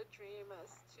he got a dream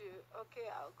as to,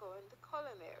 okay, I'll go into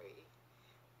culinary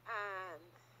and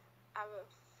I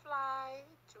will fly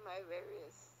to my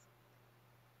various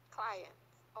clients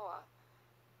or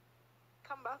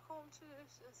come back home to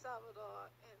San Salvador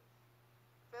and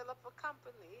build up a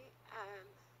company and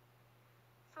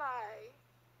fly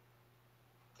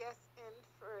guests in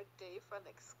for a day for an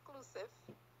exclusive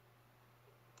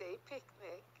day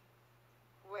picnic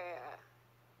where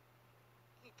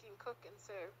he can cook and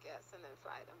serve guests and then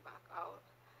fly them back out.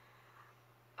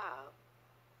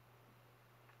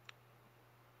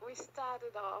 We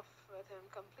started off with him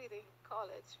completing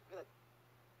college, but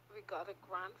we got a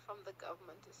grant from the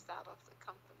government to start off the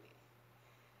company.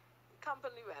 The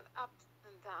company went up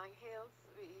and down hills.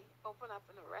 We opened up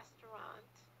in a restaurant.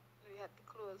 We had to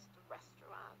close the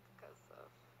restaurant because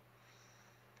of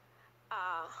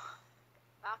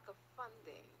lack of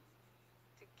funding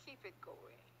to keep it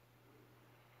going.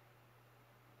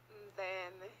 And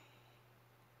then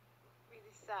we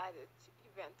decided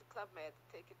he went to Club Med to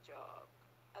take a job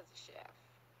as a chef,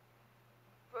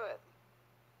 but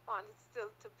wanted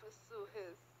still to pursue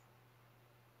his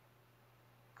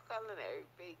culinary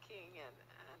baking and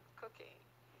cooking.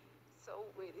 So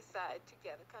we decided to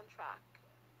get a contract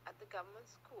at the government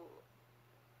school,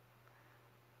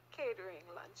 catering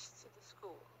lunch to the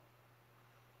school.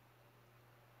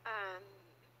 And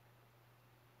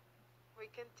we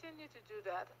continue to do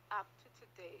that up to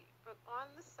today. But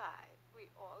on the side, we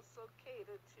also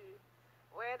cater to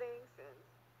weddings and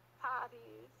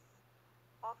parties,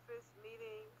 office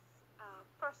meetings,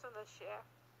 personal chef.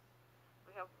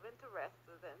 We have winter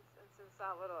residents in San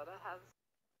Salvador that has.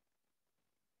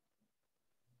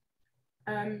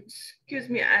 Excuse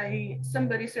me,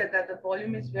 somebody said that the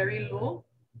volume is very low.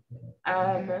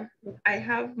 I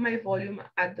have my volume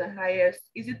at the highest.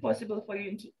 Is it possible for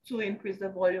you to increase the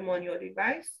volume on your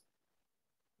device?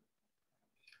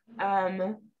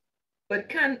 But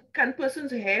can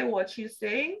persons hear what she's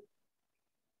saying?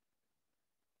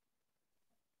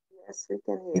 Yes, we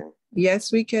can hear.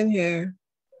 Yes, we can hear.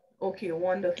 Okay,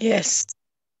 wonderful. Yes.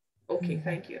 Okay,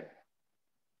 thank you.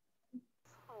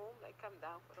 Home, they come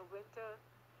down for the winter,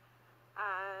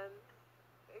 and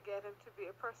they get him to be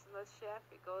a personal chef.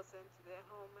 He goes into their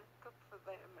home and cook for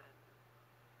them and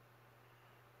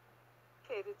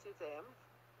cater to them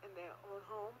in their own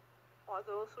home, or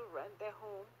those who rent their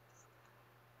homes.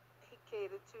 He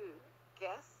catered to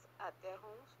guests at their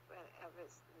homes whenever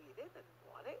it's needed and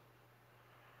wanted.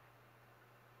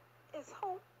 His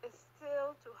hope is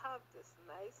still to have this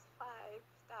nice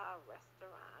 5-star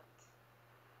restaurant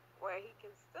where he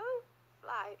can still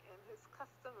fly in his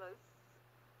customers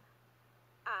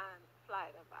and fly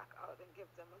them back out and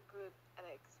give them a good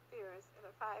experience in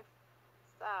a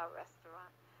 5-star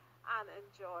restaurant and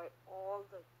enjoy all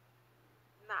the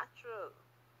natural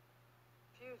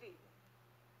beauty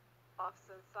of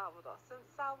San Salvador. San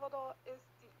Salvador is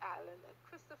the island that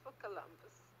Christopher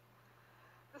Columbus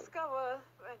discovered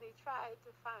when he tried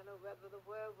to find out whether the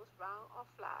world was round or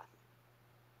flat.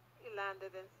 He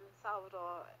landed in San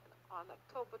Salvador on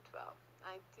October 12,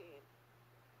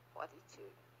 1942.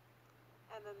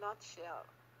 In a nutshell,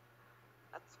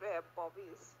 that's where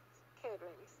Bobby's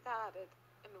catering started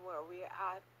and where we're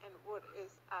at and what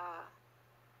is our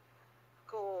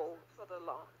goal for the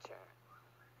long term.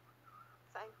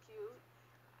 Thank you.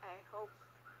 I hope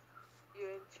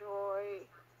you enjoy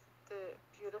the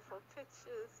beautiful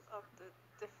pictures of the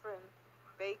different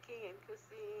baking and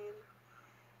cuisine.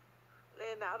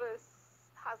 Leonardo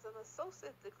has an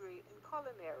associate degree in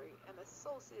culinary and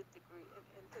associate degree in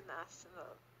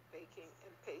international baking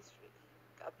and pastry.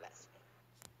 God bless you.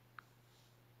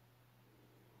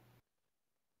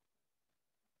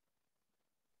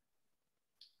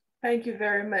 Thank you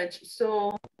very much.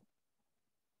 So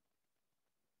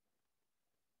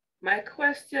my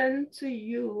question to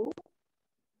you,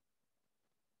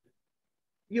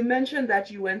 you mentioned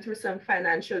that you went through some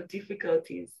financial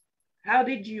difficulties. How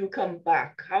did you come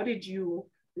back? How did you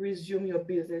resume your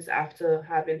business after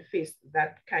having faced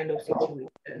that kind of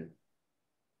situation?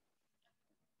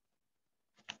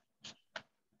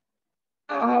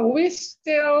 We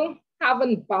still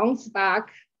haven't bounced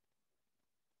back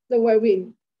the way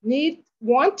we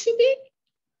want to be,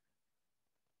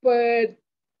 but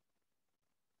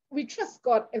we trust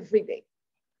God every day.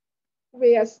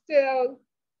 We are still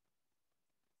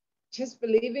just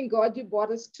believing, God, you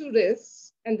brought us to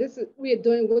this, and we are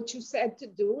doing what you said to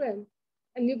do, and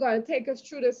you're going to take us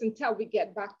through this until we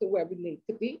get back to where we need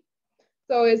to be.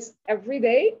 So it's every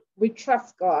day we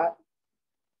trust God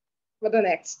for the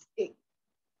next day.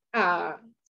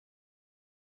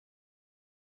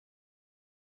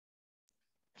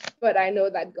 But I know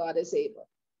that God is able.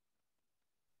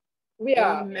 We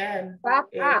are back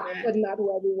up, but not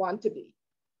where we want to be.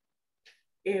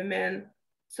 Amen.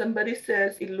 Somebody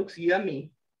says it looks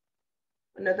yummy.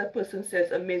 Another person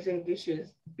says amazing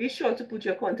dishes. Be sure to put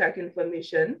your contact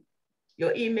information,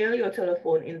 your email, your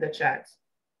telephone in the chat,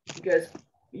 because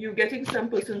you're getting some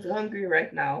persons hungry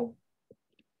right now.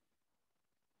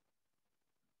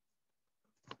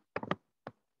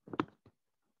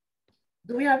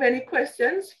 Do we have any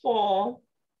questions for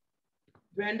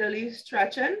Brenda Lee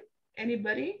Strachan?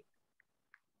 Anybody?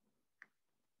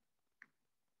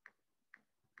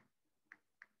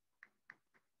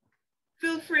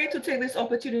 Feel free to take this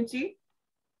opportunity.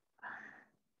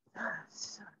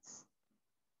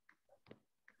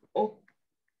 Oh,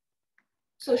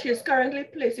 so she's currently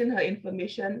placing her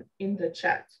information in the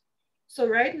chat. So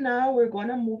right now we're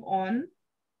gonna move on.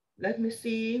 Let me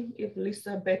see if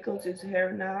Lisa Beckles is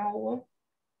here now.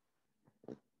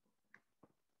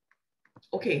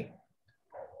 Okay,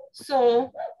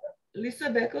 so Lisa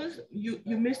Beckles, you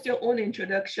missed your own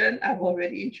introduction. I've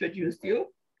already introduced you.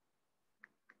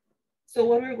 So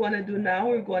what we're gonna do now,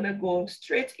 we're gonna go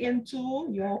straight into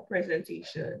your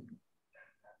presentation.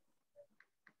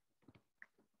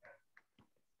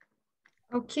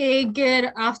 Okay,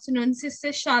 good afternoon, Sister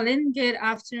Charlene. Good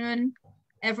afternoon,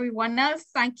 everyone else.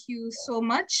 Thank you so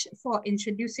much for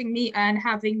introducing me and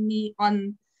having me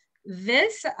on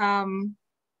this.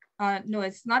 No,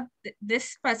 it's not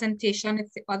this presentation,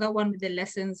 it's the other one with the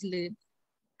lessons learned.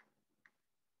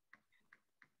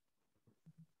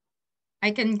 I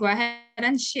can go ahead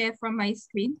and share from my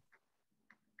screen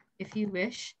if you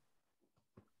wish.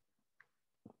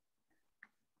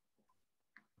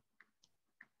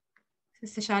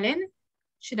 Sister Charlene,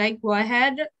 should I go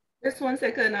ahead Just 1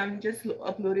 second, I'm just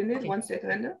uploading it. Okay. 1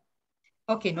 second.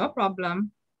 Okay, no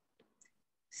problem.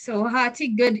 So hearty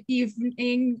good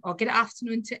evening or good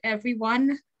afternoon to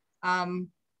everyone.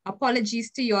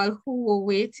 Apologies to you all who were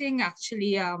waiting.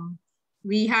 Actually,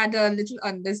 we had a little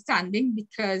understanding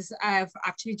because I've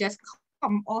actually just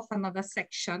come off another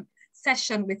session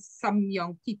with some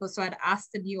young people. So I'd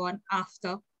asked you on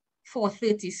after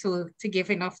 4:30, so to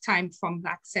give enough time from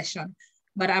that session.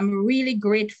 But I'm really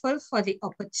grateful for the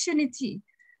opportunity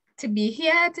to be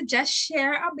here to just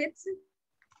share a bit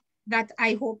that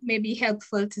I hope may be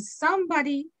helpful to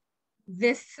somebody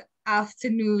this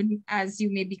afternoon as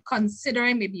you may be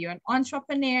considering, maybe you're an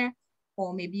entrepreneur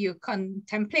or maybe you're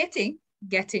contemplating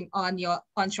getting on your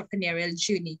entrepreneurial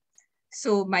journey.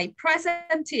 So my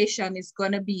presentation is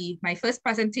going to be, my first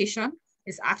presentation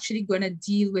is actually going to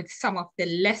deal with some of the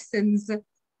lessons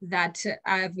that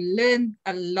I've learned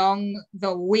along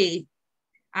the way.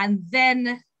 And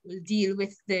then we'll deal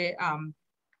with the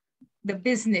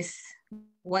business,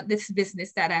 what this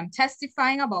business that I'm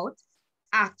testifying about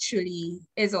actually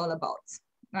is all about,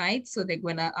 right? So they're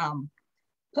gonna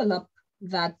pull up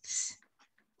that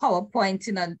PowerPoint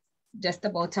in just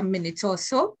about a minute or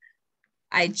so.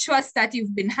 I trust that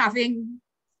you've been having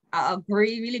a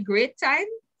really great time.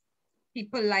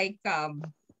 People like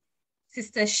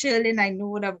Sister Shirley, I know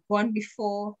would have gone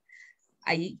before.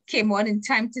 I came on in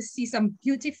time to see some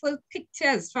beautiful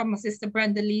pictures from Sister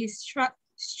Brenda Lee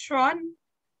Strawn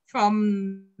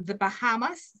from the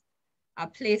Bahamas, a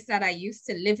place that I used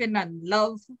to live in and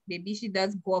love. Maybe she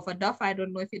does go off a duff. I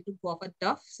don't know if you do go off a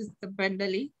duff, Sister Brenda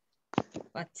Lee,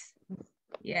 but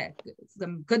yeah,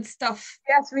 some good stuff.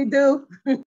 Yes, we do.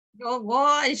 Oh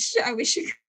gosh, I wish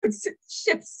you could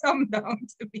ship some down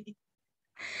to me.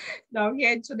 Down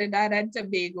here in Trinidad and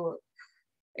Tobago.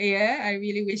 Yeah, I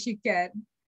really wish you can.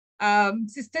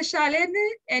 Sister Charlene,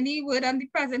 any word on the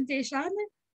presentation?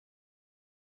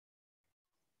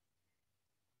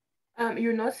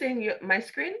 You're not seeing my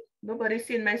screen? Nobody's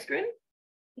seeing my screen?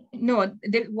 No,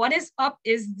 what is up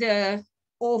is the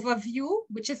overview,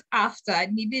 which is after. I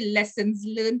need the lessons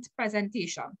learned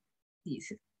presentation,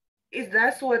 please.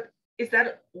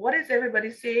 What is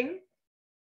everybody saying?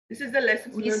 This is the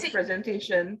lessons learned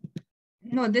presentation.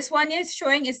 No, this one is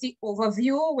showing is the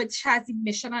overview, which has the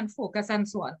mission and focus and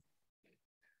so on.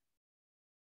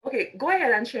 Okay, go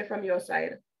ahead and share from your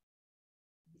side.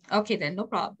 Okay, then no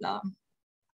problem.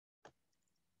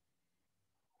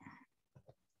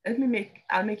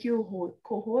 I'll make you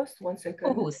co-host. 1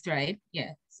 second. Co-host, right?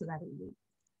 Yeah, so that will be.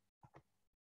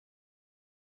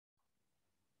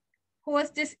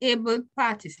 Host disabled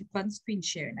participant screen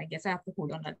sharing. I guess I have to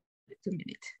hold on a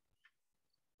minute.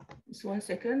 Just 1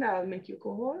 second, I'll make you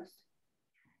co-host.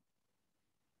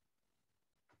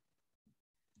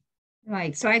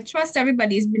 Right, so I trust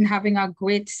everybody's been having a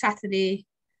great Saturday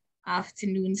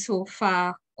afternoon so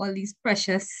far. All these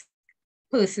precious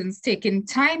persons taking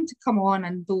time to come on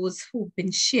and those who've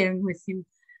been sharing with you.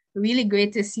 Really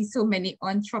great to see so many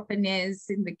entrepreneurs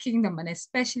in the kingdom and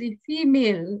especially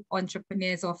female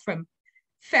entrepreneurs or from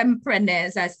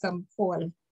fempreneurs as some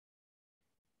call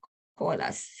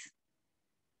us.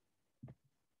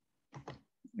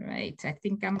 Right, I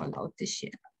think I'm allowed to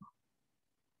share.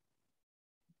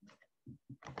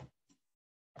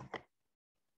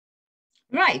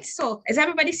 Right, so has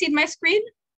everybody seen my screen?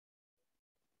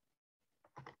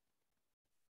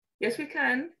 Yes, we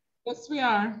can. Yes, we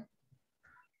are.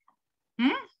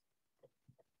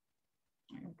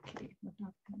 Okay, what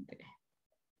happened there?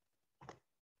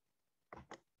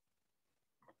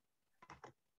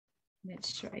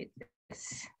 Let's try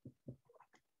this.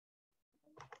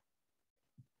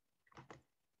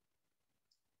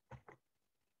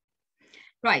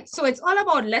 Right, so it's all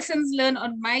about lessons learned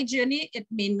on my journey. It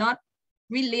may not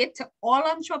relate to all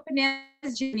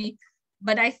entrepreneurs' journey,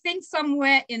 but I think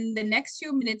somewhere in the next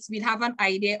few minutes, we'll have an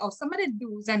idea of some of the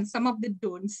do's and some of the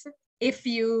don'ts if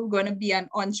you're going to be an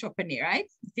entrepreneur, right?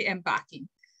 If you're embarking.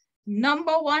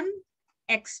 Number one,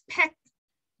 expect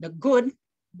the good,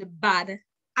 the bad,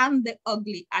 and the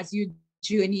ugly as you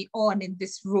journey on in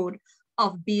this road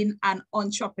of being an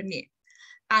entrepreneur.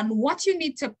 And what you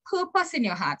need to purpose in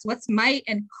your heart, what's my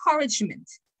encouragement,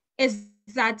 is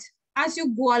that as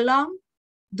you go along,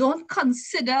 don't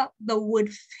consider the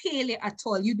word failure at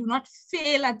all. You do not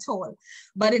fail at all.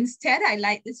 But instead, I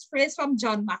like this phrase from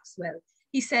John Maxwell.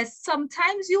 He says,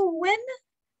 sometimes you win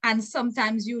and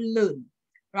sometimes you learn,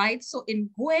 right? So in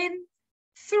going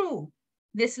through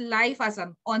this life as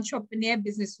an entrepreneur,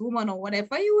 businesswoman, or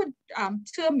whatever you would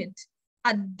term it,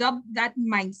 adopt that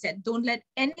mindset. Don't let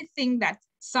anything that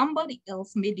somebody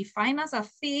else may define as a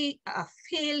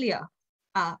failure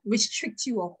restrict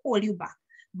you or hold you back.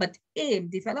 but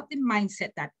develop the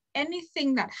mindset that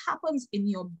anything that happens in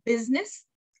your business,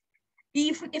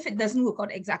 even if it doesn't work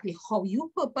out exactly how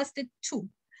you purposed it to,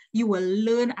 you will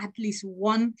learn at least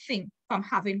one thing from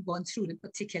having gone through the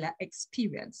particular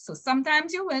experience. So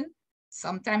sometimes you win,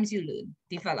 sometimes you learn.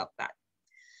 Develop that.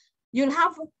 You'll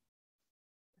have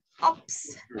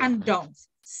ups and downs.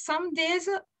 Some days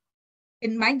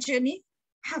in my journey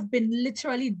have been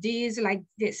literally days like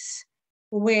this,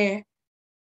 where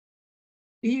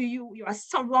you are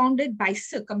surrounded by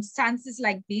circumstances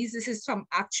like these. This is from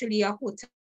actually a hotel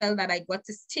that I got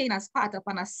to stay in as part of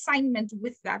an assignment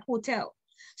with that hotel.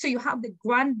 So you have the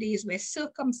grand days where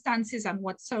circumstances and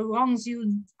what surrounds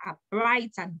you are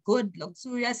bright and good,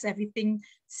 luxurious, everything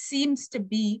seems to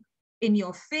be in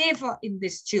your favor in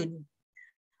this journey.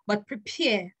 But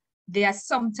prepare, there are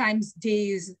sometimes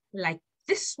days like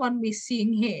this one we're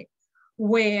seeing here,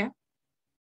 where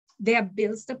there are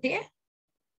bills to pay,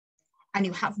 and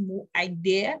you have no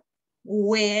idea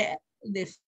where the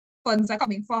funds are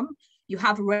coming from. You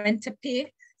have rent to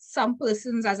pay. Some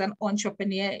persons as an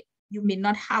entrepreneur, you may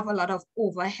not have a lot of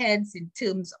overheads in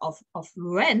terms of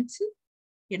rent,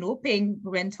 you know, paying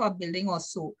rent for a building or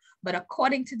so. But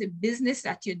according to the business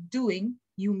that you're doing,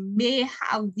 you may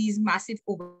have these massive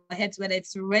overheads, whether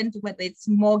it's rent, whether it's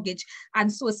mortgage.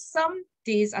 And so some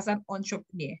days as an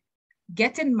entrepreneur,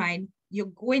 get in mind, you're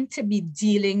going to be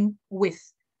dealing with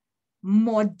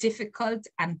more difficult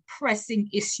and pressing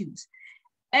issues.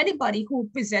 Anybody who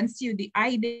presents you the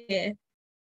idea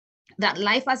that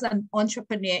life as an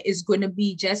entrepreneur is going to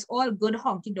be just all good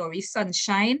honky-dory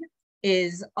sunshine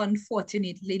is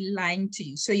unfortunately lying to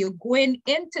you. So you're going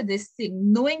into this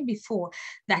thing knowing before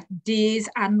that days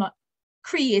are not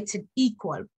created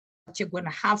equal. You're going to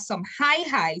have some high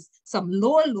highs, some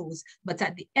low lows, but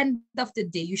at the end of the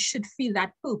day, you should feel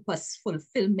that purpose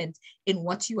fulfillment in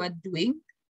what you are doing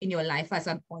in your life as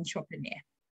an entrepreneur.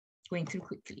 Going through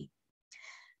quickly.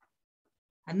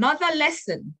 Another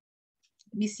lesson,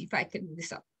 let me see if I can do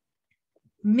this up.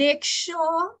 Make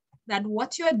sure that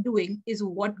what you're doing is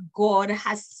what God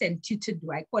has sent you to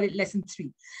do. I call it lesson 3.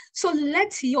 So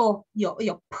let your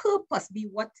purpose be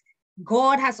what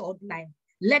God has outlined.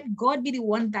 Let God be the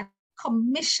one that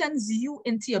commissions you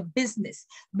into your business,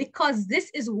 because this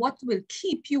is what will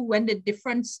keep you when the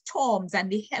different storms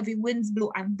and the heavy winds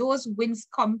blow, and those winds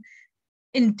come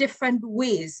in different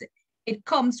ways. It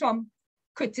comes from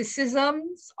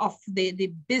criticisms of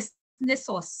the business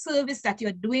or service that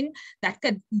you're doing that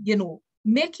could, you know,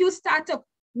 make you start to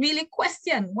really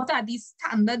question, what are these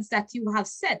standards that you have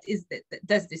set?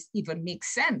 Does this even make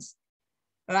sense,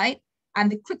 right?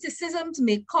 And the criticisms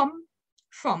may come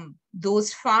from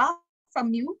those far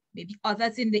from you, maybe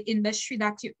others in the industry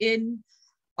that you're in,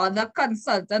 other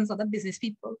consultants, other business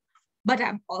people. But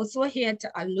I'm also here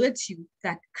to alert you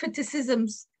that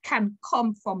criticisms can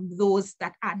come from those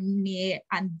that are near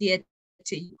and dear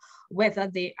to you, whether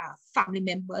they are family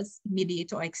members,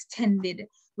 immediate or extended,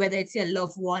 whether it's your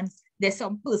loved ones. There's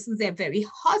some persons, they're very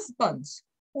husbands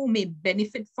who may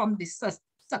benefit from the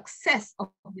success of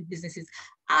the businesses,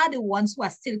 are the ones who are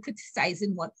still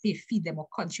criticizing what they feed them or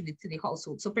contribute to the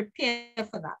household. So prepare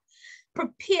for that.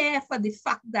 Prepare for the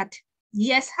fact that,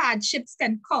 yes, hardships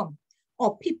can come,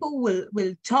 or people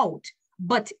will doubt.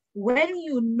 But when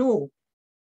you know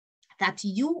that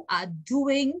you are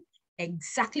doing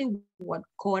exactly what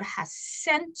God has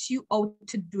sent you out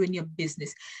to do in your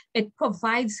business, it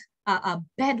provides a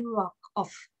bedrock of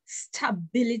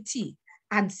stability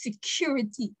and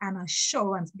security and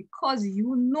assurance, because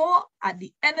you know at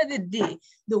the end of the day,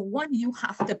 the one you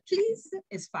have to please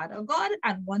is Father God.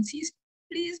 And once he's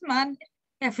pleased, man,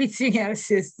 everything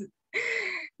else is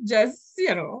just,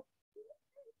 you know,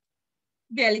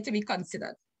 barely to be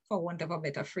considered, for want of a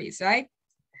better phrase, right?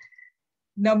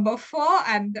 Number 4,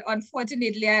 and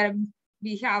unfortunately,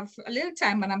 we have a little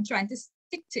time and I'm trying to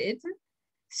stick to it.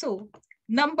 So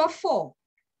number 4,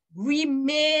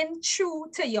 remain true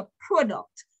to your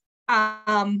product.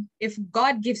 If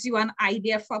God gives you an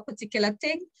idea for a particular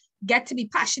thing, get to be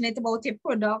passionate about your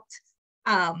product.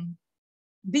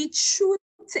 Be true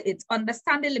to it,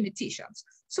 understand the limitations.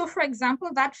 So for example,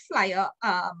 that flyer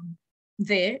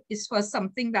there is for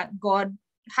something that God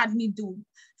had me do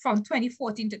from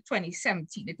 2014 to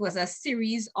 2017. It was a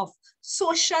series of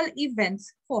social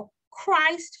events for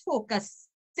Christ-focused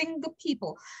single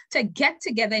people to get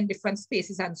together in different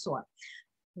spaces and so on.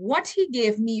 What he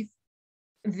gave me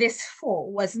this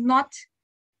for was not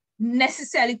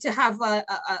necessarily to have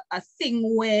a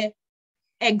thing where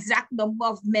exact number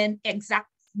of men, exact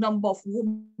number of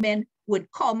women would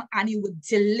come and you would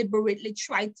deliberately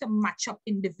try to match up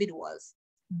individuals.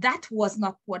 That was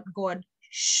not what God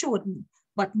showed me.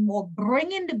 but more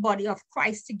bringing the body of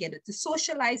Christ together to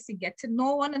socialize, to get to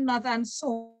know one another and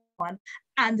so on.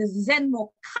 And then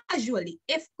more casually,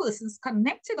 if persons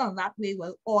connected on that way,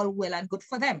 well, all well and good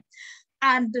for them.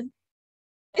 And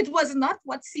it was not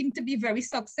what seemed to be very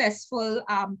successful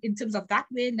in terms of that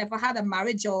way. Never had a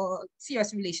marriage or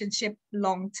serious relationship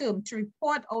long-term to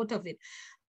report out of it.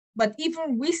 But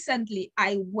even recently,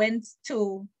 I went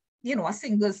to, a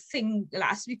single thing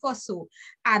last week or so,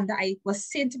 and I was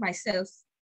saying to myself,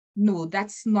 no,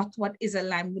 that's not what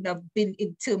Isalam would have been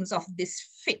in terms of this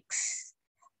fix,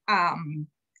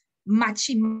 matchy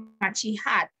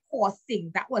hardcore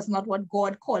thing. That was not what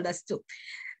God called us to.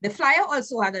 The flyer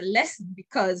also had a lesson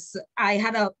because I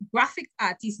had a graphic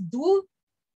artist do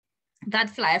that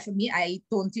flyer for me. I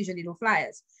don't usually do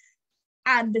flyers.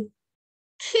 And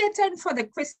catering for the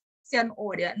Christian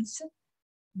audience,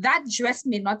 that dress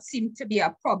may not seem to be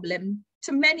a problem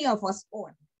to many of us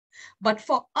on. But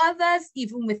for others,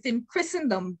 even within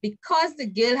Christendom, because the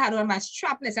girl had on my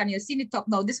strapless, and you've seen it up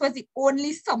now, this was the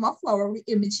only summer flowery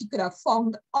image she could have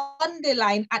found on the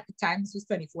line at the time. This was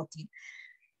 2014.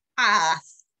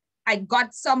 I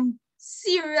got some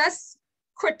serious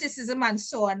criticism and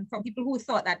so on from people who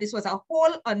thought that this was a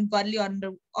whole ungodly and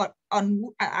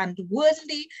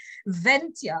unworldly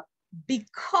venture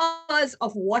because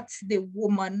of what the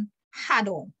woman had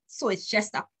on. So it's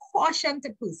just a caution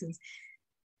to persons.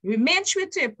 Remain true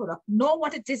to your product, know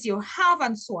what it is you have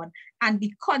and so on, and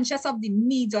be conscious of the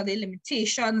needs or the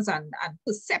limitations and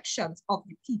perceptions of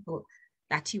the people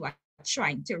that you are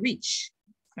trying to reach,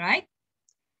 right?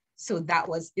 So that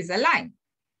is a line.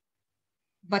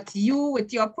 But you,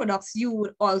 with your products, you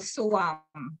would also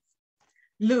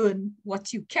learn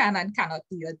what you can and cannot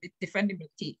do, your different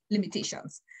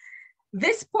limitations.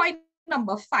 This point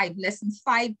number 5, lesson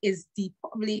 5, is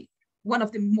probably one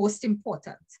of the most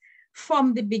important.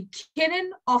 From the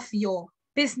beginning of your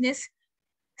business,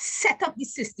 set up the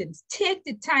systems. Take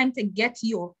the time to get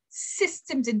your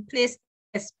systems in place,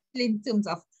 especially in terms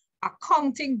of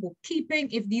accounting, bookkeeping.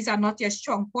 If these are not your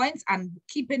strong points, and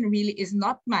bookkeeping really is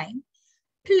not mine,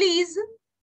 please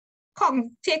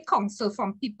take counsel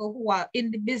from people who are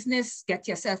in the business. Get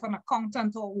yourself an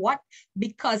accountant or what,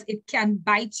 because it can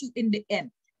bite you in the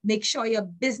end. Make sure your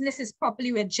business is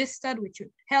properly registered, which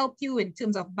would help you in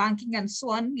terms of banking and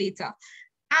so on later.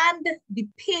 And the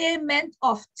payment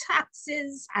of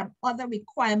taxes and other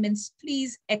requirements,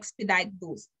 please expedite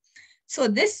those. So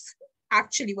this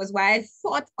actually was why I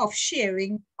thought of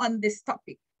sharing on this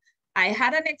topic. I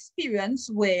had an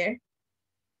experience where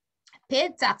I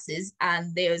paid taxes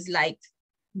and there's like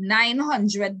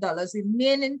 $900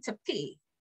 remaining to pay.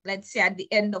 Let's say at the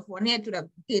end of one year, to the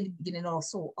beginning or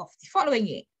so of the following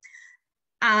year.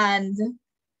 And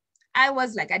I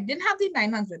was like, I didn't have the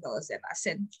 $900, and I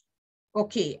said,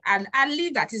 okay, and I'll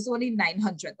leave that. It's only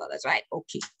 $900, right?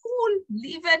 Okay, cool,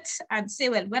 leave it and say,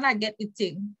 well, when I get the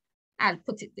thing, I'll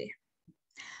put it there.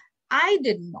 I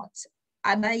did not.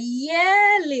 And a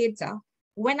year later,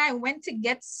 when I went to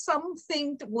get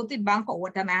something to go to the bank or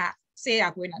what, and I say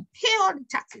I'm going to pay all the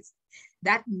taxes,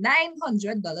 that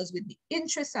 $900 with the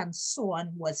interest and so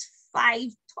on was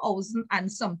 $5,000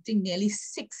 and something, nearly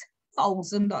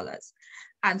 $6,000.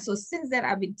 And so since then,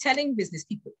 I've been telling business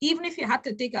people, even if you had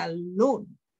to take a loan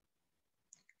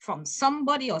from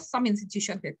somebody or some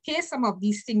institution to pay some of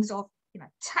these things off on a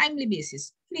timely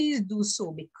basis, please do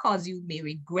so, because you may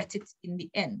regret it in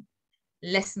the end.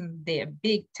 Lesson there,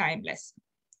 big time lesson.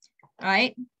 All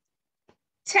right.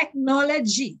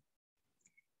 Technology.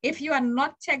 If you are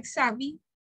not tech savvy,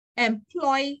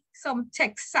 employ some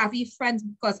tech savvy friends,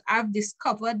 because I've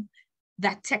discovered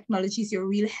that technology is your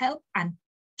real help, and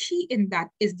key in that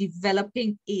is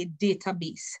developing a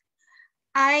database.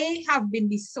 I have been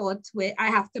the sort where I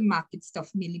have to market stuff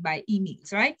mainly by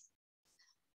emails, right?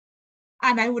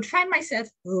 And I would find myself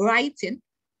writing,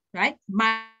 right?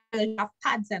 My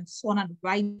pads and so on, and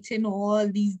writing all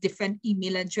these different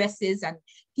email addresses, and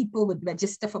people would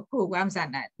register for programs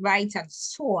and write and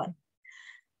so on.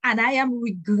 And I am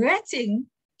regretting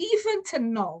even to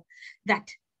know that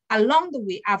along the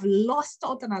way, I've lost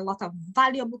out on a lot of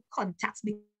valuable contacts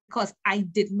because I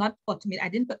did not automate. I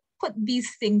didn't put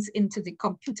these things into the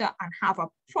computer and have a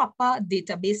proper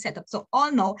database set up. So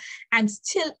all now, I'm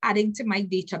still adding to my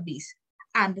database.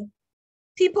 And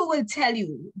people will tell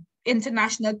you,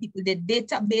 international people, the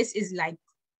database is like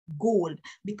gold,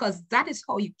 because that is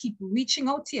how you keep reaching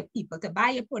out to your people to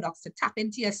buy your products, to tap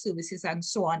into your services and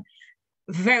so on,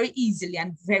 very easily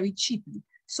and very cheaply.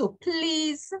 So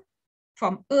please,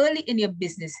 from early in your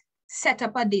business, set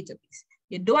up a database.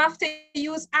 You don't have to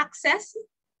use Access,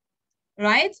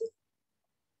 right?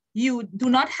 You do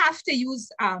not have to use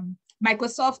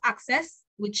Microsoft Access.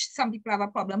 which some people have a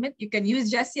problem with, you can use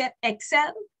just your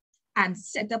Excel and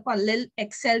set up a little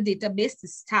Excel database to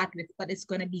start with, but it's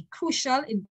going to be crucial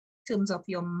in terms of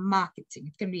your marketing.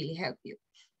 It can really help you.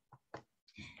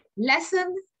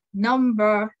 Lesson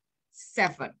number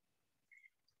 7.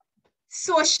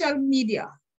 Social media.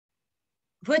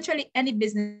 Virtually any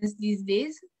business these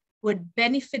days would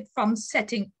benefit from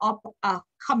setting up a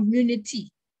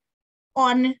community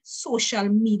on social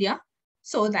media,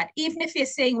 so that even if you're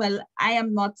saying, well, I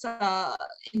am not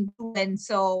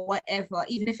influencer or whatever,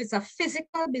 even if it's a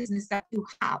physical business that you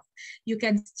have, you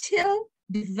can still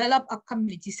develop a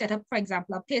community, set up, for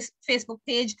example, a Facebook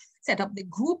page, set up the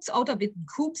groups out of it,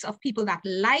 groups of people that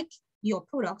like your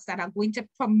products that are going to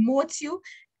promote you.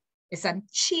 It's a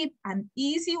cheap and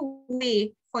easy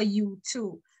way for you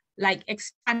to like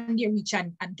expand your reach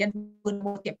and get good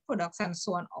about your products and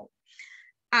so on out.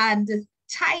 And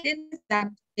tied in that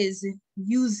is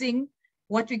using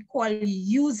what we call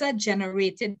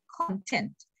user-generated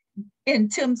content, in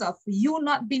terms of you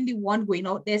not being the one going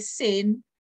out there saying,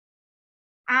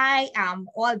 I am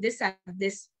all this and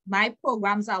this, my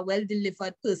programs are well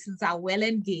delivered, persons are well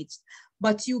engaged,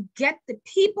 but you get the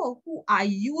people who are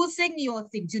using your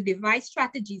things, you devise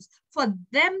strategies for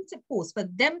them to post, for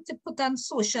them to put on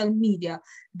social media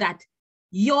that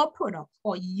your product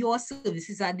or your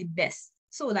services are the best.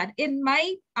 So that in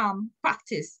my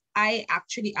practice, I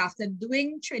actually, after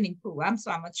doing training programs,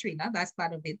 so I'm a trainer, that's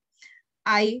part of it,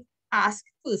 I ask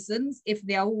persons if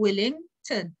they are willing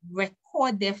to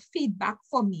record their feedback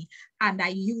for me, and I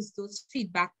use those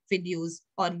feedback videos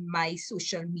on my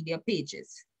social media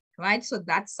pages, right? So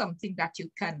that's something that you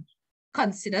can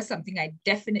consider, something I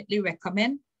definitely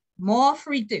recommend. More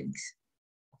free things,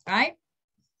 right?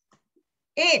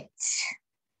 8,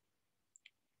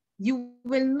 you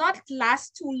will not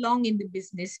last too long in the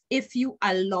business if you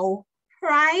allow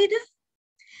pride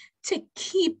to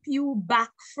keep you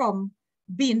back from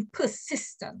being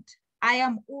persistent. I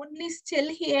am only still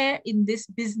here in this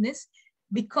business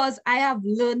because I have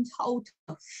learned how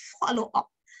to follow up.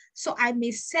 So I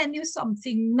may send you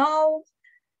something now,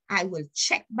 I will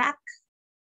check back.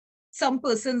 Some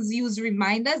persons use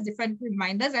reminders, different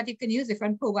reminders that you can use,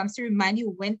 different programs to remind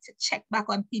you when to check back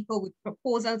on people with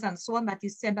proposals and so on that you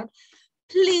send out.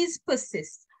 Please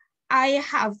persist. I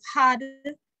have had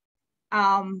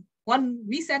one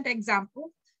recent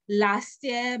example. Last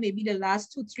year, maybe the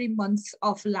last 2-3 months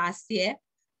of last year,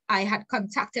 I had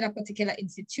contacted a particular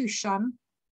institution,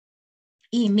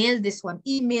 emailed this one,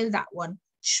 emailed that one,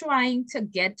 trying to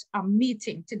get a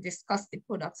meeting to discuss the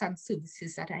products and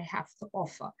services that I have to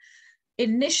offer.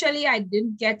 Initially, I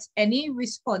didn't get any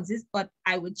responses, but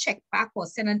I would check back or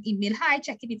send an email, hi,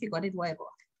 check in if you got it, whatever.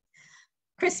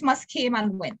 Christmas came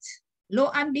and went.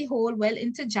 Lo and behold, well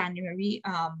into January,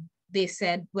 they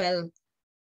said, well,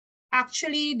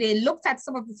 actually, they looked at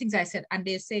some of the things I said and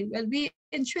they say, well, we're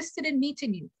interested in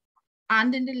meeting you.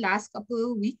 And in the last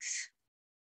couple of weeks,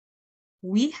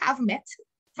 we have met,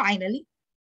 finally.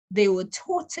 They were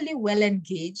totally well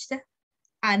engaged,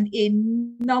 and a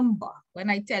number, when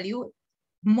I tell you,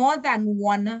 more than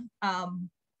one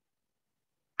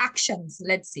actions,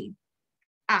 let's say,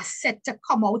 are set to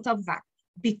come out of that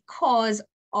because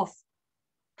of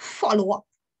follow-up,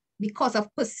 because of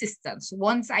persistence.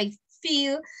 Once I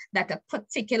feel that a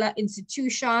particular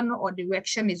institution or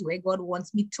direction is where God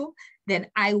wants me to, then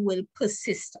I will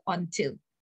persist until.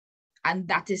 And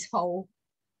that is how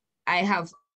I have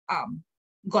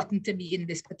gotten to be in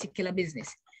this particular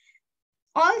business.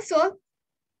 Also,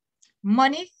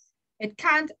 money, it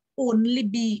can't only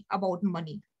be about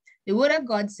money. The word of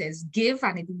God says, give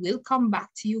and it will come back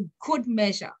to you, good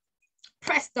measure,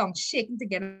 pressed down, shaken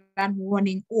together and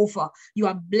running over. You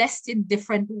are blessed in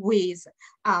different ways.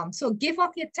 So give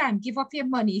up your time, give up your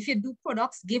money. If you do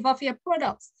products, give up your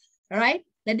products, all right?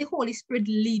 Let the Holy Spirit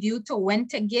lead you to when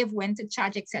to give, when to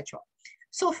charge, etc.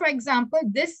 So for example,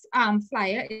 this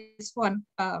flyer is for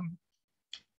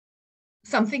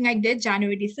something I did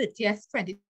January 30th,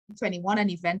 2021, an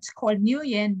event called New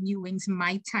Year, New Wings,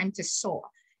 My Time to Soar.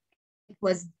 It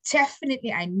was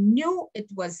definitely, I knew it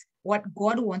was what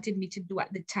God wanted me to do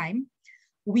at the time.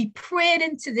 We prayed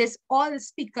into this. All the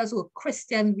speakers were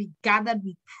Christian. We gathered,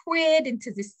 we prayed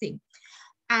into this thing.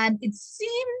 And it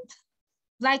seemed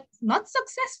like not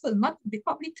successful, not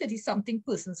probably 30-something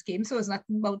persons came. So it was not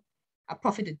about a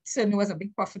profit. It certainly was a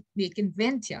big profit-making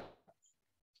venture.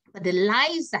 But the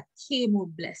lives that came were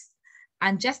blessed.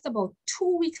 And just about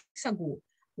 2 weeks ago,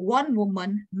 one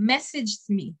woman messaged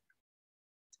me.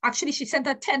 Actually, she sent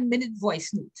a 10-minute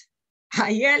voice note a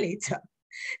year later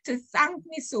to thank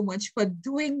me so much for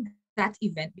doing that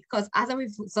event, because as a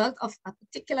result of a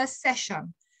particular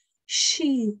session,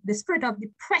 the spirit of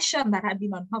depression that had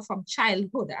been on her from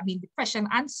childhood, I mean, depression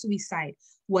and suicide,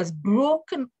 was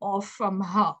broken off from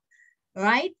her,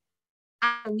 right?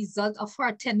 As a result of her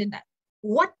attending that.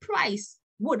 What price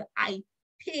would I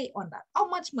pay on that? How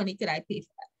much money could I pay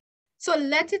for that? So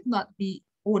let it not be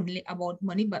only about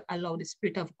money, but allow the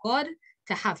Spirit of God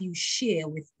to have you share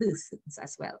with persons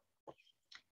as well,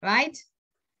 right?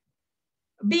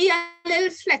 Be a little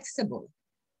flexible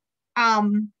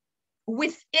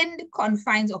within the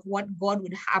confines of what God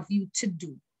would have you to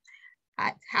do.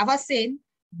 I have a saying,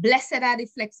 blessed are the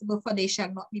flexible, for they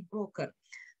shall not be broken.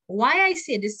 Why I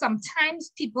say this,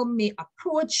 sometimes people may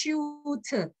approach you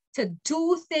to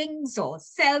do things or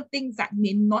sell things that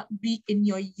may not be in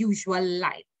your usual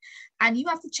life. And you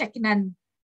have to check in and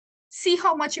see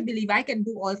how much you believe I can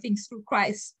do all things through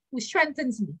Christ who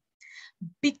strengthens me.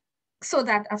 So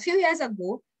that a few years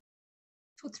ago,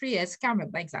 2-3 years, can't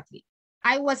remember exactly,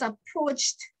 I was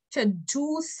approached to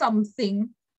do something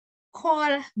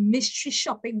called mystery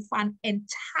shopping for an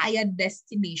entire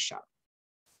destination.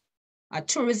 A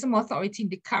tourism authority in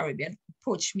the Caribbean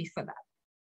approached me for that.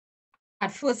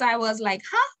 At first I was like,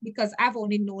 because I've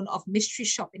only known of mystery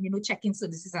shopping, check-in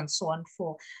services and so on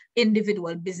for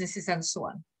individual businesses and so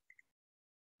on.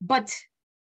 But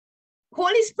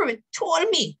Holy Spirit told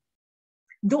me,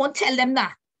 don't tell them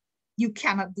that. You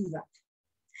cannot do that.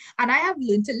 And I have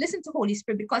learned to listen to Holy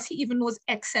Spirit because he even knows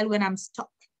Excel when I'm stuck.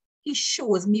 He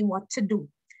shows me what to do,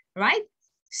 right?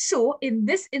 So in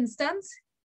this instance,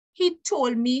 he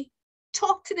told me,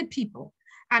 talk to the people.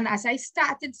 And as I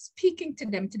started speaking to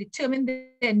them to determine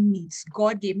their needs,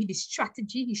 God gave me the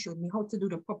strategy. He showed me how to do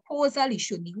the proposal. He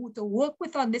showed me who to work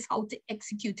with on this, how to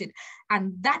execute it.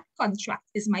 And that contract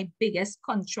is my biggest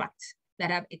contract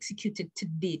that I've executed to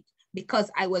date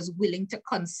because I was willing to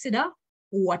consider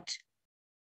what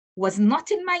was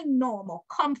not in my norm or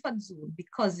comfort zone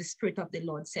because the Spirit of the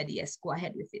Lord said, yes, go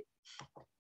ahead with it,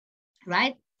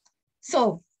 right?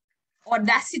 So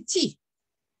audacity,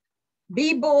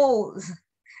 be bold,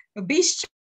 be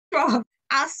strong,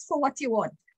 ask for what you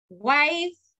want.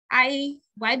 Why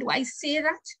do I say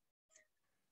that?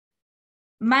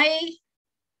 My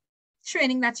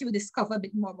training that you discover a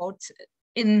bit more about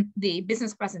in the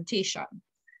business presentation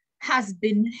has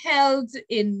been held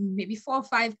in maybe 4 or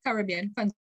 5 Caribbean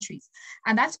countries.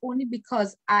 And that's only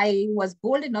because I was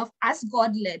bold enough, as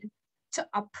God led, to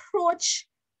approach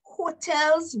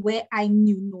hotels where I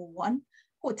knew no one,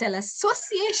 hotel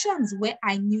associations where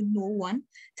I knew no one,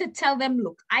 to tell them,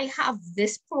 look, I have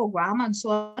this program and so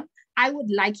on. I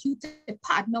would like you to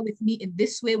partner with me in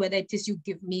this way, whether it is you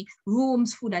give me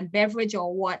rooms, food and beverage,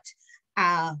 or what.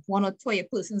 1 or 2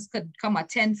 persons could come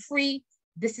attend free.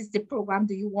 This is the program.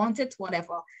 Do you want it?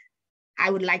 Whatever. I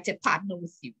would like to partner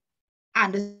with you.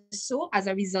 And so as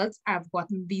a result, I've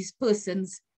gotten these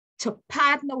persons to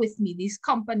partner with me, these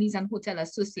companies and hotel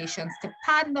associations to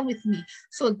partner with me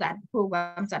so that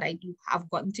programs that I do have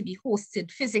gotten to be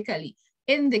hosted physically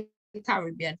in the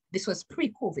Caribbean. This was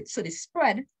pre-COVID. So the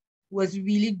spread was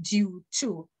really due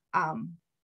to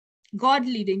God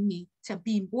leading me to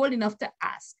be bold enough to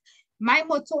ask. My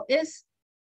motto is,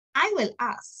 I will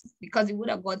ask, because the word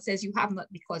of God says you have not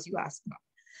because you ask not.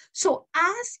 So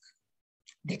ask.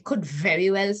 They could very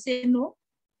well say no.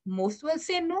 Most will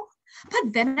say no.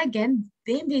 But then again,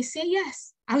 they may say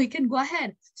yes, and we can go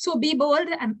ahead. So be bold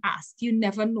and ask. You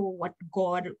never know what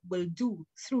God will do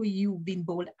through you being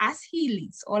bold as he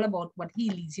leads, all about what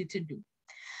he leads you to do.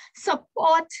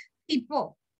 Support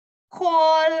people.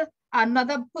 Call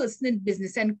another person in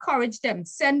business, encourage them,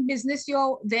 send business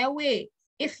their way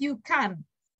if you can.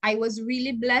 I was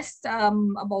really blessed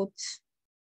about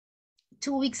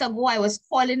 2 weeks ago. I was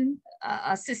calling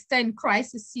a sister in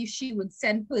Christ to see if she would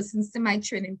send persons to my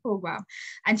training program.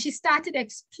 And she started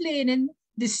explaining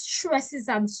the stresses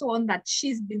and so on that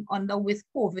she's been under with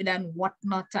COVID and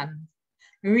whatnot, and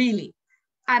really.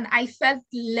 And I felt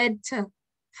led to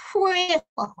pray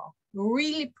for her,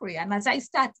 really pray. And as I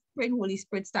started praying, Holy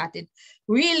Spirit started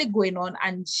really going on,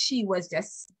 and she was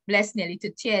just blessed nearly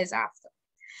to tears after.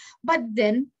 But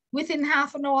then within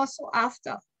half an hour or so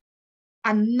after,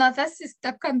 another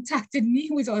sister contacted me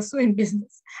who is also in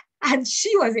business, and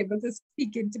she was able to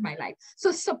speak into my life.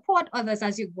 So support others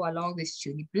as you go along this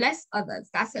journey. Bless others.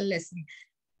 That's a lesson.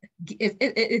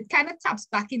 It kind of taps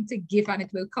back into give, and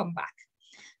it will come back.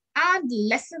 And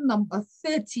lesson number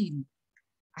 13,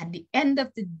 at the end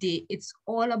of the day, it's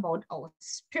all about our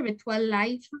spiritual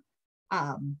life,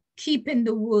 keeping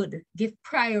the word, give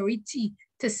priority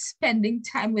to spending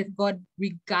time with God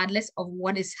regardless of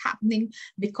what is happening,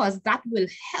 because that will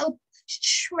help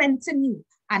strengthen you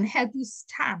and help you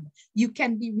stand. You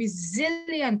can be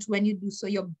resilient when you do so.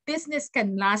 Your business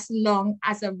can last long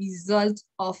as a result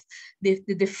of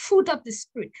the fruit of the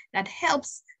Spirit that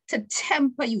helps to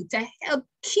temper you, to help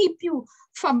keep you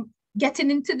from getting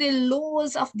into the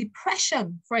lows of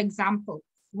depression, for example,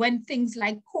 when things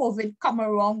like COVID come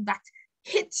around that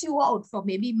hits you out for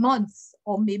maybe months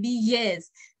or maybe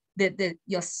years.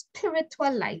 Your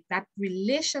spiritual life, that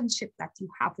relationship that you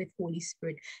have with Holy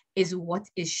Spirit is what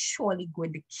is surely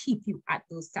going to keep you at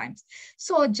those times.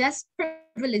 So just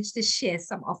privileged to share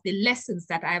some of the lessons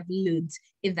that I've learned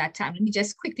in that time. Let me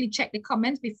just quickly check the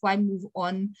comments before I move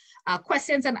on.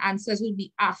 Questions and answers will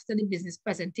be after the business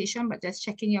presentation, but just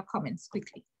checking your comments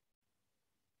quickly.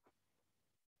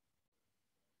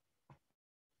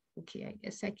 Okay, I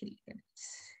guess I can look at it.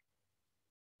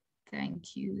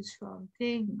 Thank you,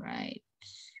 something, right?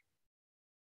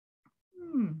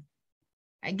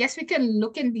 I guess we can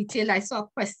look in detail. I saw a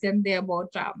question there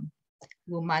about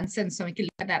romance, and so we can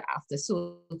look at that after.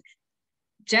 So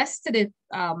just to the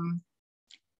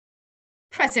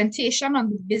presentation on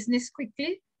the business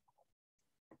quickly.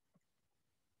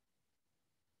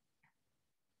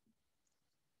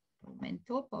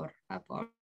 Momento, por favor.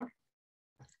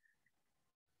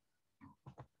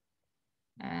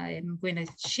 I'm going to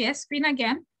share screen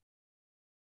again.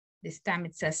 This time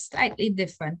it's a slightly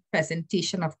different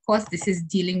presentation. Of course, this is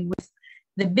dealing with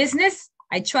the business.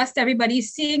 I trust everybody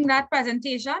is seeing that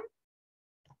presentation.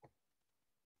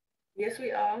 Yes,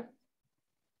 we are.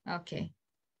 Okay.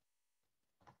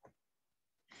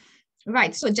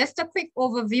 Right, so just a quick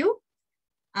overview.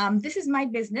 This is my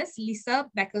business, Lisa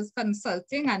Beckers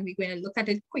Consulting, and we're going to look at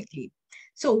it quickly.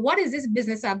 So what is this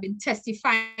business I've been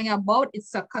testifying about?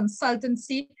 It's a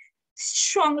consultancy,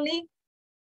 strongly,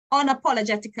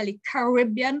 unapologetically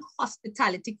Caribbean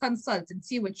hospitality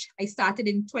consultancy, which I started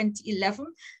in 2011,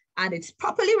 and it's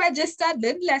properly registered.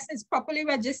 Learned lessons properly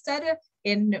registered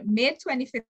in May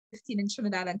 2015 in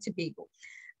Trinidad and Tobago.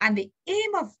 And the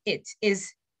aim of it is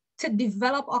to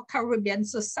develop our Caribbean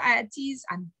societies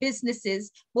and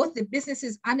businesses, both the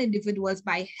businesses and individuals,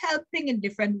 by helping in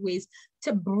different ways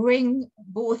to bring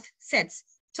both sets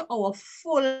to our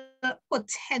full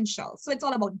potential. So it's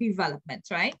all about development,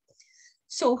 right?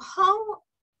 So how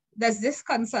does this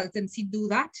consultancy do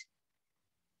that?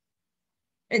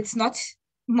 It's not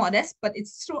modest, but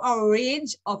it's through a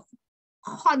range of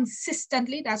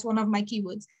consistently, that's one of my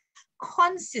keywords,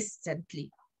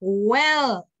 consistently,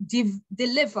 well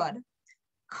delivered,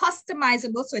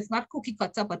 customizable, so it's not cookie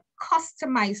cutter, but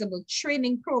customizable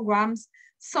training programs,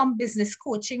 some business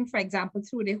coaching, for example,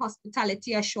 through the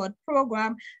Hospitality Assured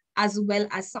program, as well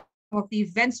as some of the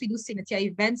events we do, signature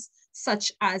events,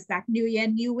 such as that New Year,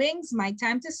 New Wings, My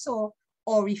Time to Soar,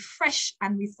 or Refresh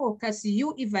and Refocus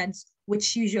You events,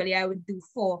 which usually I would do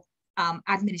for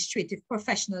Administrative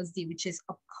Professionals Day, which is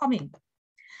upcoming.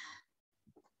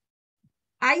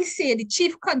 I say the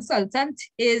chief consultant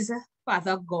is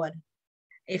Father God.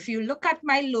 If you look at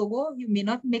my logo, you may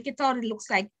not make it out. It looks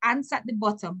like ants at the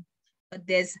bottom, but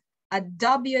there's a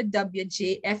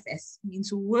WWJFS,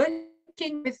 means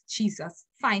working with Jesus,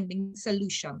 finding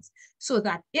solutions. So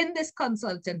that in this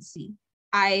consultancy,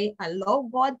 I allow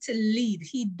God to lead.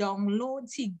 He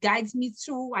downloads, he guides me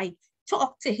through. I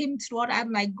talk to him throughout.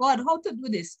 I'm like, God, how to do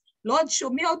this? Lord,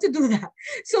 show me how to do that.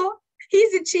 So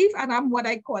he's the chief and I'm what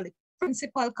I call it,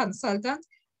 principal consultant,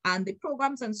 and the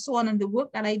programs and so on and the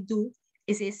work that I do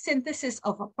is a synthesis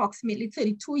of approximately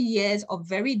 32 years of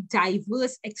very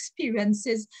diverse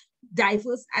experiences,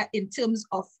 diverse in terms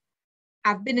of,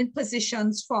 I've been in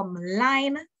positions from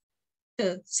line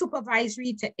to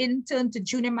supervisory to intern to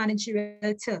junior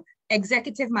managerial to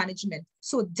executive management.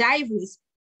 So diverse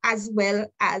as well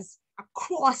as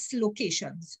across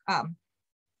locations,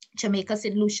 Jamaica,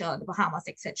 St. Lucia, the Bahamas,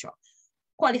 etc.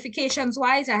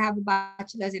 Qualifications-wise, I have a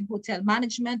bachelor's in hotel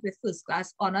management with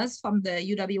first-class honors from the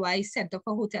UWI Center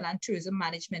for Hotel and Tourism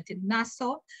Management in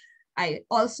Nassau. I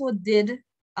also did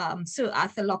Sir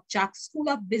Arthur Lockjack School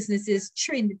of Businesses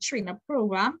Trainer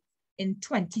program in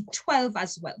 2012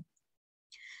 as well.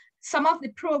 Some of the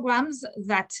programs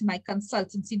that my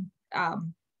consultancy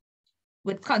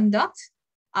would conduct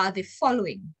are the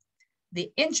following.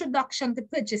 The Introduction to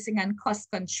Purchasing and Cost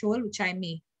Control, which I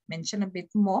may mention a bit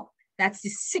more. That's the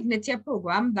signature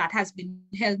program that has been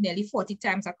held nearly 40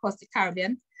 times across the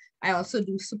Caribbean. I also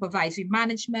do supervisory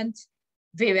management,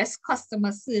 various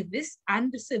customer service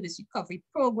and service recovery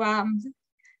programs.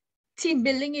 Team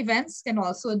building events can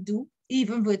also do,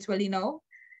 even virtually now.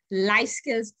 Life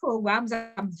skills programs,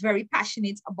 I'm very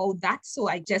passionate about that. So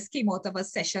I just came out of a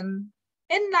session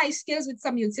in life skills with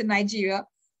some youths in Nigeria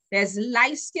There's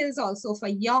life skills also for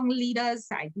young leaders.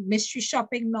 I do mystery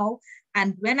shopping now.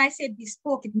 And when I say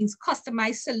bespoke, it means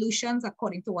customized solutions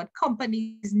according to what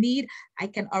companies need. I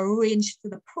can arrange to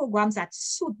the programs that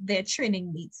suit their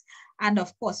training needs. And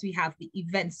of course, we have the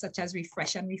events such as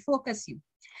Refresh and Refocus You.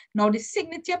 Now, the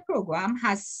signature program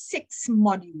has 6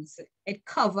 modules. It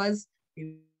covers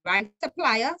the right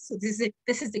supplier. So this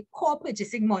is the core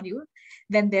purchasing module.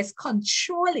 Then there's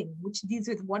controlling, which deals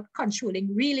with what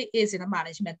controlling really is in a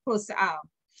management process,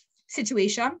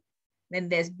 situation. Then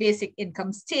there's basic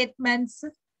income statements,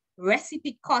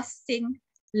 recipe costing,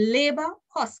 labor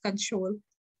cost control,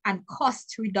 and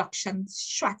cost reduction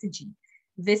strategy.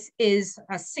 This is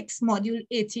a 6-module,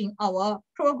 18-hour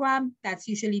program that's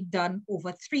usually done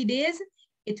over 3 days.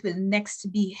 It will next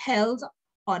be held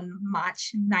on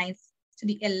March 9th to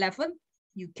the 11th.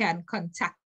 You can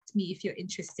contact me if you're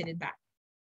interested in that.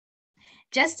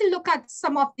 Just to look at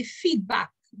some of the feedback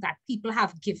that people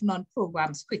have given on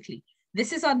programs quickly.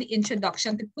 This is on the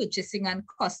introduction to purchasing and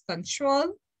cost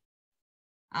control.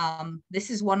 This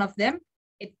is one of them.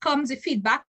 The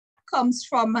feedback comes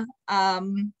from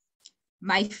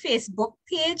my Facebook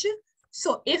page.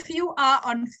 So if you are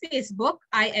on Facebook,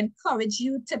 I encourage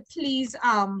you to please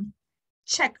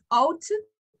check out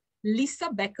Lisa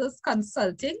Beckers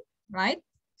Consulting, right?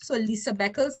 So Lisa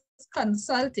Beckers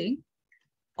Consulting.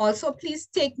 Also, please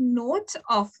take note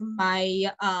of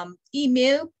my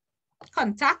email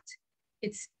contact.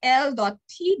 It's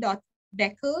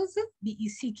l.p.beckers,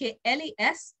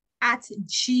 B-E-C-K-L-E-S,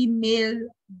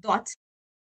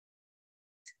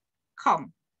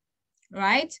 @gmail.com,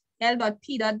 right?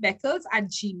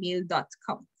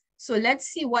 l.p.beckers@gmail.com. So let's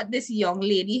see what this young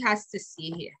lady has to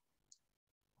say here.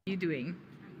 How are you doing?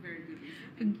 I'm very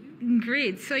good.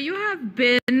 Great. So you have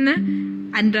been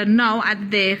and are now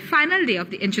at the final day of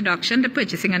the introduction to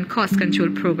purchasing and cost control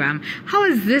program. How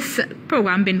has this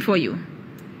program been for you?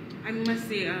 I must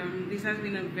say this has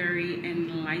been a very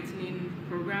enlightening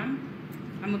program.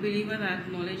 I'm a believer that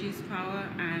knowledge is power,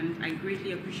 and I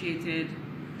greatly appreciated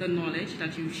the knowledge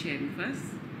that you shared with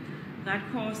us.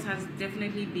 That course has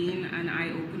definitely been an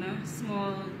eye-opener.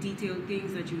 Small, detailed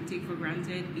things that you take for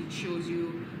granted, it shows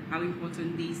you how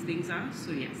important these things are.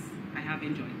 So yes, I have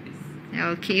enjoyed this.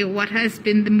 Okay, what has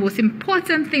been the most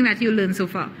important thing that you learned so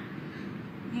far?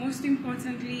 Most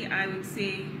importantly, I would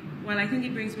say, well, I think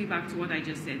it brings me back to what I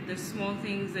just said. The small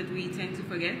things that we tend to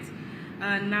forget.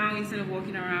 Now, instead of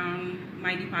walking around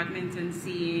my department and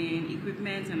seeing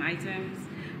equipment and items,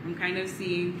 I'm kind of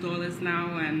seeing dollars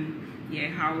now and yeah,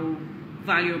 how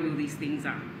valuable these things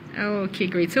are. Okay,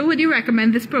 great. So would you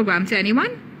recommend this program to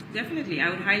anyone? Definitely. I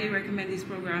would highly recommend this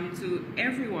program to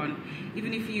everyone.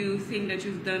 Even if you think that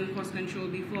you've done cost control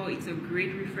before, it's a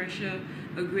great refresher,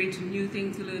 a great new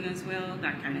thing to learn as well,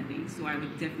 that kind of thing. So I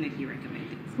would definitely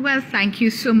recommend it. Well, thank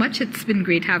you so much. It's been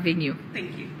great having you.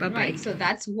 Thank you. Bye-bye. Right, so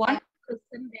that's one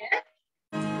person there.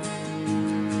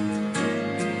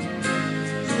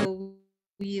 So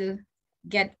we'll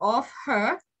get off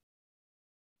her.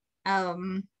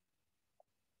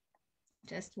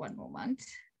 Just one moment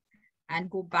and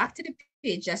go back to the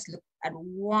page. Just look at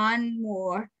one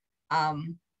more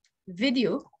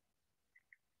video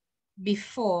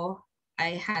before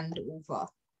I hand over.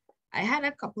 I had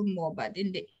a couple more, but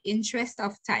in the interest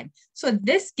of time. So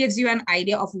this gives you an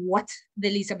idea of what the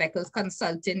Lisa Beckers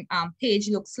Consulting page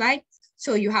looks like.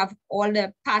 So you have all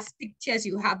the past pictures,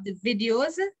 you have the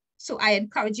videos. So I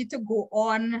encourage you to go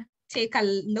on, take a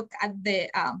look at the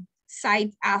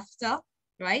site after,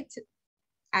 right?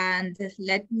 And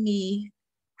let me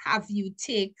have you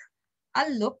take a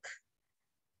look.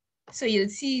 So you'll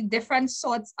see different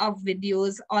sorts of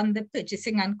videos on the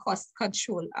purchasing and cost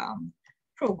control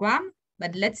program,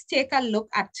 but let's take a look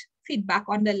at feedback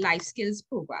on the life skills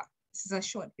program. This is a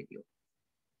short video.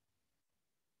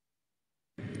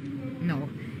 No.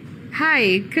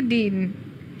 Hi, Kadeen.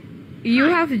 You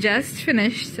have just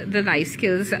finished the life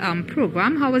skills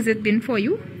program. How has it been for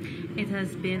you? It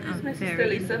has been a Sister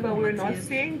Lisa, but we're not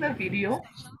seeing the video.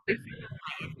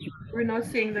 We're not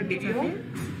seeing the video.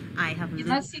 I have You're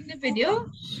not seeing the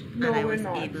video? No, and I we're was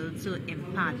not. able to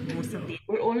impart most of the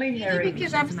we're only hearing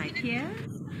because I'm to my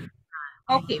peers.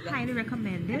 Okay, I highly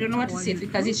recommend it. I don't know what to say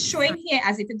because it's showing here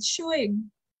as if it's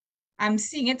showing. I'm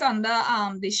seeing it on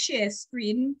the share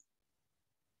screen.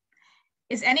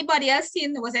 Is anybody else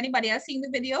seeing? Was anybody else seeing the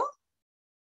video?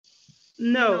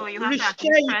 No, you have to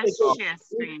actually press share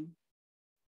screen.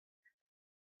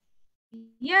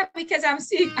 Yeah, because I'm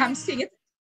seeing it.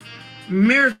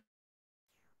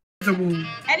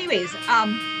 Anyways,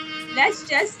 let's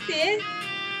just say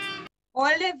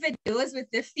all the videos with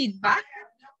the feedback.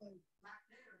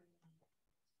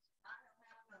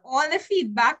 all the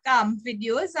feedback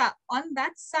videos are on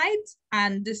that site.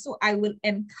 And so I will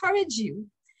encourage you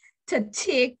to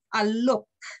take a look,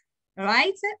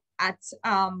 right, at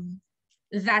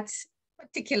that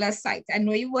particular site. I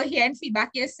know you were hearing feedback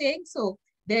you're saying, so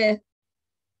the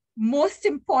most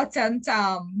important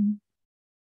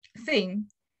thing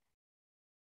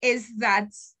is that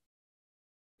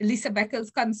Lisa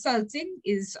Beckles Consulting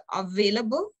is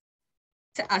available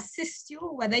to assist you,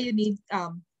 whether you need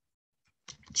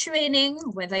training,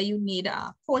 whether you need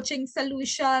coaching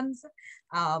solutions.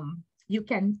 You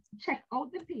can check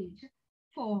out the page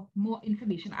for more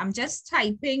information. I'm just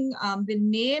typing the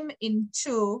name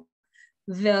into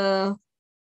the,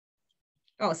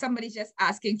 oh, somebody's just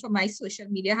asking for my social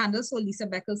media handle. So Lisa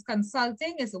Beckles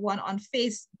Consulting is the one on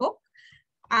Facebook.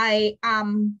 I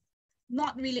am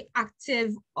not really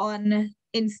active on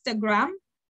Instagram.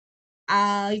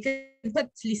 You can put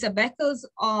Lisa Beckles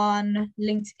on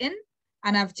LinkedIn,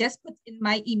 and I've just put in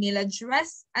my email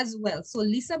address as well. So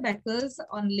Lisa Beckles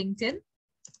on LinkedIn.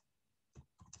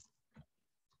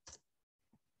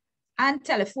 And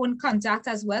telephone contact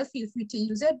as well. Feel free to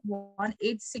use it,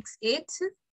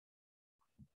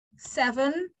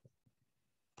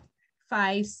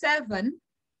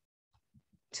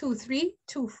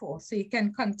 1-868-757-2324. So you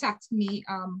can contact me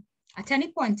at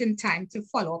any point in time to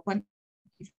follow up on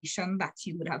information that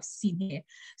you would have seen here.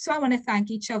 So I want to thank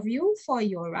each of you for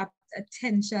your rapt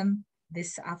attention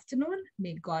this afternoon.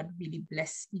 May God really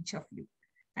bless each of you.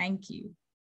 Thank you.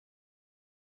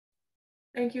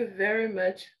 Thank you very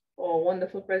much for a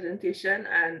wonderful presentation,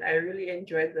 and I really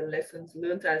enjoyed the lessons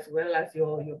learned as well as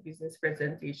your business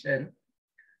presentation.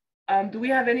 Do we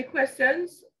have any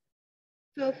questions?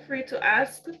 Feel free to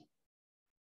ask.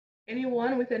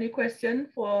 Anyone with any question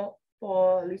for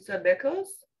Lisa Beckles?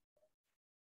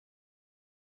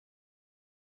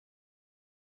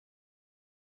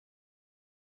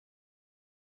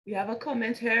 We have a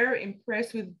comment here,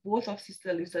 impressed with both of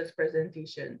Sister Lisa's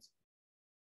presentations.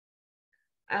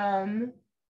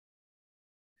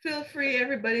 Feel free,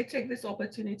 everybody, take this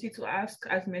opportunity to ask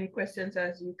as many questions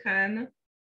as you can.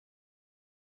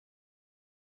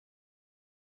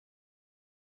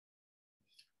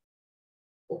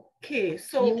 Okay,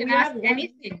 so you can ask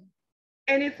anything.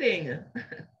 Anything.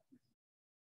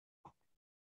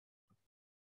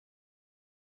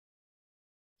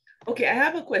 Okay, I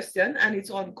have a question, and it's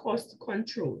on cost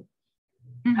control.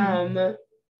 Mm-hmm.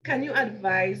 Can you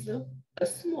advise a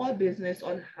small business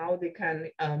on how they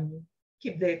can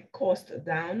keep their cost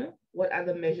down? What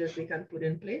other measures they can put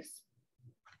in place?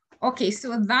 Okay,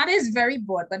 so that is very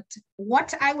broad, but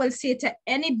what I will say to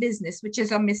any business, which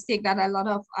is a mistake that a lot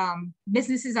of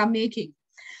businesses are making,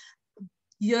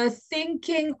 you're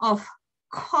thinking of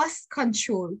cost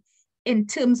control in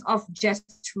terms of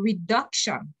just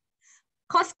reduction.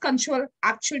 Cost control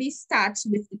actually starts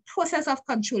with the process of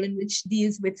control, in which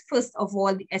deals with, first of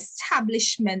all, the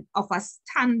establishment of a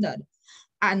standard.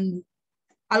 And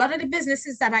a lot of the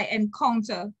businesses that I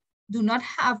encounter do not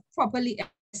have properly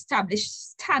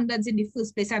established standards in the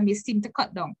first place and may seem to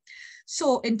cut down.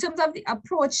 So in terms of the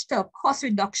approach to cost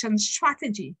reduction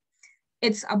strategy,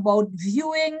 it's about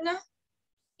viewing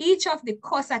each of the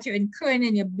costs that you're incurring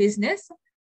in your business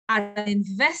as an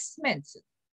investment,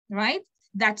 right?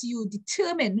 That you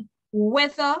determine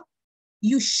whether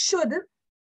you should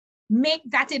make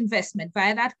that investment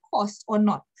via that cost or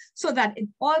not, so that it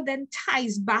all then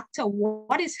ties back to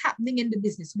what is happening in the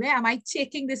business. Where am I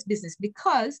taking this business?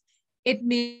 Because it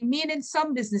may mean in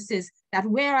some businesses that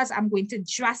whereas I'm going to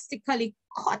drastically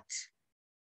cut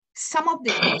some of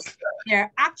the costs, there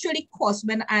are actually costs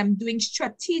when I'm doing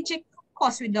strategic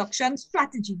cost reduction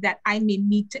strategy that I may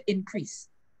need to increase.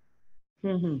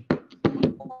 Mm-hmm.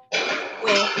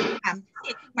 Where I'm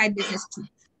taking my business to.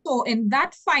 So in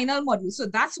that final module, so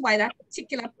that's why that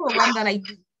particular program that I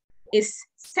do is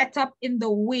set up in the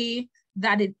way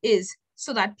that it is,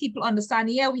 so that people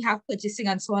understand, yeah, we have purchasing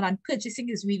and so on, and purchasing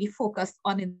is really focused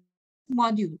on in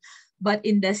module. But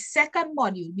in the second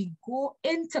module, we go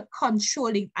into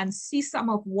controlling and see some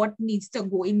of what needs to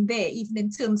go in there, even in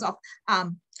terms of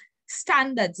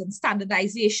standards and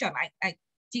standardization. I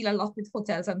deal a lot with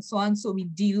hotels and so on, so we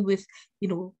deal with, you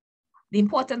know, the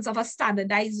importance of a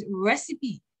standardized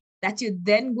recipe that you're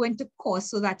then going to cost,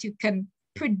 so that you can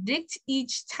predict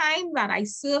each time that I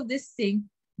serve this thing,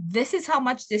 this is how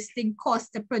much this thing costs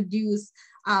to produce.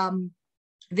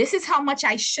 This is how much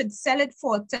I should sell it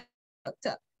for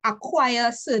to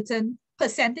acquire certain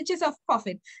percentages of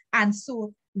profit. And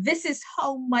so this is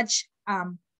how much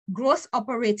gross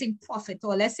operating profit,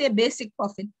 or let's say basic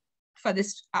profit for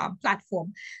this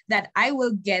platform, that I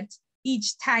will get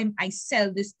each time I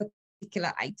sell this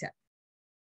particular item.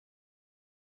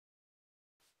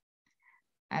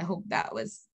 I hope that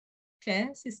was clear,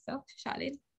 Sister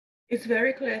Charlene. It's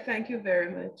very clear. Thank you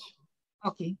very much.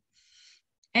 Okay.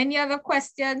 Any other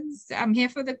questions? I'm here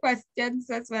for the questions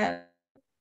as well.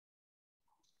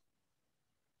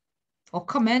 Or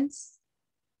comments?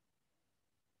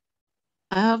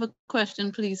 I have a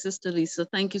question, please, Sister Lisa.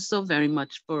 Thank you so very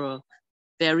much for a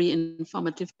very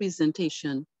informative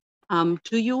presentation.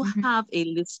 Do you have a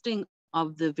listing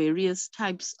of the various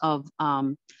types of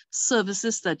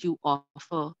services that you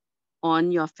offer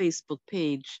on your Facebook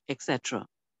page, etc.?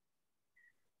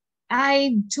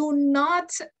 I do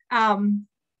not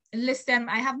list them.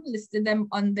 I haven't listed them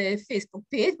on the Facebook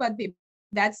page, but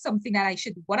that's something that I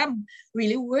should. What I'm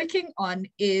really working on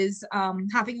is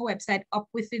having a website up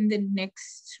within the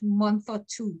next month or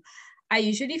two. I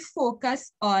usually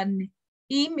focus on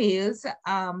emails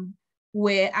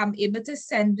where I'm able to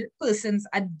send persons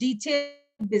a detailed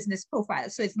business profile.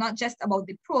 So it's not just about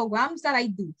the programs that I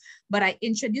do, but I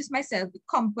introduce myself, the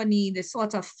company, the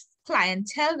sort of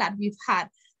clientele that we've had,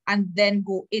 and then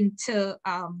go into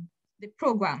the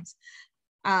programs.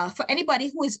 For anybody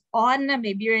who is on,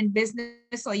 maybe you're in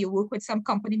business or you work with some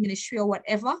company, ministry or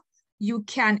whatever, you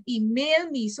can email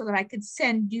me so that I could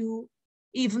send you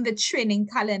even the training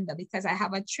calendar, because I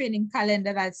have a training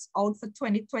calendar that's out for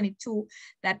 2022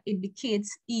 that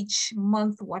indicates each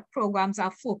month what programs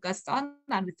are focused on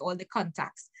and with all the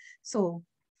contacts. So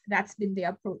that's been the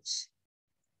approach,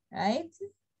 right?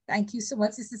 Thank you so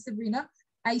much, Sister Sabrina.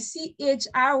 I see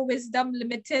HR Wisdom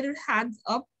Limited hands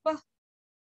up.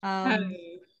 Hi,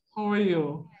 how are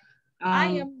you? I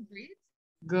am great.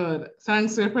 Good.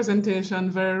 Thanks for your presentation.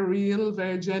 Very real,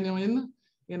 very genuine.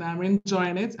 I'm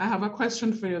enjoying it. I have a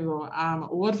question for you though.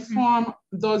 What form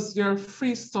does your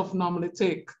free stuff normally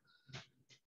take?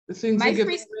 The things you give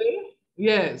away?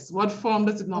 Yes. What form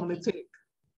does it normally take?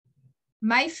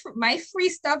 My free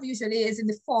stuff usually is in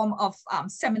the form of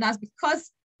seminars, because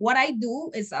what I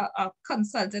do is a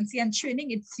consultancy and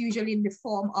training. It's usually in the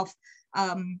form of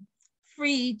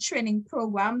free training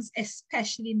programs,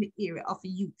 especially in the area of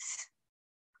youth,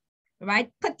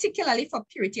 right? Particularly for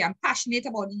purity. I'm passionate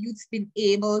about the youth being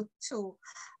able to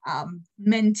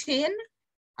maintain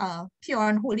pure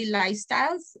and holy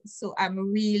lifestyles. So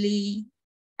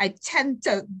I tend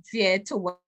to veer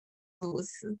towards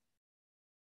those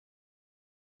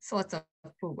sorts of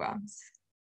programs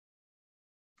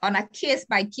on a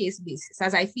case-by-case basis.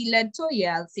 As I feel led to,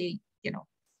 yeah, I'll say,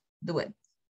 do it.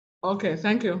 Okay,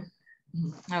 thank you.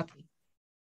 Okay.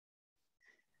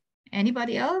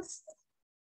 Anybody else?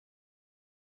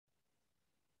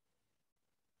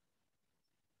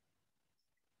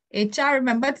 HR,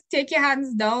 remember to take your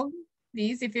hands down,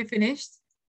 please, if you're finished.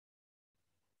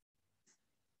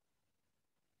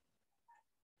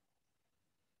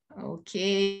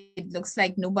 Okay, it looks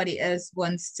like nobody else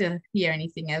wants to hear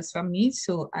anything else from me,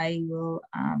 so I will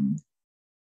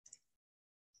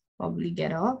probably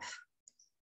get off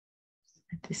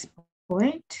at this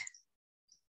point.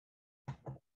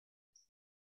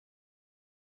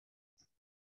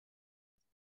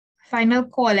 Final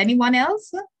call, anyone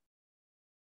else?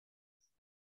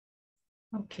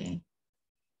 Okay.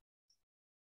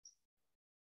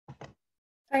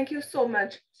 Thank you so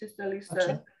much, Sister Lisa.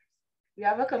 Okay. We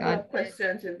have a couple of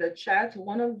questions in the chat.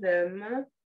 One of them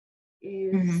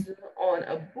is on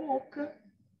a book.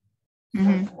 So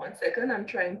 1 second, I'm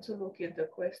trying to locate the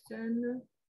question.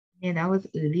 Yeah, that was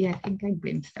early. I think I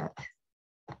glimpsed that.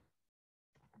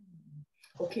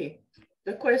 Okay.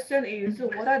 The question is,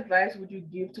 what advice would you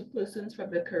give to persons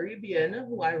from the Caribbean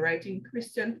who are writing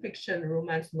Christian fiction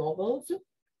romance novels?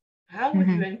 How would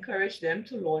you encourage them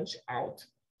to launch out?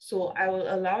 So I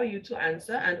will allow you to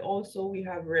answer. And also we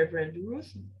have Reverend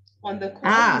Ruth on the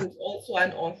call, who is also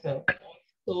an author.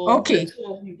 So the two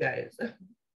of you guys.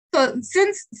 So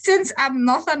since I'm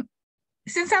not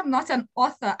an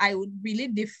author, I would really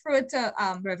defer to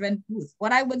Reverend Ruth.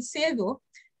 What I would say though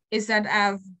is that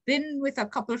I've been with a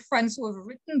couple of friends who have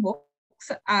written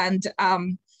books, and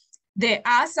there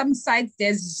are some sites.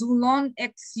 There's Zulon,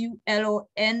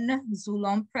 Xulon,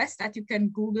 Zulon Press, that you can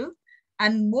Google.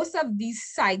 And most of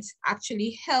these sites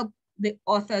actually help the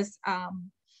authors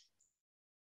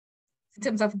in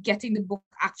terms of getting the book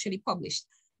actually published.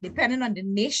 Depending on the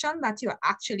nation that you're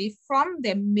actually from,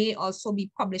 there may also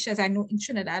be publishers. I know in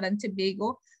Trinidad and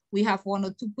Tobago, we have 1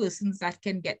 or 2 persons that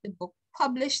can get the book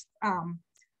published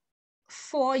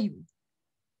for you,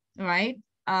 right?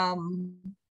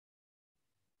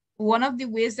 One of the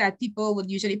ways that people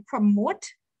would usually promote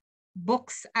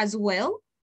books as well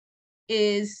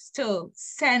is to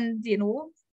send,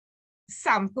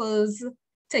 samples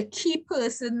to key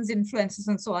persons, influencers,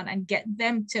 and so on, and get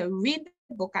them to read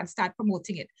the book and start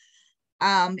promoting it.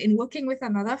 in working with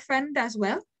another friend as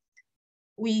well,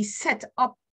 we set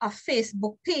up a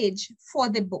Facebook page for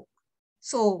the book.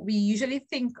 So we usually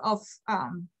think of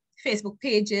Facebook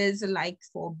pages like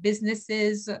for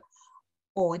businesses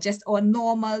or just our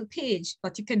normal page,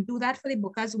 but you can do that for the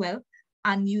book as well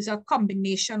and use a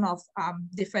combination of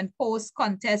different posts,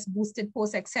 contests, boosted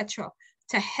posts, etc.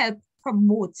 to help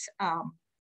promote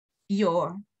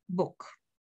your book.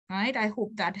 All right, I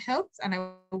hope that helps, and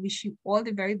I wish you all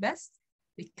the very best,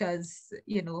 because,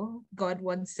 you know, God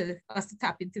wants us to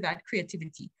tap into that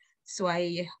creativity. So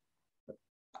I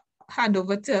hand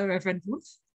over to Reverend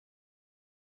Ruth.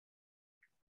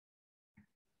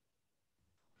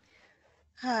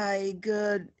 Hi,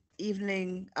 good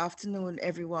evening, afternoon,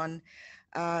 everyone.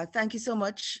 Thank you so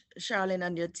much, Charlene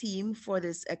and your team, for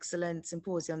this excellent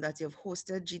symposium that you've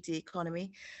hosted, GTA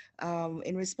Economy.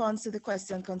 In response to the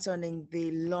question concerning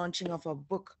the launching of a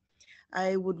book,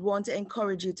 I would want to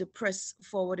encourage you to press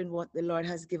forward in what the Lord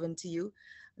has given to you.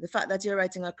 The fact that you're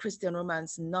writing a Christian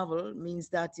romance novel means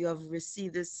that you have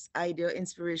received this idea,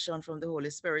 inspiration from the Holy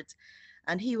Spirit,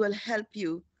 and He will help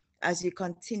you as you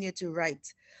continue to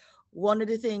write. One of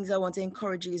the things I want to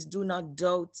encourage you is do not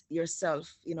doubt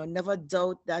yourself. You know, never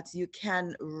doubt that you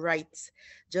can write.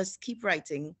 Just keep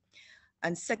writing.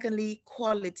 And secondly,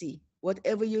 quality.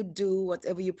 Whatever you do,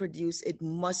 whatever you produce, it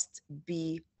must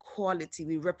be quality.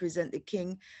 We represent the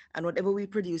King, and whatever we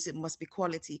produce, it must be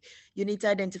quality. You need to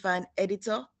identify an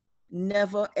editor.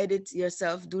 Never edit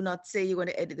yourself. Do not say you're going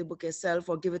to edit the book yourself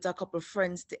or give it to a couple of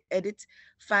friends to edit.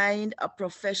 Find a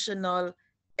professional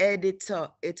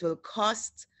editor. It will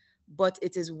cost, but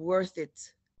it is worth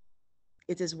it.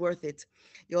 It is worth it.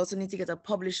 You also need to get a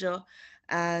publisher,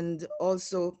 and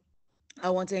also I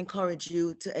want to encourage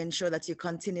you to ensure that you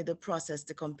continue the process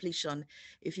to completion.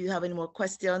 If you have any more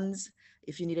questions,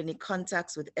 if you need any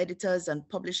contacts with editors and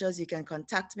publishers, you can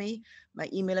contact me. My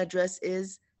email address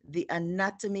is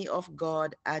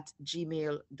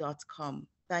theanatomyofgod@gmail.com.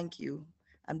 Thank you,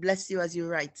 and bless you as you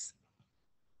write.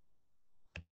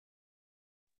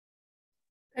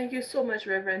 Thank you so much,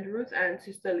 Reverend Ruth and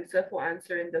Sister Lisa, for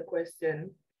answering the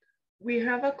question. We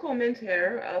have a comment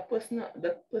here.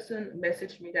 The person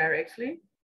messaged me directly.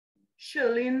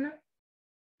 Shalin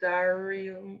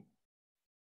Daryl,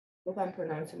 hope I'm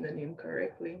pronouncing the name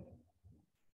correctly.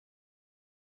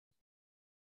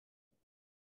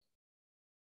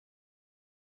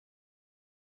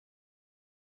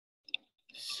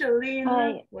 Shalin,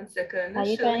 Hi. one second. Are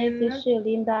you trying to say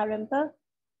Shalin Darimper?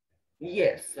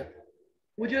 Yes.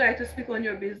 Would you like to speak on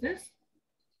your business?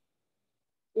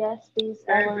 Yes, please.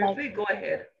 Very briefly, go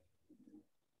ahead.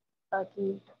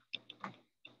 Okay.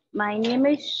 My name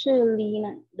is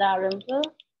Shalin Darimper.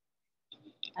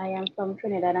 I am from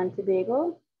Trinidad and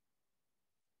Tobago,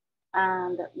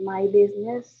 and my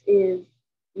business is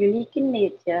unique in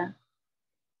nature,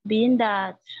 being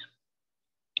that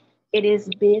it is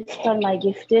based on my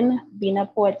gifting, being a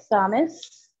poet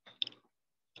psalmist.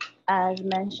 As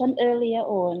mentioned earlier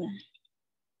on,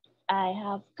 I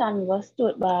have canvas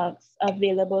tote bags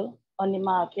available on the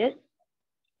market,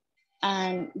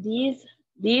 and these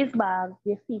bags,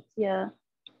 they feature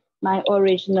my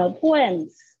original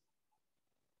poems.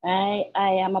 I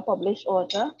am a published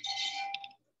author.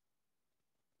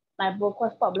 My book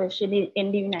was published in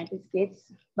the United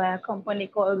States by a company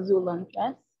called Zulon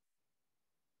Press.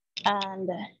 And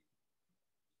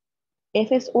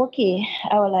if it's okay,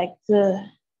 I would like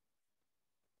to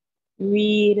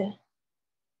read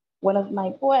one of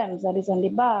my poems that is on the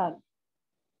bag.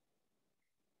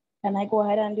 Can I go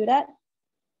ahead and do that?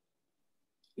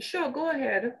 Sure, go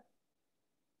ahead.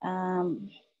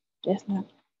 Just now.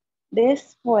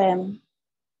 This poem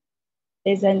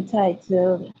is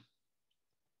entitled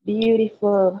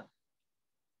Beautiful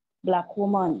Black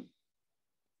Woman.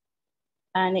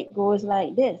 And it goes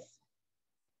like this.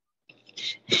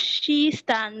 She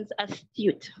stands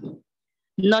astute,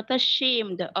 not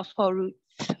ashamed of her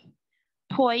roots,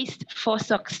 poised for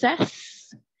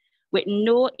success with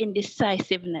no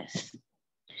indecisiveness.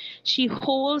 She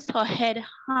holds her head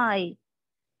high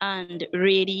and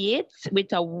radiates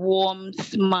with a warm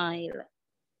smile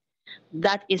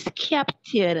that is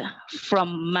captured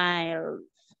from miles.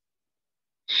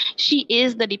 She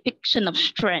is the depiction of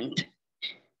strength.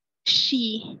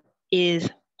 She is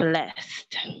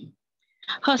blessed.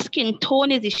 Her skin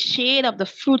tone is the shade of the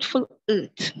fruitful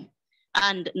earth,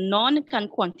 and none can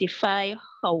quantify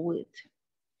her worth.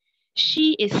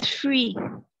 She is free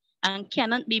and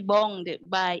cannot be bound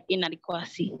by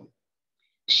inadequacy.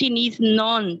 She needs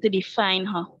none to define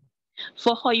her,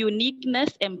 for her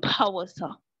uniqueness empowers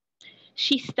her.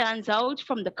 She stands out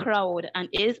from the crowd and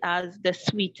is as the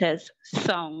sweetest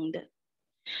sound.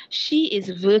 She is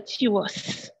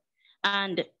virtuous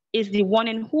and is the one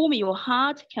in whom your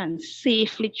heart can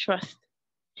safely trust.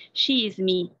 She is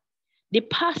me, the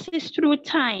passes through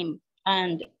time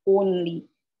and only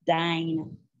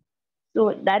thine.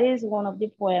 So that is one of the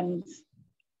poems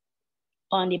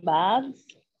on the bags.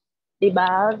 The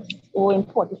bags were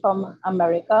imported from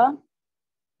America.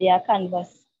 They are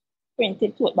canvas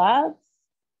printed tote bags.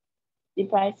 The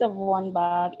price of one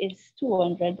bag is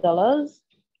 $200.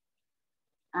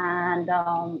 And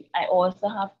I also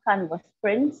have canvas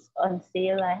prints on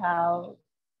sale. I have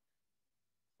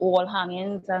wall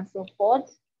hangings and so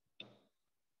forth.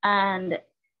 And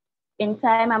in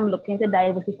time, I'm looking to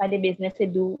diversify the business to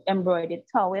do embroidered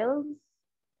towels,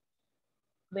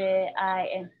 where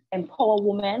I empower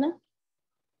women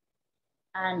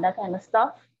and that kind of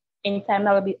stuff. In time,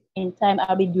 I'll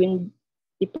be doing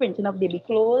the printing of baby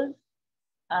clothes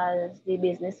as the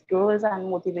business grows and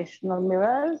motivational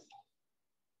mirrors.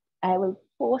 I will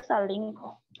post a link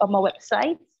on my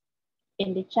website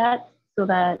in the chat so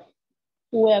that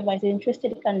whoever is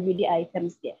interested can view the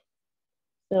items there.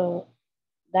 So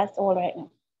that's all right now.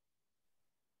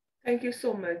 Thank you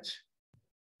so much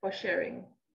for sharing.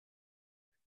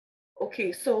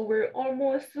 Okay, so we're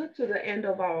almost to the end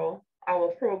of our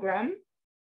program.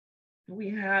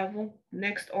 We have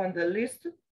next on the list,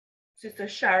 Sister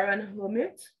Sharon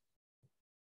Hermit.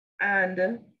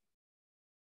 And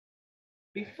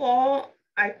before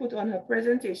I put on her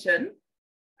presentation,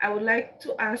 I would like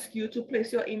to ask you to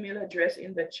place your email address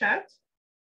in the chat.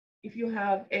 If you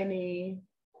have any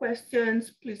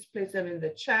questions, please place them in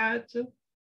the chat.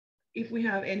 If we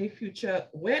have any future,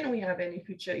 when we have any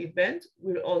future event,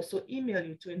 we'll also email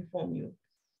you to inform you.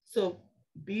 So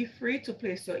be free to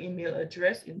place your email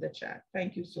address in the chat.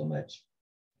 Thank you so much.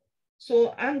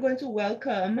 So I'm going to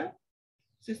welcome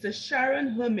Sister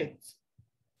Sharon Hermit.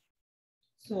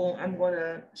 So I'm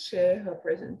gonna share her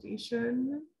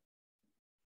presentation.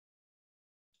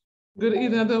 Good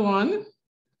evening, everyone.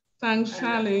 Thanks,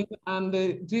 Charlene and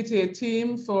the GTA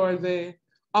team for the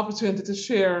opportunity to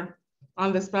share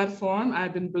on this platform.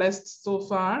 I've been blessed so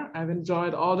far. I've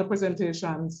enjoyed all the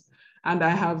presentations and I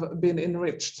have been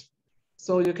enriched.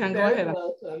 So you can go ahead.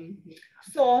 Welcome.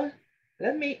 So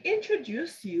let me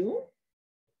introduce you.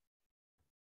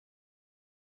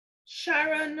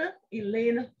 Sharon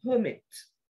Elaine Hermit.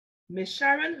 Miss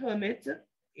Sharon Hermit,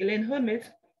 Elaine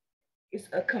Hermit, is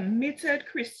a committed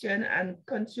Christian and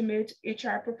consummate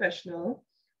HR professional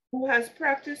who has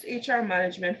practiced HR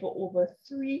management for over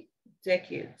 3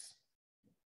 decades.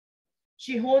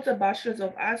 She holds a Bachelor's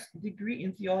of Arts degree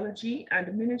in Theology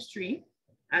and Ministry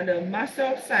and a Master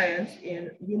of Science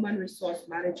in Human Resource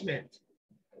Management.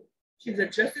 She's a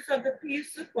Justice of the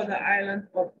Peace for the island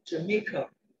of Jamaica.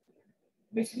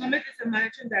 Ms. Hermit is the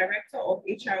Managing Director of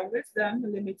HR Wisdom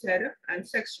Limited and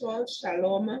Sexual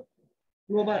Shalom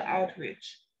Global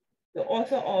Outreach, the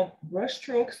author of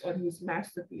Brushstrokes on his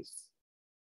masterpiece,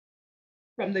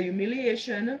 From the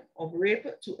Humiliation of Rape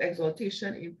to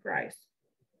Exaltation in Christ.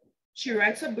 She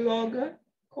writes a blog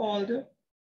called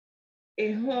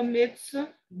A Hermit's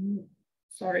Musings.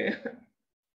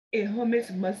 A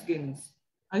Hermit's Musings.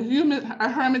 A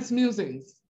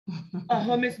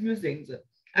Hermit's Musings.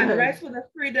 And writes for the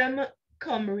Freedom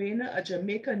Comrine, a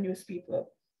Jamaican newspaper.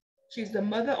 She's the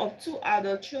mother of 2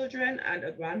 adult children and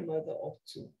a grandmother of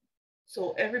 2.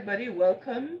 So everybody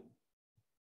welcome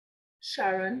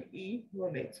Sharon E.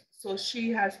 Hermit. So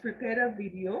she has prepared a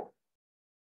video.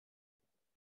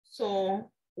 So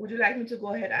would you like me to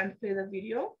go ahead and play the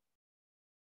video?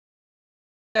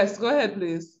 Yes, go ahead,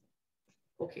 please.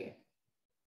 Okay.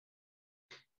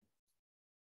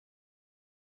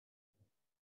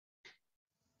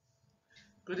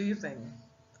 Good evening.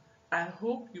 I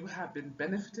hope you have been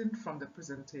benefiting from the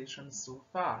presentation so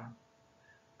far.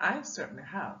 I certainly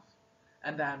have,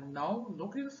 and I am now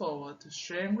looking forward to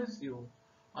sharing with you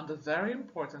on the very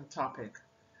important topic,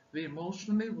 the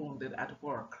emotionally wounded at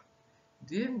work,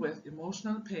 dealing with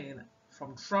emotional pain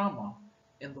from trauma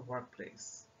in the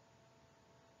workplace.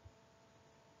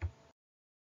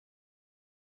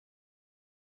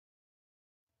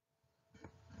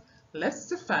 Let's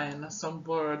define some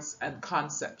words and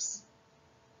concepts.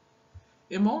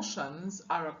 Emotions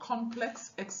are a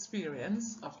complex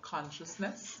experience of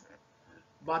consciousness,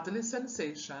 bodily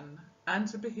sensation, and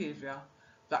behavior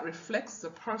that reflects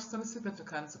the personal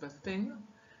significance of a thing,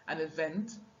 an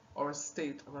event, or a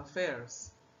state of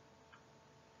affairs.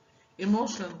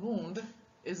 Emotional wound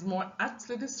is more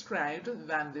aptly described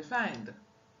than defined.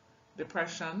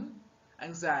 Depression,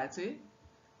 anxiety,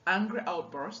 angry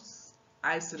outbursts,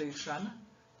 isolation,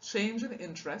 change in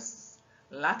interests,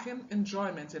 lacking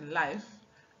enjoyment in life,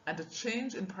 and a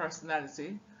change in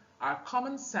personality are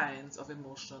common signs of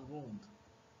emotional wound.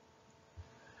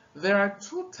 There are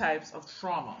two types of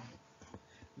trauma.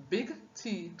 Big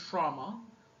T trauma,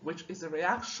 which is a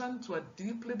reaction to a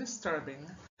deeply disturbing,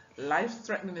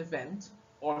 life-threatening event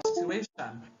or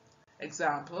situation.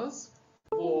 Examples: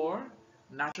 war,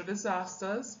 natural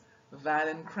disasters,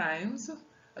 violent crimes,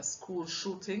 a school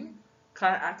shooting,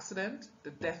 car accident,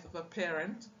 the death of a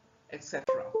parent, etc.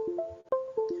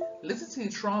 Little t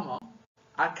trauma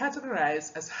are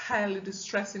categorized as highly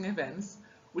distressing events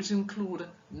which include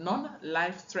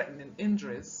non-life-threatening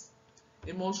injuries,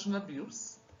 emotional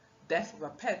abuse, death of a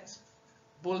pet,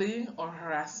 bullying or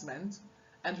harassment,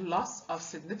 and loss of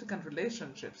significant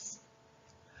relationships.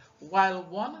 While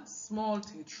one small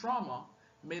t trauma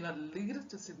may not lead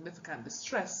to significant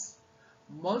distress,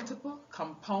 multiple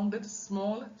compounded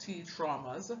small t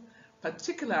traumas,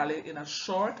 particularly in a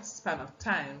short span of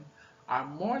time, are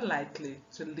more likely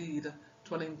to lead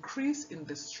to an increase in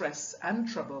distress and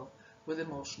trouble with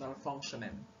emotional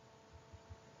functioning.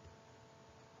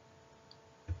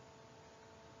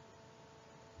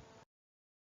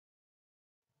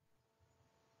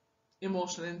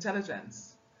 Emotional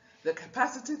intelligence, the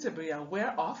capacity to be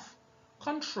aware of,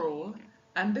 control,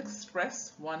 and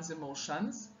express one's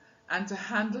emotions, and to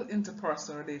handle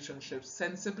interpersonal relationships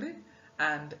sensibly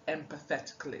and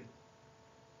empathetically.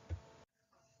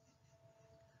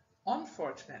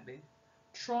 Unfortunately,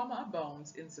 trauma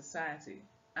abounds in society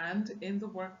and in the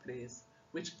workplace,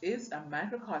 which is a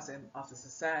microcosm of the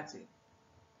society.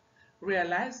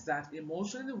 Realize that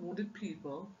emotionally wounded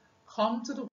people come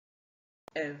to the world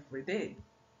every day.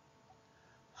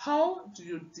 How do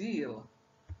you deal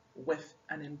with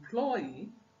an employee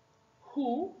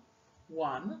who,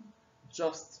 1,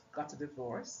 just got a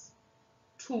divorce,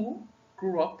 2,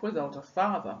 grew up without a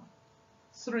father,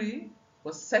 3,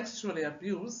 was sexually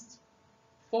abused,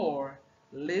 4,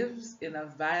 lives in a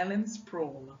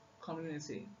violence-prone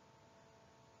community?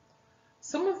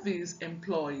 Some of these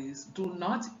employees do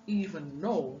not even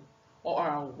know or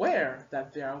are aware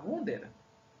that they are wounded.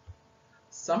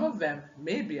 Some of them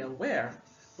may be aware,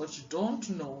 but don't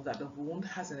know that the wound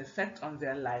has an effect on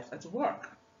their life at work.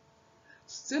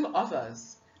 Still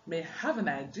others may have an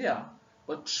idea,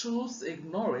 but choose to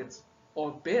ignore it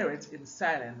or bear it in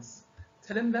silence,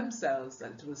 telling themselves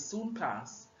that it will soon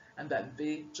pass and that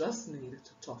they just need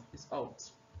to tough it out.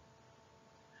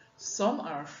 Some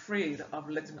are afraid of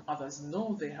letting others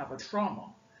know they have a trauma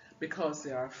because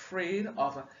they are afraid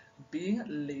of being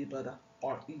labeled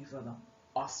or even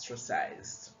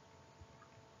ostracized.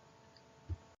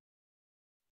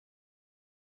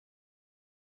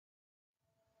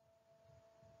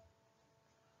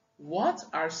 What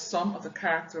are some of the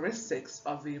characteristics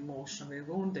of the emotionally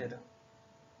wounded?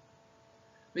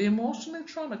 The emotionally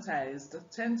traumatized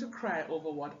tend to cry over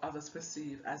what others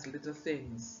perceive as little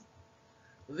things.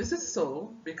 This is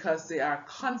so because they are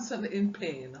constantly in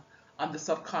pain on the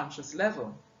subconscious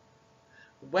level.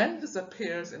 When this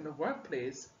appears in the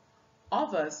workplace,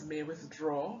 others may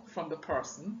withdraw from the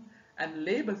person and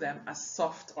label them as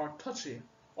soft or touchy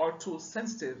or too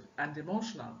sensitive and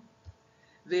emotional.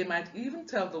 They might even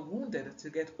tell the wounded to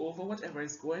get over whatever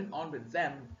is going on with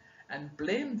them and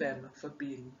blame them for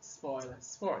being spoiled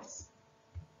sports.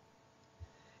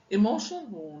 Emotional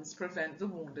wounds prevent the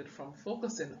wounded from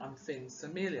focusing on things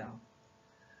familiar.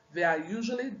 They are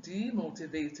usually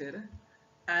demotivated,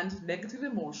 and negative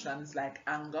emotions like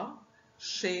anger,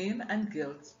 shame, and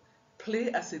guilt play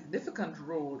a significant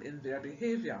role in their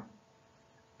behavior.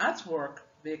 At work,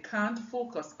 they can't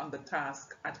focus on the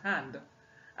task at hand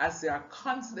as they are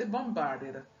constantly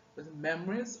bombarded with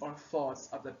memories or thoughts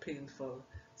of the painful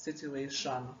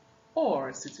situation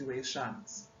or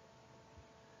situations.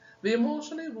 The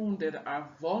emotionally wounded are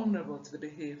vulnerable to the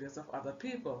behaviors of other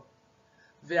people.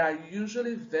 They are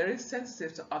usually very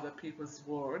sensitive to other people's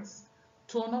words,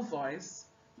 tone of voice,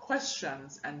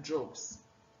 questions, and jokes.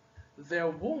 Their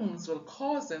wounds will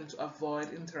cause them to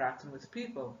avoid interacting with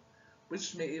people,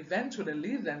 which may eventually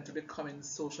lead them to becoming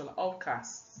social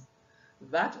outcasts.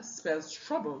 That spells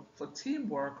trouble for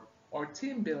teamwork or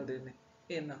team building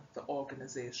in the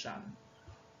organization.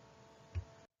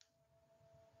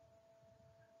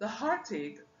 The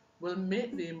heartache will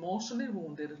make the emotionally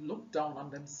wounded look down on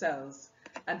themselves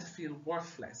and feel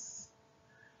worthless.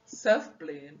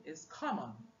 Self-blame is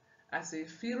common as they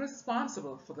feel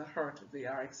responsible for the hurt they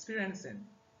are experiencing.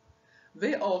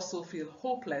 They also feel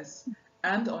hopeless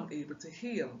and unable to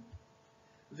heal.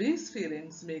 These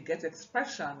feelings may get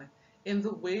expression in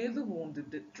the way the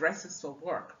wounded dresses for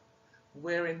work,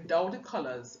 wearing dowdy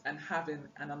colors and having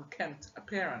an unkempt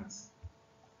appearance.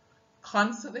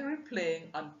 Constantly replaying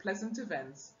unpleasant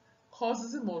events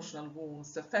causes emotional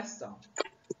wounds to fester.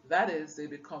 That is, they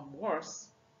become worse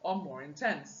or more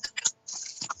intense.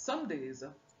 Some days,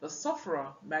 the sufferer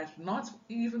might not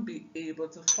even be able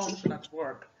to function at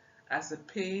work as the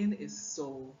pain is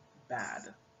so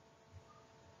bad.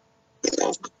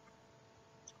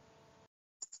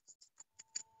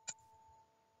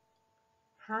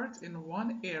 Hurt in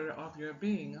one area of your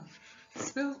being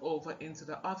spills over into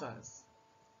the others.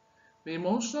 The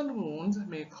emotional wound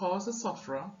may cause the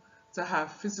sufferer to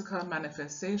have physical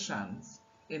manifestations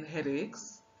in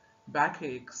headaches,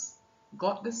 backaches,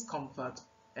 gut discomfort,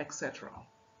 etc.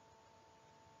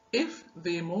 If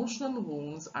the emotional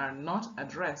wounds are not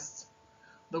addressed,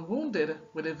 the wounded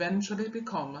will eventually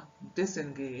become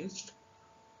disengaged,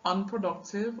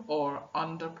 unproductive, or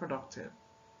underproductive.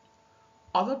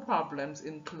 Other problems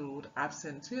include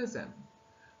absenteeism,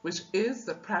 which is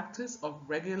the practice of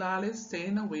regularly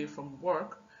staying away from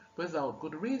work without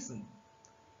good reason,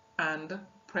 and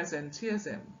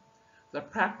presenteeism, the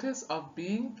practice of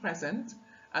being present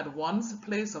at one's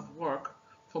place of work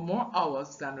for more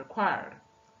hours than required,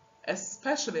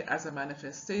 especially as a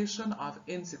manifestation of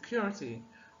insecurity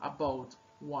about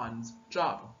one's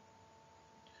job.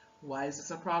 Why is this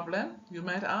a problem, you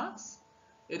might ask?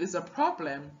 It is a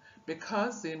problem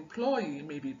because the employee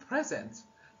may be present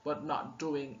but not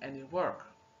doing any work.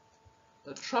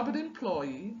 The troubled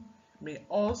employee may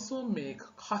also make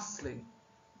costly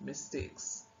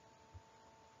mistakes.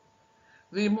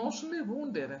 The emotionally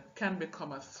wounded can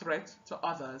become a threat to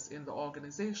others in the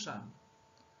organization.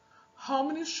 How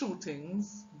many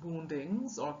shootings,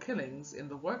 woundings, or killings in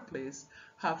the workplace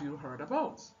have you heard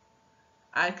about?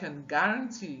 I can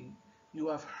guarantee you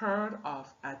have heard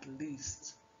of at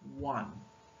least one.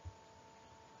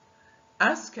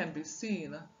 As can be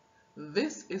seen,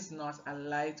 this is not a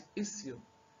light issue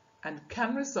and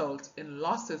can result in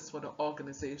losses for the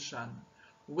organization,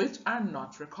 which are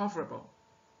not recoverable.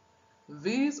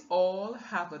 These all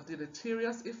have a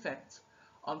deleterious effect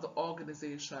on the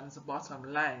organization's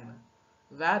bottom line,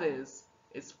 that is,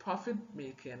 its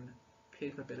profit-making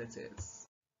capabilities.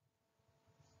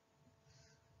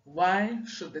 Why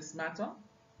should this matter?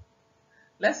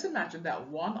 Let's imagine that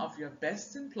one of your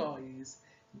best employees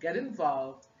gets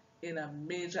involved in a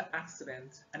major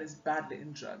accident and is badly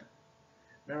injured.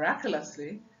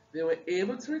 Miraculously, they were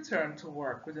able to return to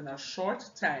work within a short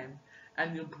time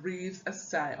and you breathe a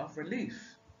sigh of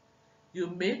relief. You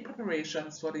make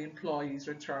preparations for the employee's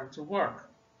return to work.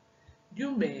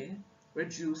 You may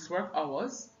reduce work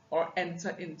hours or enter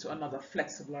into another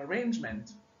flexible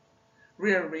arrangement.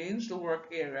 Rearrange the work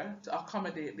area to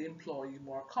accommodate the employee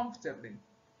more comfortably.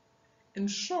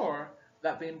 Ensure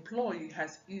that the employee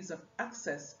has ease of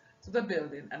access to the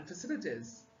building and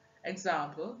facilities.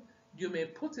 Example, you may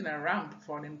put in a ramp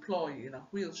for an employee in a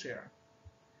wheelchair.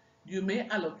 You may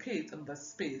allocate another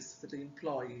space for the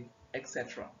employee,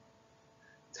 etc.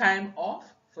 Time off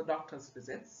for doctor's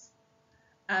visits,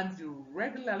 and you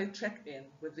regularly check in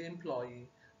with the employee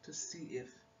to see if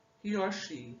he or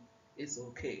she is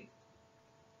okay.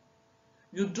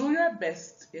 You do your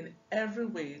best in every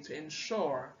way to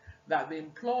ensure that the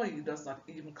employee does not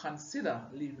even consider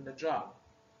leaving the job.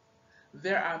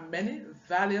 There are many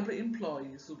valuable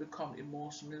employees who become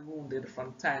emotionally wounded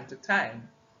from time to time,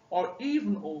 or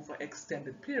even over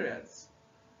extended periods.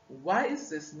 Why is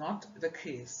this not the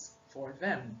case for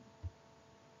them?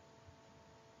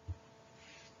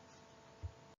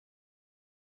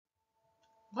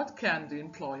 What can the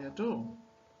employer do?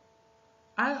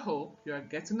 I hope you are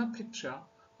getting a picture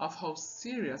of how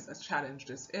serious a challenge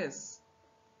this is.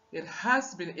 It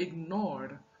has been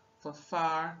ignored for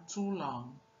far too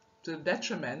long, to the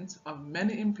detriment of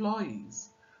many employees,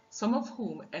 some of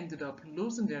whom ended up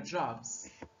losing their jobs,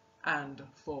 and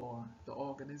for the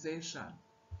organization.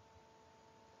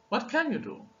 What can you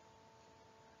do?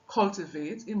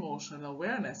 Cultivate emotional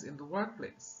awareness in the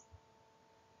workplace.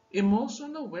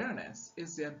 Emotional awareness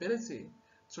is the ability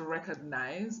to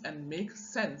recognize and make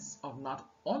sense of not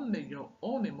only your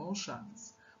own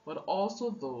emotions, but also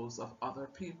those of other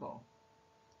people.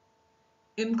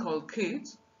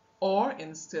 Inculcate or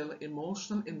instill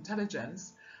emotional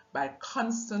intelligence by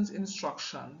constant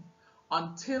instruction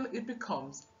until it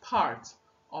becomes part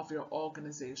of your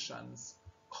organization's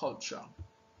culture.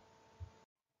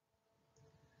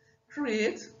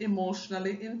 Create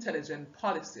emotionally intelligent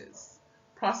policies,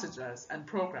 procedures, and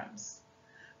programs.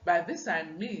 By this I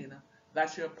mean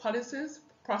that your policies,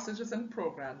 procedures, and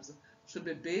programs should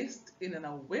be based in an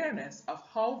awareness of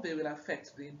how they will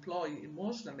affect the employee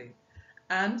emotionally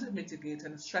and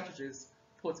mitigating strategies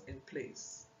put in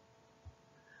place.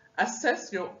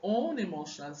 Assess your own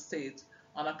emotional state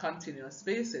on a continuous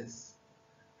basis.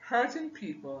 Hurting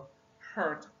people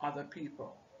hurt other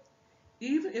people.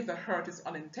 Even if the hurt is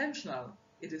unintentional,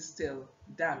 it is still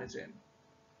damaging.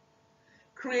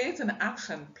 Create an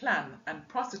action plan and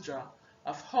procedure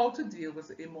of how to deal with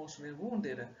the emotionally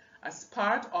wounded as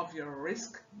part of your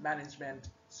risk management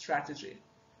strategy.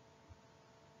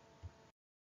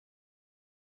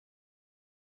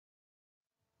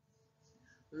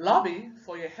 Lobby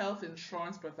for your health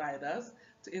insurance providers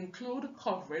to include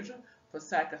coverage for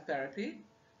psychotherapy,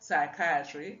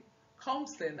 psychiatry,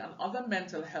 counseling, and other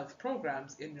mental health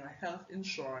programs in your health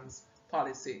insurance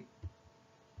policy.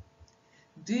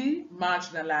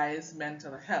 Demarginalize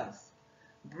mental health.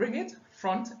 Bring it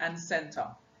front and center.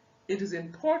 It is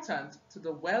important to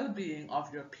the well-being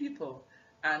of your people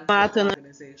and your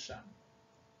organization.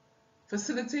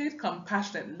 Facilitate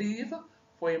compassionate leave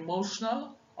for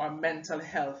emotional or mental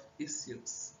health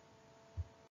issues.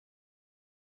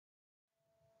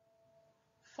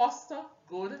 Foster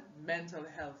good mental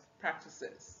health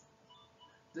practices.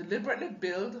 Deliberately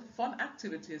build fun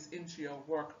activities into your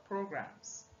work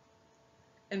programs.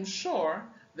 Ensure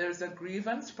there is a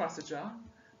grievance procedure,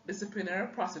 disciplinary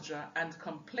procedure, and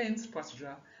complaints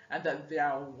procedure, and that they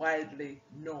are widely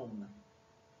known.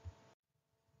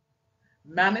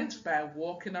 Manage by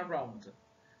walking around.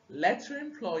 Let your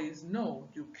employees know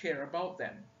you care about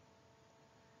them.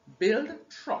 Build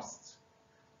trust.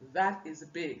 That is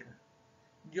big.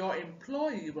 Your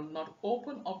employee will not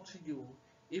open up to you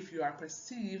if you are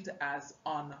perceived as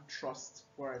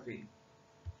untrustworthy.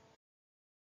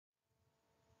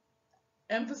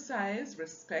 Emphasize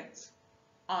respect,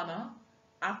 honor,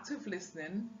 active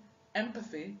listening,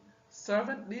 empathy,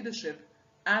 servant leadership,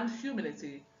 and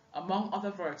humility, among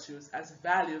other virtues, as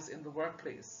values in the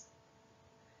workplace.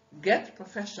 Get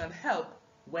professional help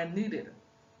when needed.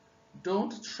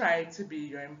 Don't try to be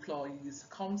your employee's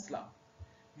counselor.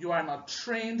 You are not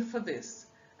trained for this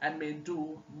and may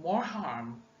do more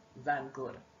harm than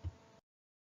good.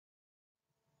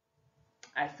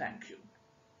 I thank you.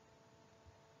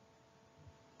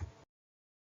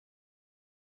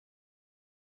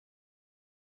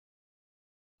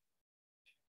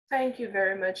 Thank you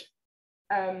very much.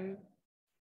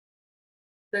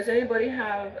 Does anybody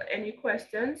have any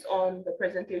questions on the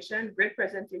presentation? Great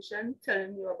presentation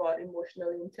telling you about emotional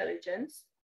intelligence,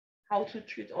 how to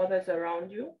treat others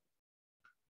around you.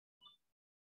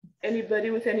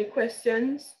 Anybody with any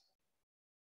questions?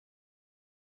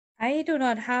 I do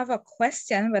not have a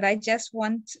question, but I just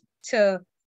want to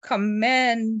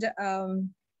commend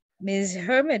Ms.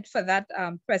 Hermit for that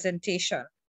presentation,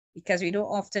 because we don't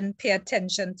often pay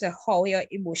attention to how your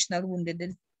emotional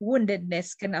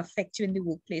woundedness can affect you in the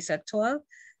workplace at all.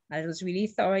 And it was really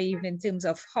thorough, even in terms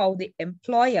of how the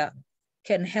employer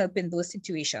can help in those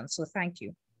situations. So thank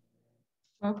you.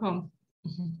 Welcome.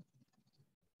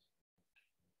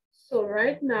 So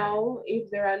right now,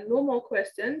 if there are no more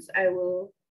questions, I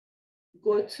will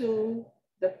go to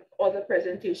the other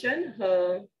presentation,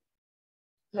 her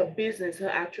business, her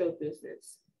actual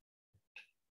business.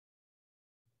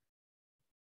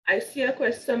 I see a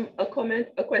question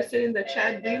in the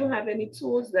chat. Do you have any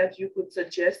tools that you could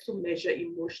suggest to measure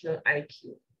emotional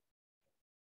IQ?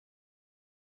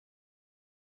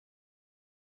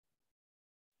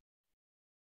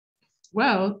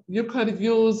 Well, you could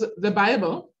use the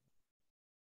Bible,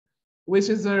 which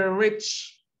is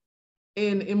rich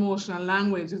in emotional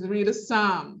language. You read a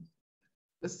psalm.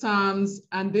 The Psalms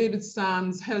and David's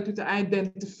Psalms help you to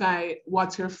identify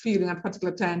what you're feeling at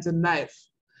particular times in life.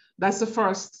 That's the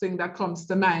first thing that comes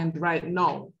to mind right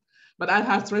now, but I'll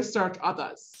have to research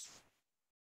others.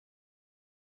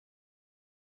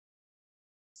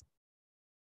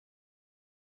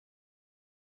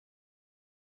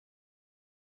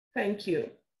 Thank you.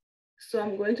 So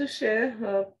I'm going to share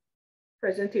her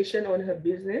presentation on her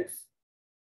business.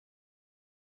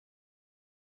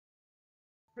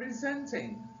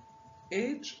 Presenting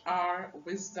HR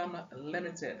Wisdom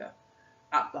Limited,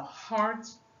 at the heart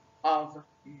of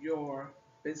your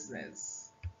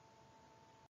business.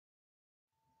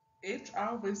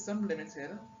 HR Wisdom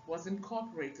Limited was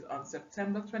incorporated on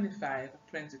September 25,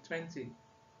 2020.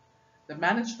 The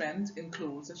management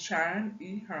includes Sharon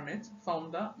E. Hermit,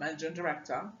 founder, managing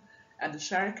director, and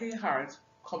Shari K. Hart,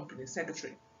 company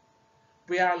secretary.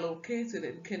 We are located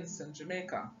in Kingston,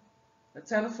 Jamaica. The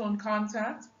telephone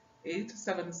contact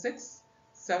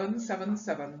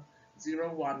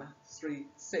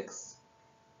 876-777-0136.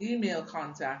 Email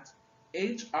contact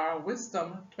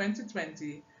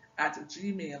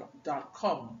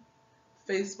hrwisdom2020@gmail.com.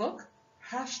 Facebook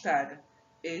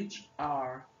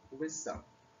 #HRWisdom.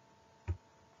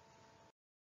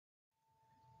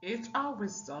 HR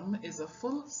Wisdom is a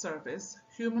full-service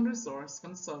human resource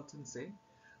consultancy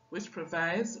which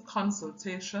provides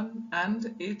consultation and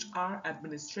HR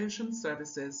administration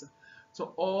services to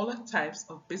all types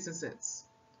of businesses.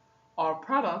 Our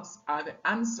products are the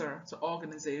answer to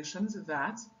organizations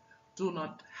that do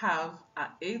not have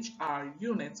an HR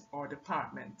unit or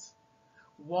department,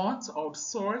 want to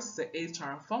outsource the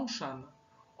HR function,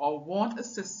 or want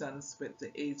assistance with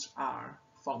the HR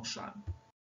function.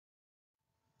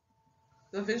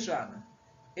 The vision: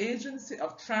 agency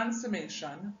of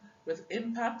transformation with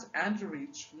impact and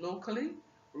reach locally,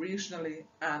 regionally,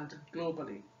 and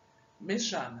globally.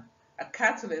 Mission: a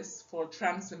catalyst for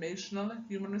transformational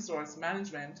human resource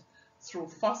management through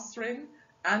fostering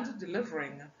and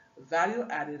delivering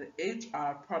value-added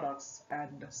HR products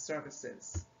and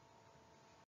services.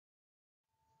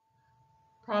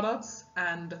 Products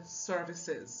and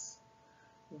services.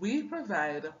 We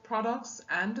provide products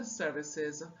and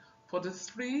services for the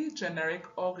 3 generic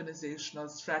organizational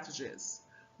strategies,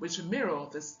 which mirror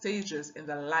the stages in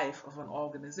the life of an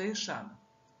organization.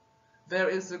 There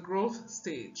is the growth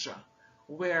stage,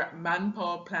 where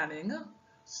manpower planning,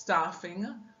 staffing,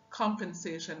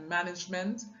 compensation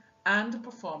management, and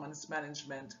performance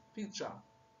management feature.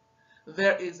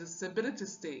 There is a stability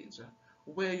stage,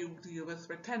 where you deal with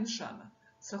retention,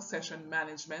 succession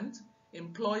management,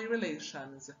 employee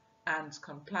relations, and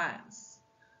compliance.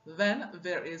 Then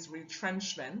there is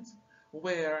retrenchment,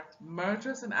 where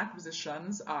mergers and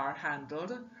acquisitions are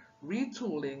handled,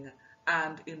 retooling,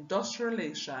 and industrial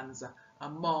relations,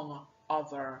 among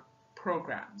other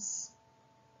programs.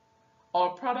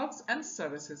 Our products and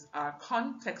services are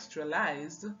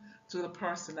contextualized to the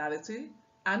personality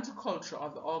and culture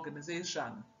of the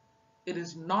organization. It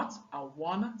is not a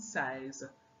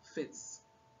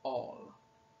one-size-fits-all.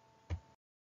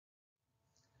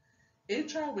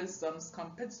 HR Wisdom's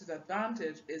competitive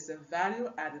advantage is a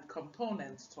value-added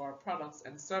component to our products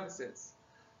and services.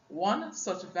 One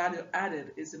such value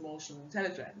added is emotional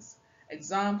intelligence.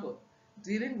 Example,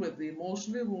 dealing with the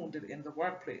emotionally wounded in the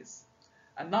workplace.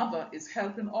 Another is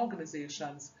helping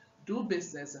organizations do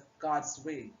business God's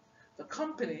way. The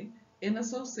company, in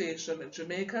association with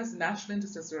Jamaica's National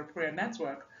Intercessory Prayer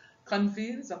Network,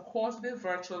 convenes a quarterly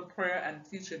virtual prayer and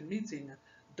teaching meeting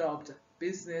dubbed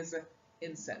Business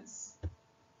Incense.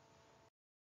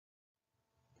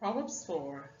 Proverbs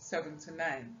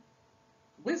 4:7-9.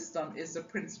 Wisdom is the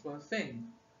principal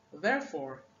thing,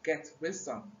 therefore get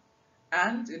wisdom.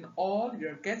 And in all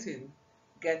your getting,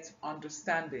 get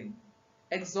understanding.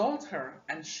 Exalt her,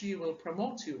 and she will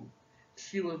promote you.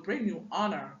 She will bring you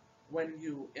honor when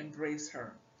you embrace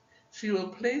her. She will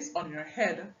place on your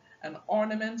head an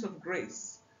ornament of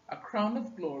grace, a crown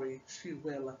of glory she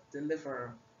will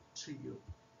deliver to you.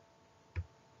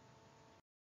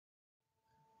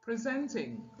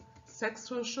 Presenting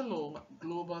Sexual Shalom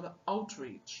Global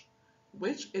Outreach,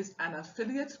 which is an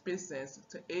affiliate business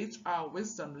to HR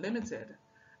Wisdom Limited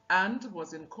and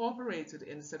was incorporated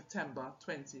in September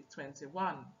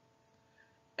 2021.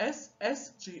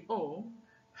 SSGO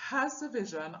has the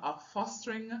vision of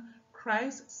fostering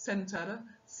Christ-centered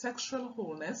sexual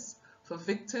wholeness for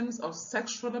victims of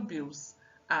sexual abuse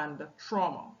and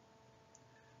trauma.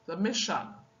 The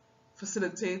mission: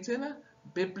 facilitating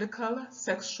biblical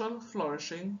sexual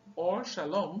flourishing, or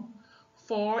shalom,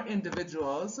 for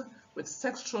individuals with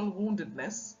sexual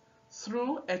woundedness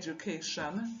through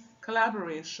education,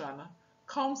 collaboration,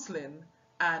 counseling,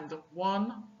 and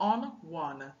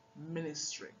one-on-one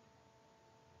ministry.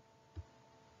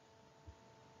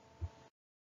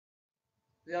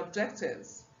 The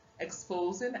objectives: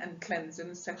 exposing and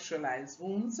cleansing sexualized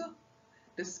wounds,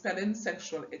 dispelling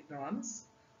sexual ignorance,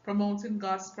 promoting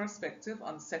God's perspective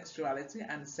on sexuality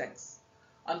and sex,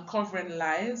 uncovering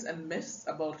lies and myths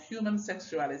about human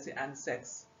sexuality and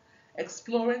sex,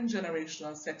 exploring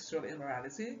generational sexual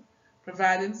immorality,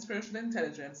 providing spiritual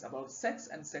intelligence about sex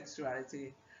and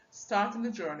sexuality, starting the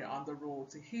journey on the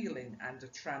road to healing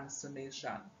and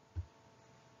transformation.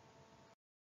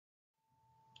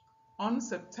 On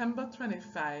September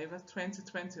 25,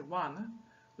 2021,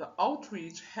 the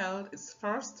outreach held its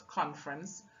first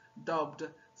conference dubbed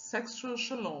Sexual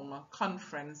Shalom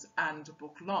Conference and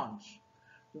Book Launch,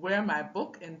 where my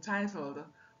book entitled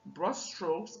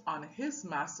Brushstrokes on His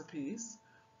Masterpiece,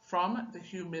 From the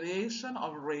Humiliation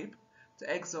of Rape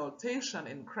to Exaltation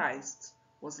in Christ,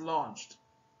 was launched.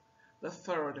 The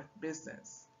third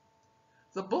business.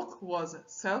 The book was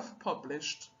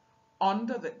self-published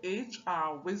under the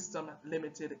HR Wisdom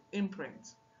Limited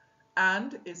imprint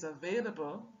and is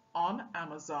available on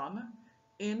Amazon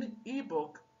in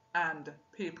ebook and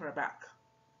paperback.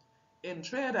 In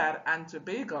Trinidad and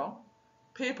Tobago,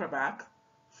 paperback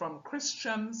from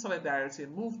Christian Solidarity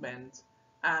Movement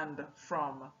and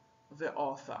from the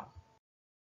author.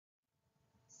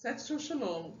 Sexual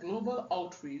Shalom Global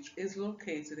Outreach is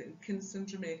located in Kingston,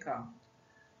 Jamaica.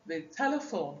 The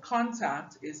telephone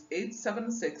contact is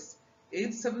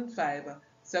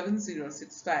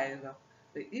 876-875-7065.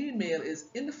 The email is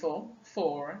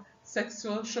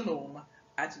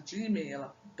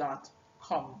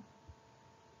info4sexualshalom@gmail.com.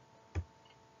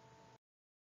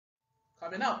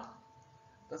 Coming up,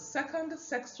 the second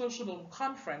Sexual Shalom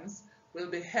Conference will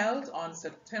be held on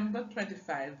September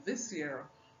 25 this year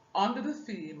under the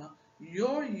theme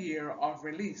Your Year of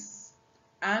Release,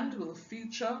 and will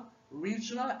feature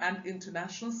regional and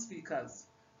international speakers.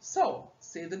 So,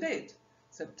 save the date,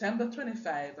 September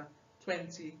 25,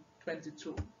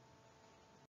 2022.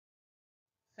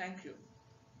 Thank you.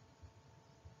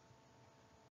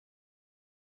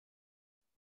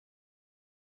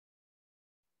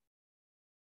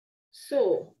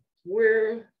 So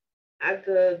we're at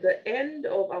the end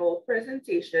of our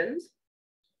presentations.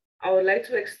 I would like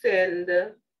to extend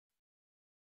the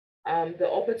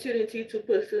opportunity to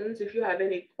persons, if you have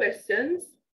any questions,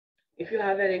 if you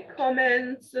have any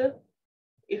comments,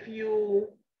 if you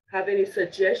have any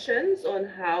suggestions on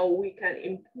how we can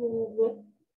improve,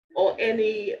 or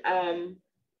any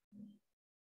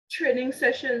training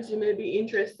sessions you may be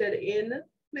interested in,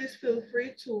 please feel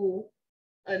free to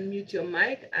unmute your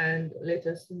mic and let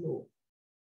us know.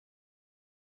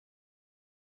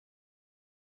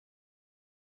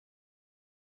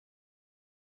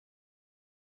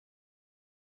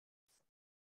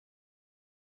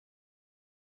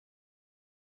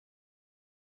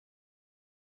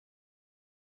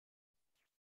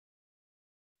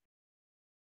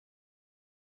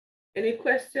 Any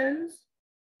questions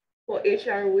for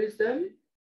HR Wisdom?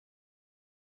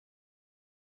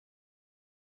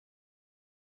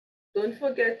 Don't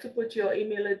forget to put your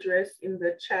email address in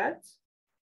the chat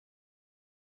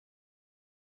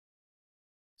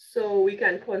so we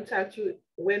can contact you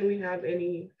when we have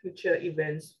any future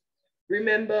events.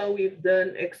 Remember, we've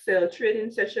done Excel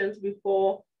training sessions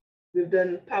before, we've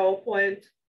done PowerPoint,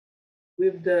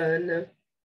 we've done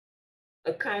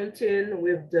accounting,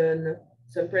 we've done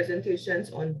some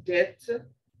presentations on debt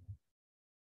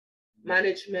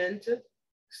management.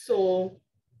 So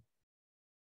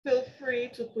feel free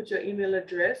to put your email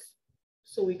address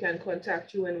so we can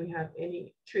contact you when we have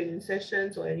any training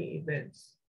sessions or any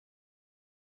events.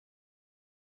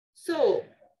 So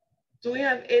do we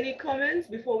have any comments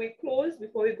before we close,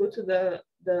 before we go to the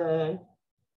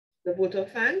vote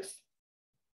of thanks?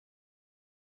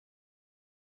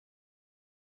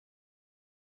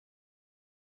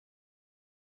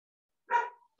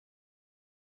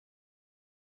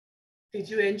 Did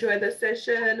you enjoy the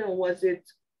session, or was it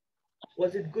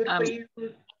good for you?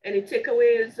 Any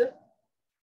takeaways?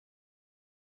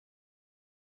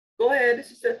 Go ahead,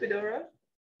 Sister Fedora.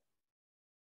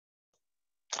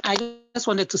 I just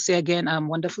wanted to say again,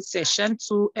 wonderful session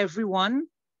to everyone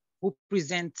who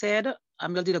presented.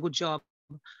 You did a good job.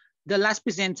 The last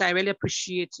presenter, I really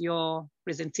appreciate your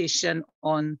presentation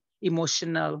on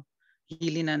emotional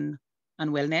healing and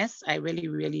wellness. I really,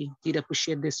 really did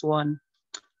appreciate this one.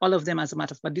 All of them, as a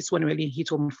matter of fact, this one really hit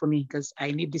home for me because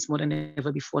I need this more than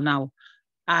ever before now.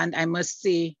 And I must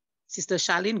say, Sister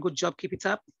Charlene, good job, keep it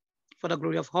up for the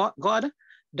glory of God.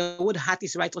 The word hat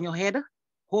is right on your head.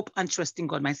 Hope and trust in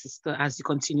God, my sister, as you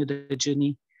continue the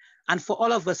journey. And for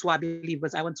all of us who are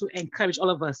believers, I want to encourage all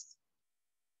of us,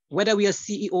 whether we are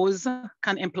CEOs,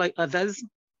 can employ others,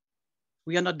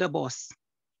 we are not the boss.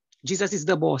 Jesus is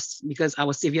the boss because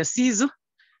our Savior sees,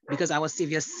 because our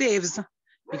Savior saves,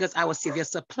 because our Savior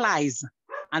supplies,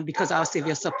 and because our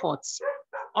Savior supports.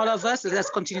 All of us, let's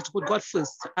continue to put God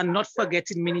first and not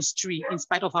forget in ministry, in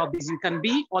spite of how busy you can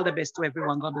be. All the best to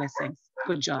everyone. God bless you.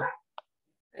 Good job.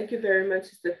 Thank you very much,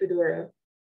 Sister Fedora.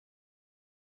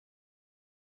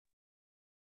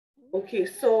 Okay,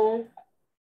 so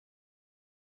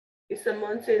is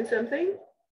someone saying something?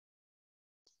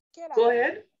 Go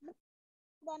ahead.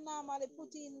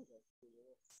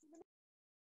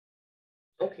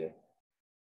 Okay.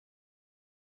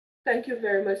 Thank you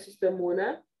very much, Sister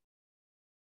Mona.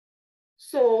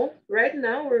 So right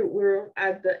now we're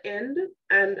at the end,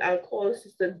 and I'll call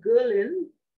Sister Gerlin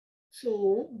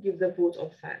to give the vote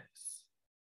of thanks.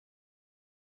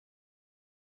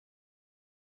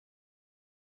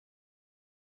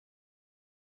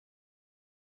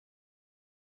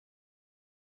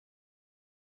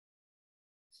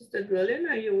 Sister Gerlin,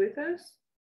 are you with us?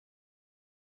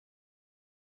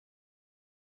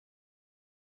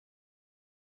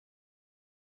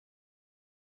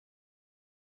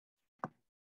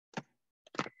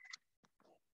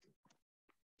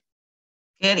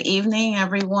 Good evening,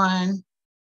 everyone.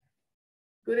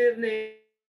 Good evening.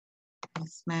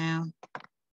 Yes, ma'am.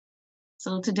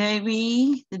 So today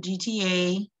we, the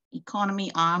GTA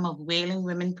Economy Arm of Whaling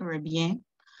Women Caribbean,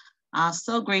 are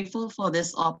so grateful for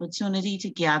this opportunity to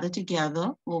gather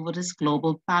together over this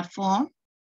global platform.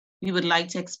 We would like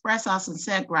to express our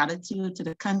sincere gratitude to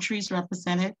the countries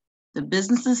represented, the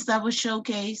businesses that were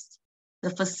showcased, the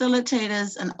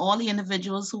facilitators, and all the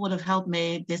individuals who would have helped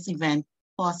make this event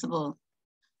possible.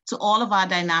 To all of our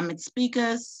dynamic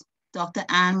speakers, Dr.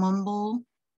 Anne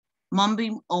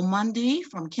Mumbi Omundi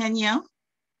from Kenya,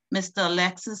 Mr.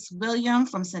 Alexis William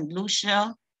from St.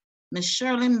 Lucia, Ms.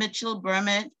 Shirley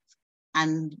Mitchell-Bermett,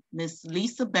 and Ms.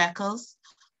 Lisa Beckles,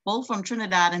 both from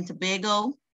Trinidad and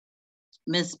Tobago,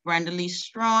 Ms. Brenda Lee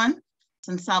Strawn,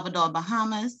 San Salvador,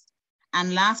 Bahamas,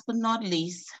 and last but not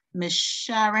least, Ms.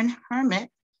 Sharon Hermit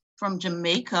from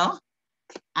Jamaica.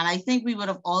 And I think we would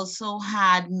have also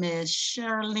had Ms.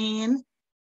 Charlene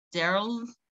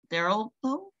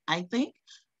Darrelpo, I think,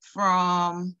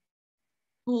 from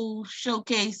who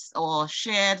showcased or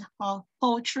shared her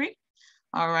poetry.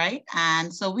 All right,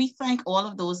 and so we thank all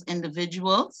of those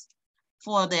individuals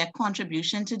for their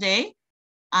contribution today.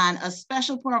 And a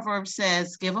special proverb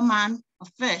says, give a man a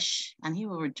fish and he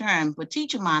will return, but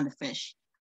teach a man to fish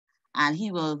and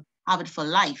he will have it for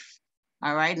life.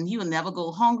 All right, and he will never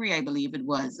go hungry, I believe it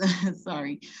was,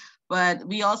 sorry. But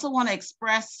we also want to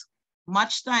express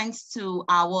much thanks to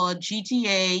our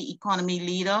GTA economy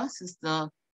leader, Sister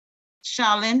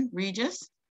Charlene Regis,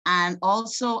 and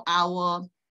also our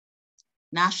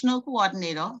national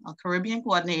coordinator, a Caribbean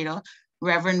coordinator,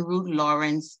 Reverend Ruth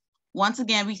Lawrence. Once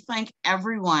again, we thank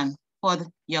everyone for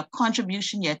your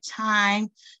contribution, your time,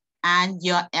 and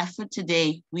your effort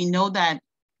today. We know that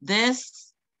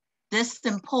this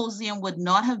symposium would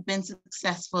not have been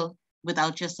successful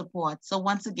without your support. So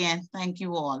once again, thank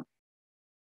you all.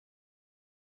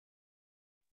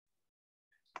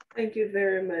 Thank you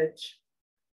very much.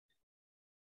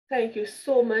 Thank you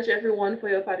so much, everyone, for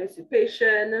your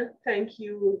participation. Thank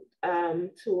you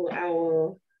to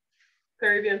our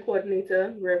Caribbean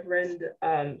coordinator,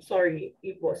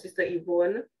 Sister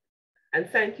Yvonne. And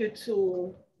thank you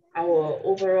to our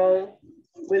overall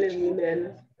Willing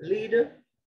Women leader,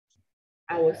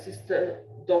 our sister,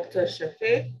 Dr.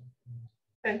 Shafiq.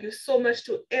 Thank you so much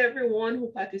to everyone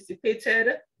who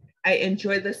participated. I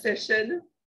enjoyed the session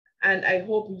and I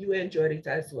hope you enjoyed it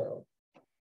as well.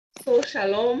 So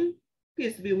shalom,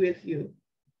 peace be with you.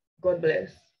 God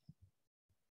bless.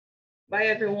 Bye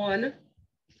everyone.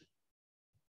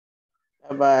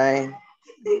 Bye-bye.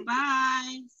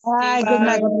 Bye. Bye. Good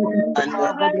night.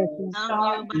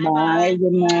 Bye.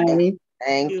 Good night.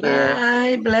 Thank you.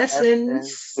 Bye.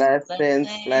 Blessings. Blessings.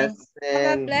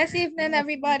 Have a blessed evening,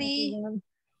 everybody.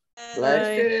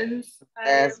 Blessings.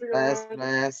 Bless.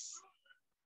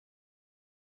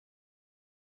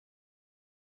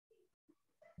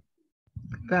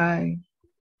 Bye.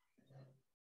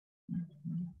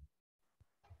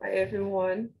 Bye,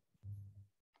 everyone.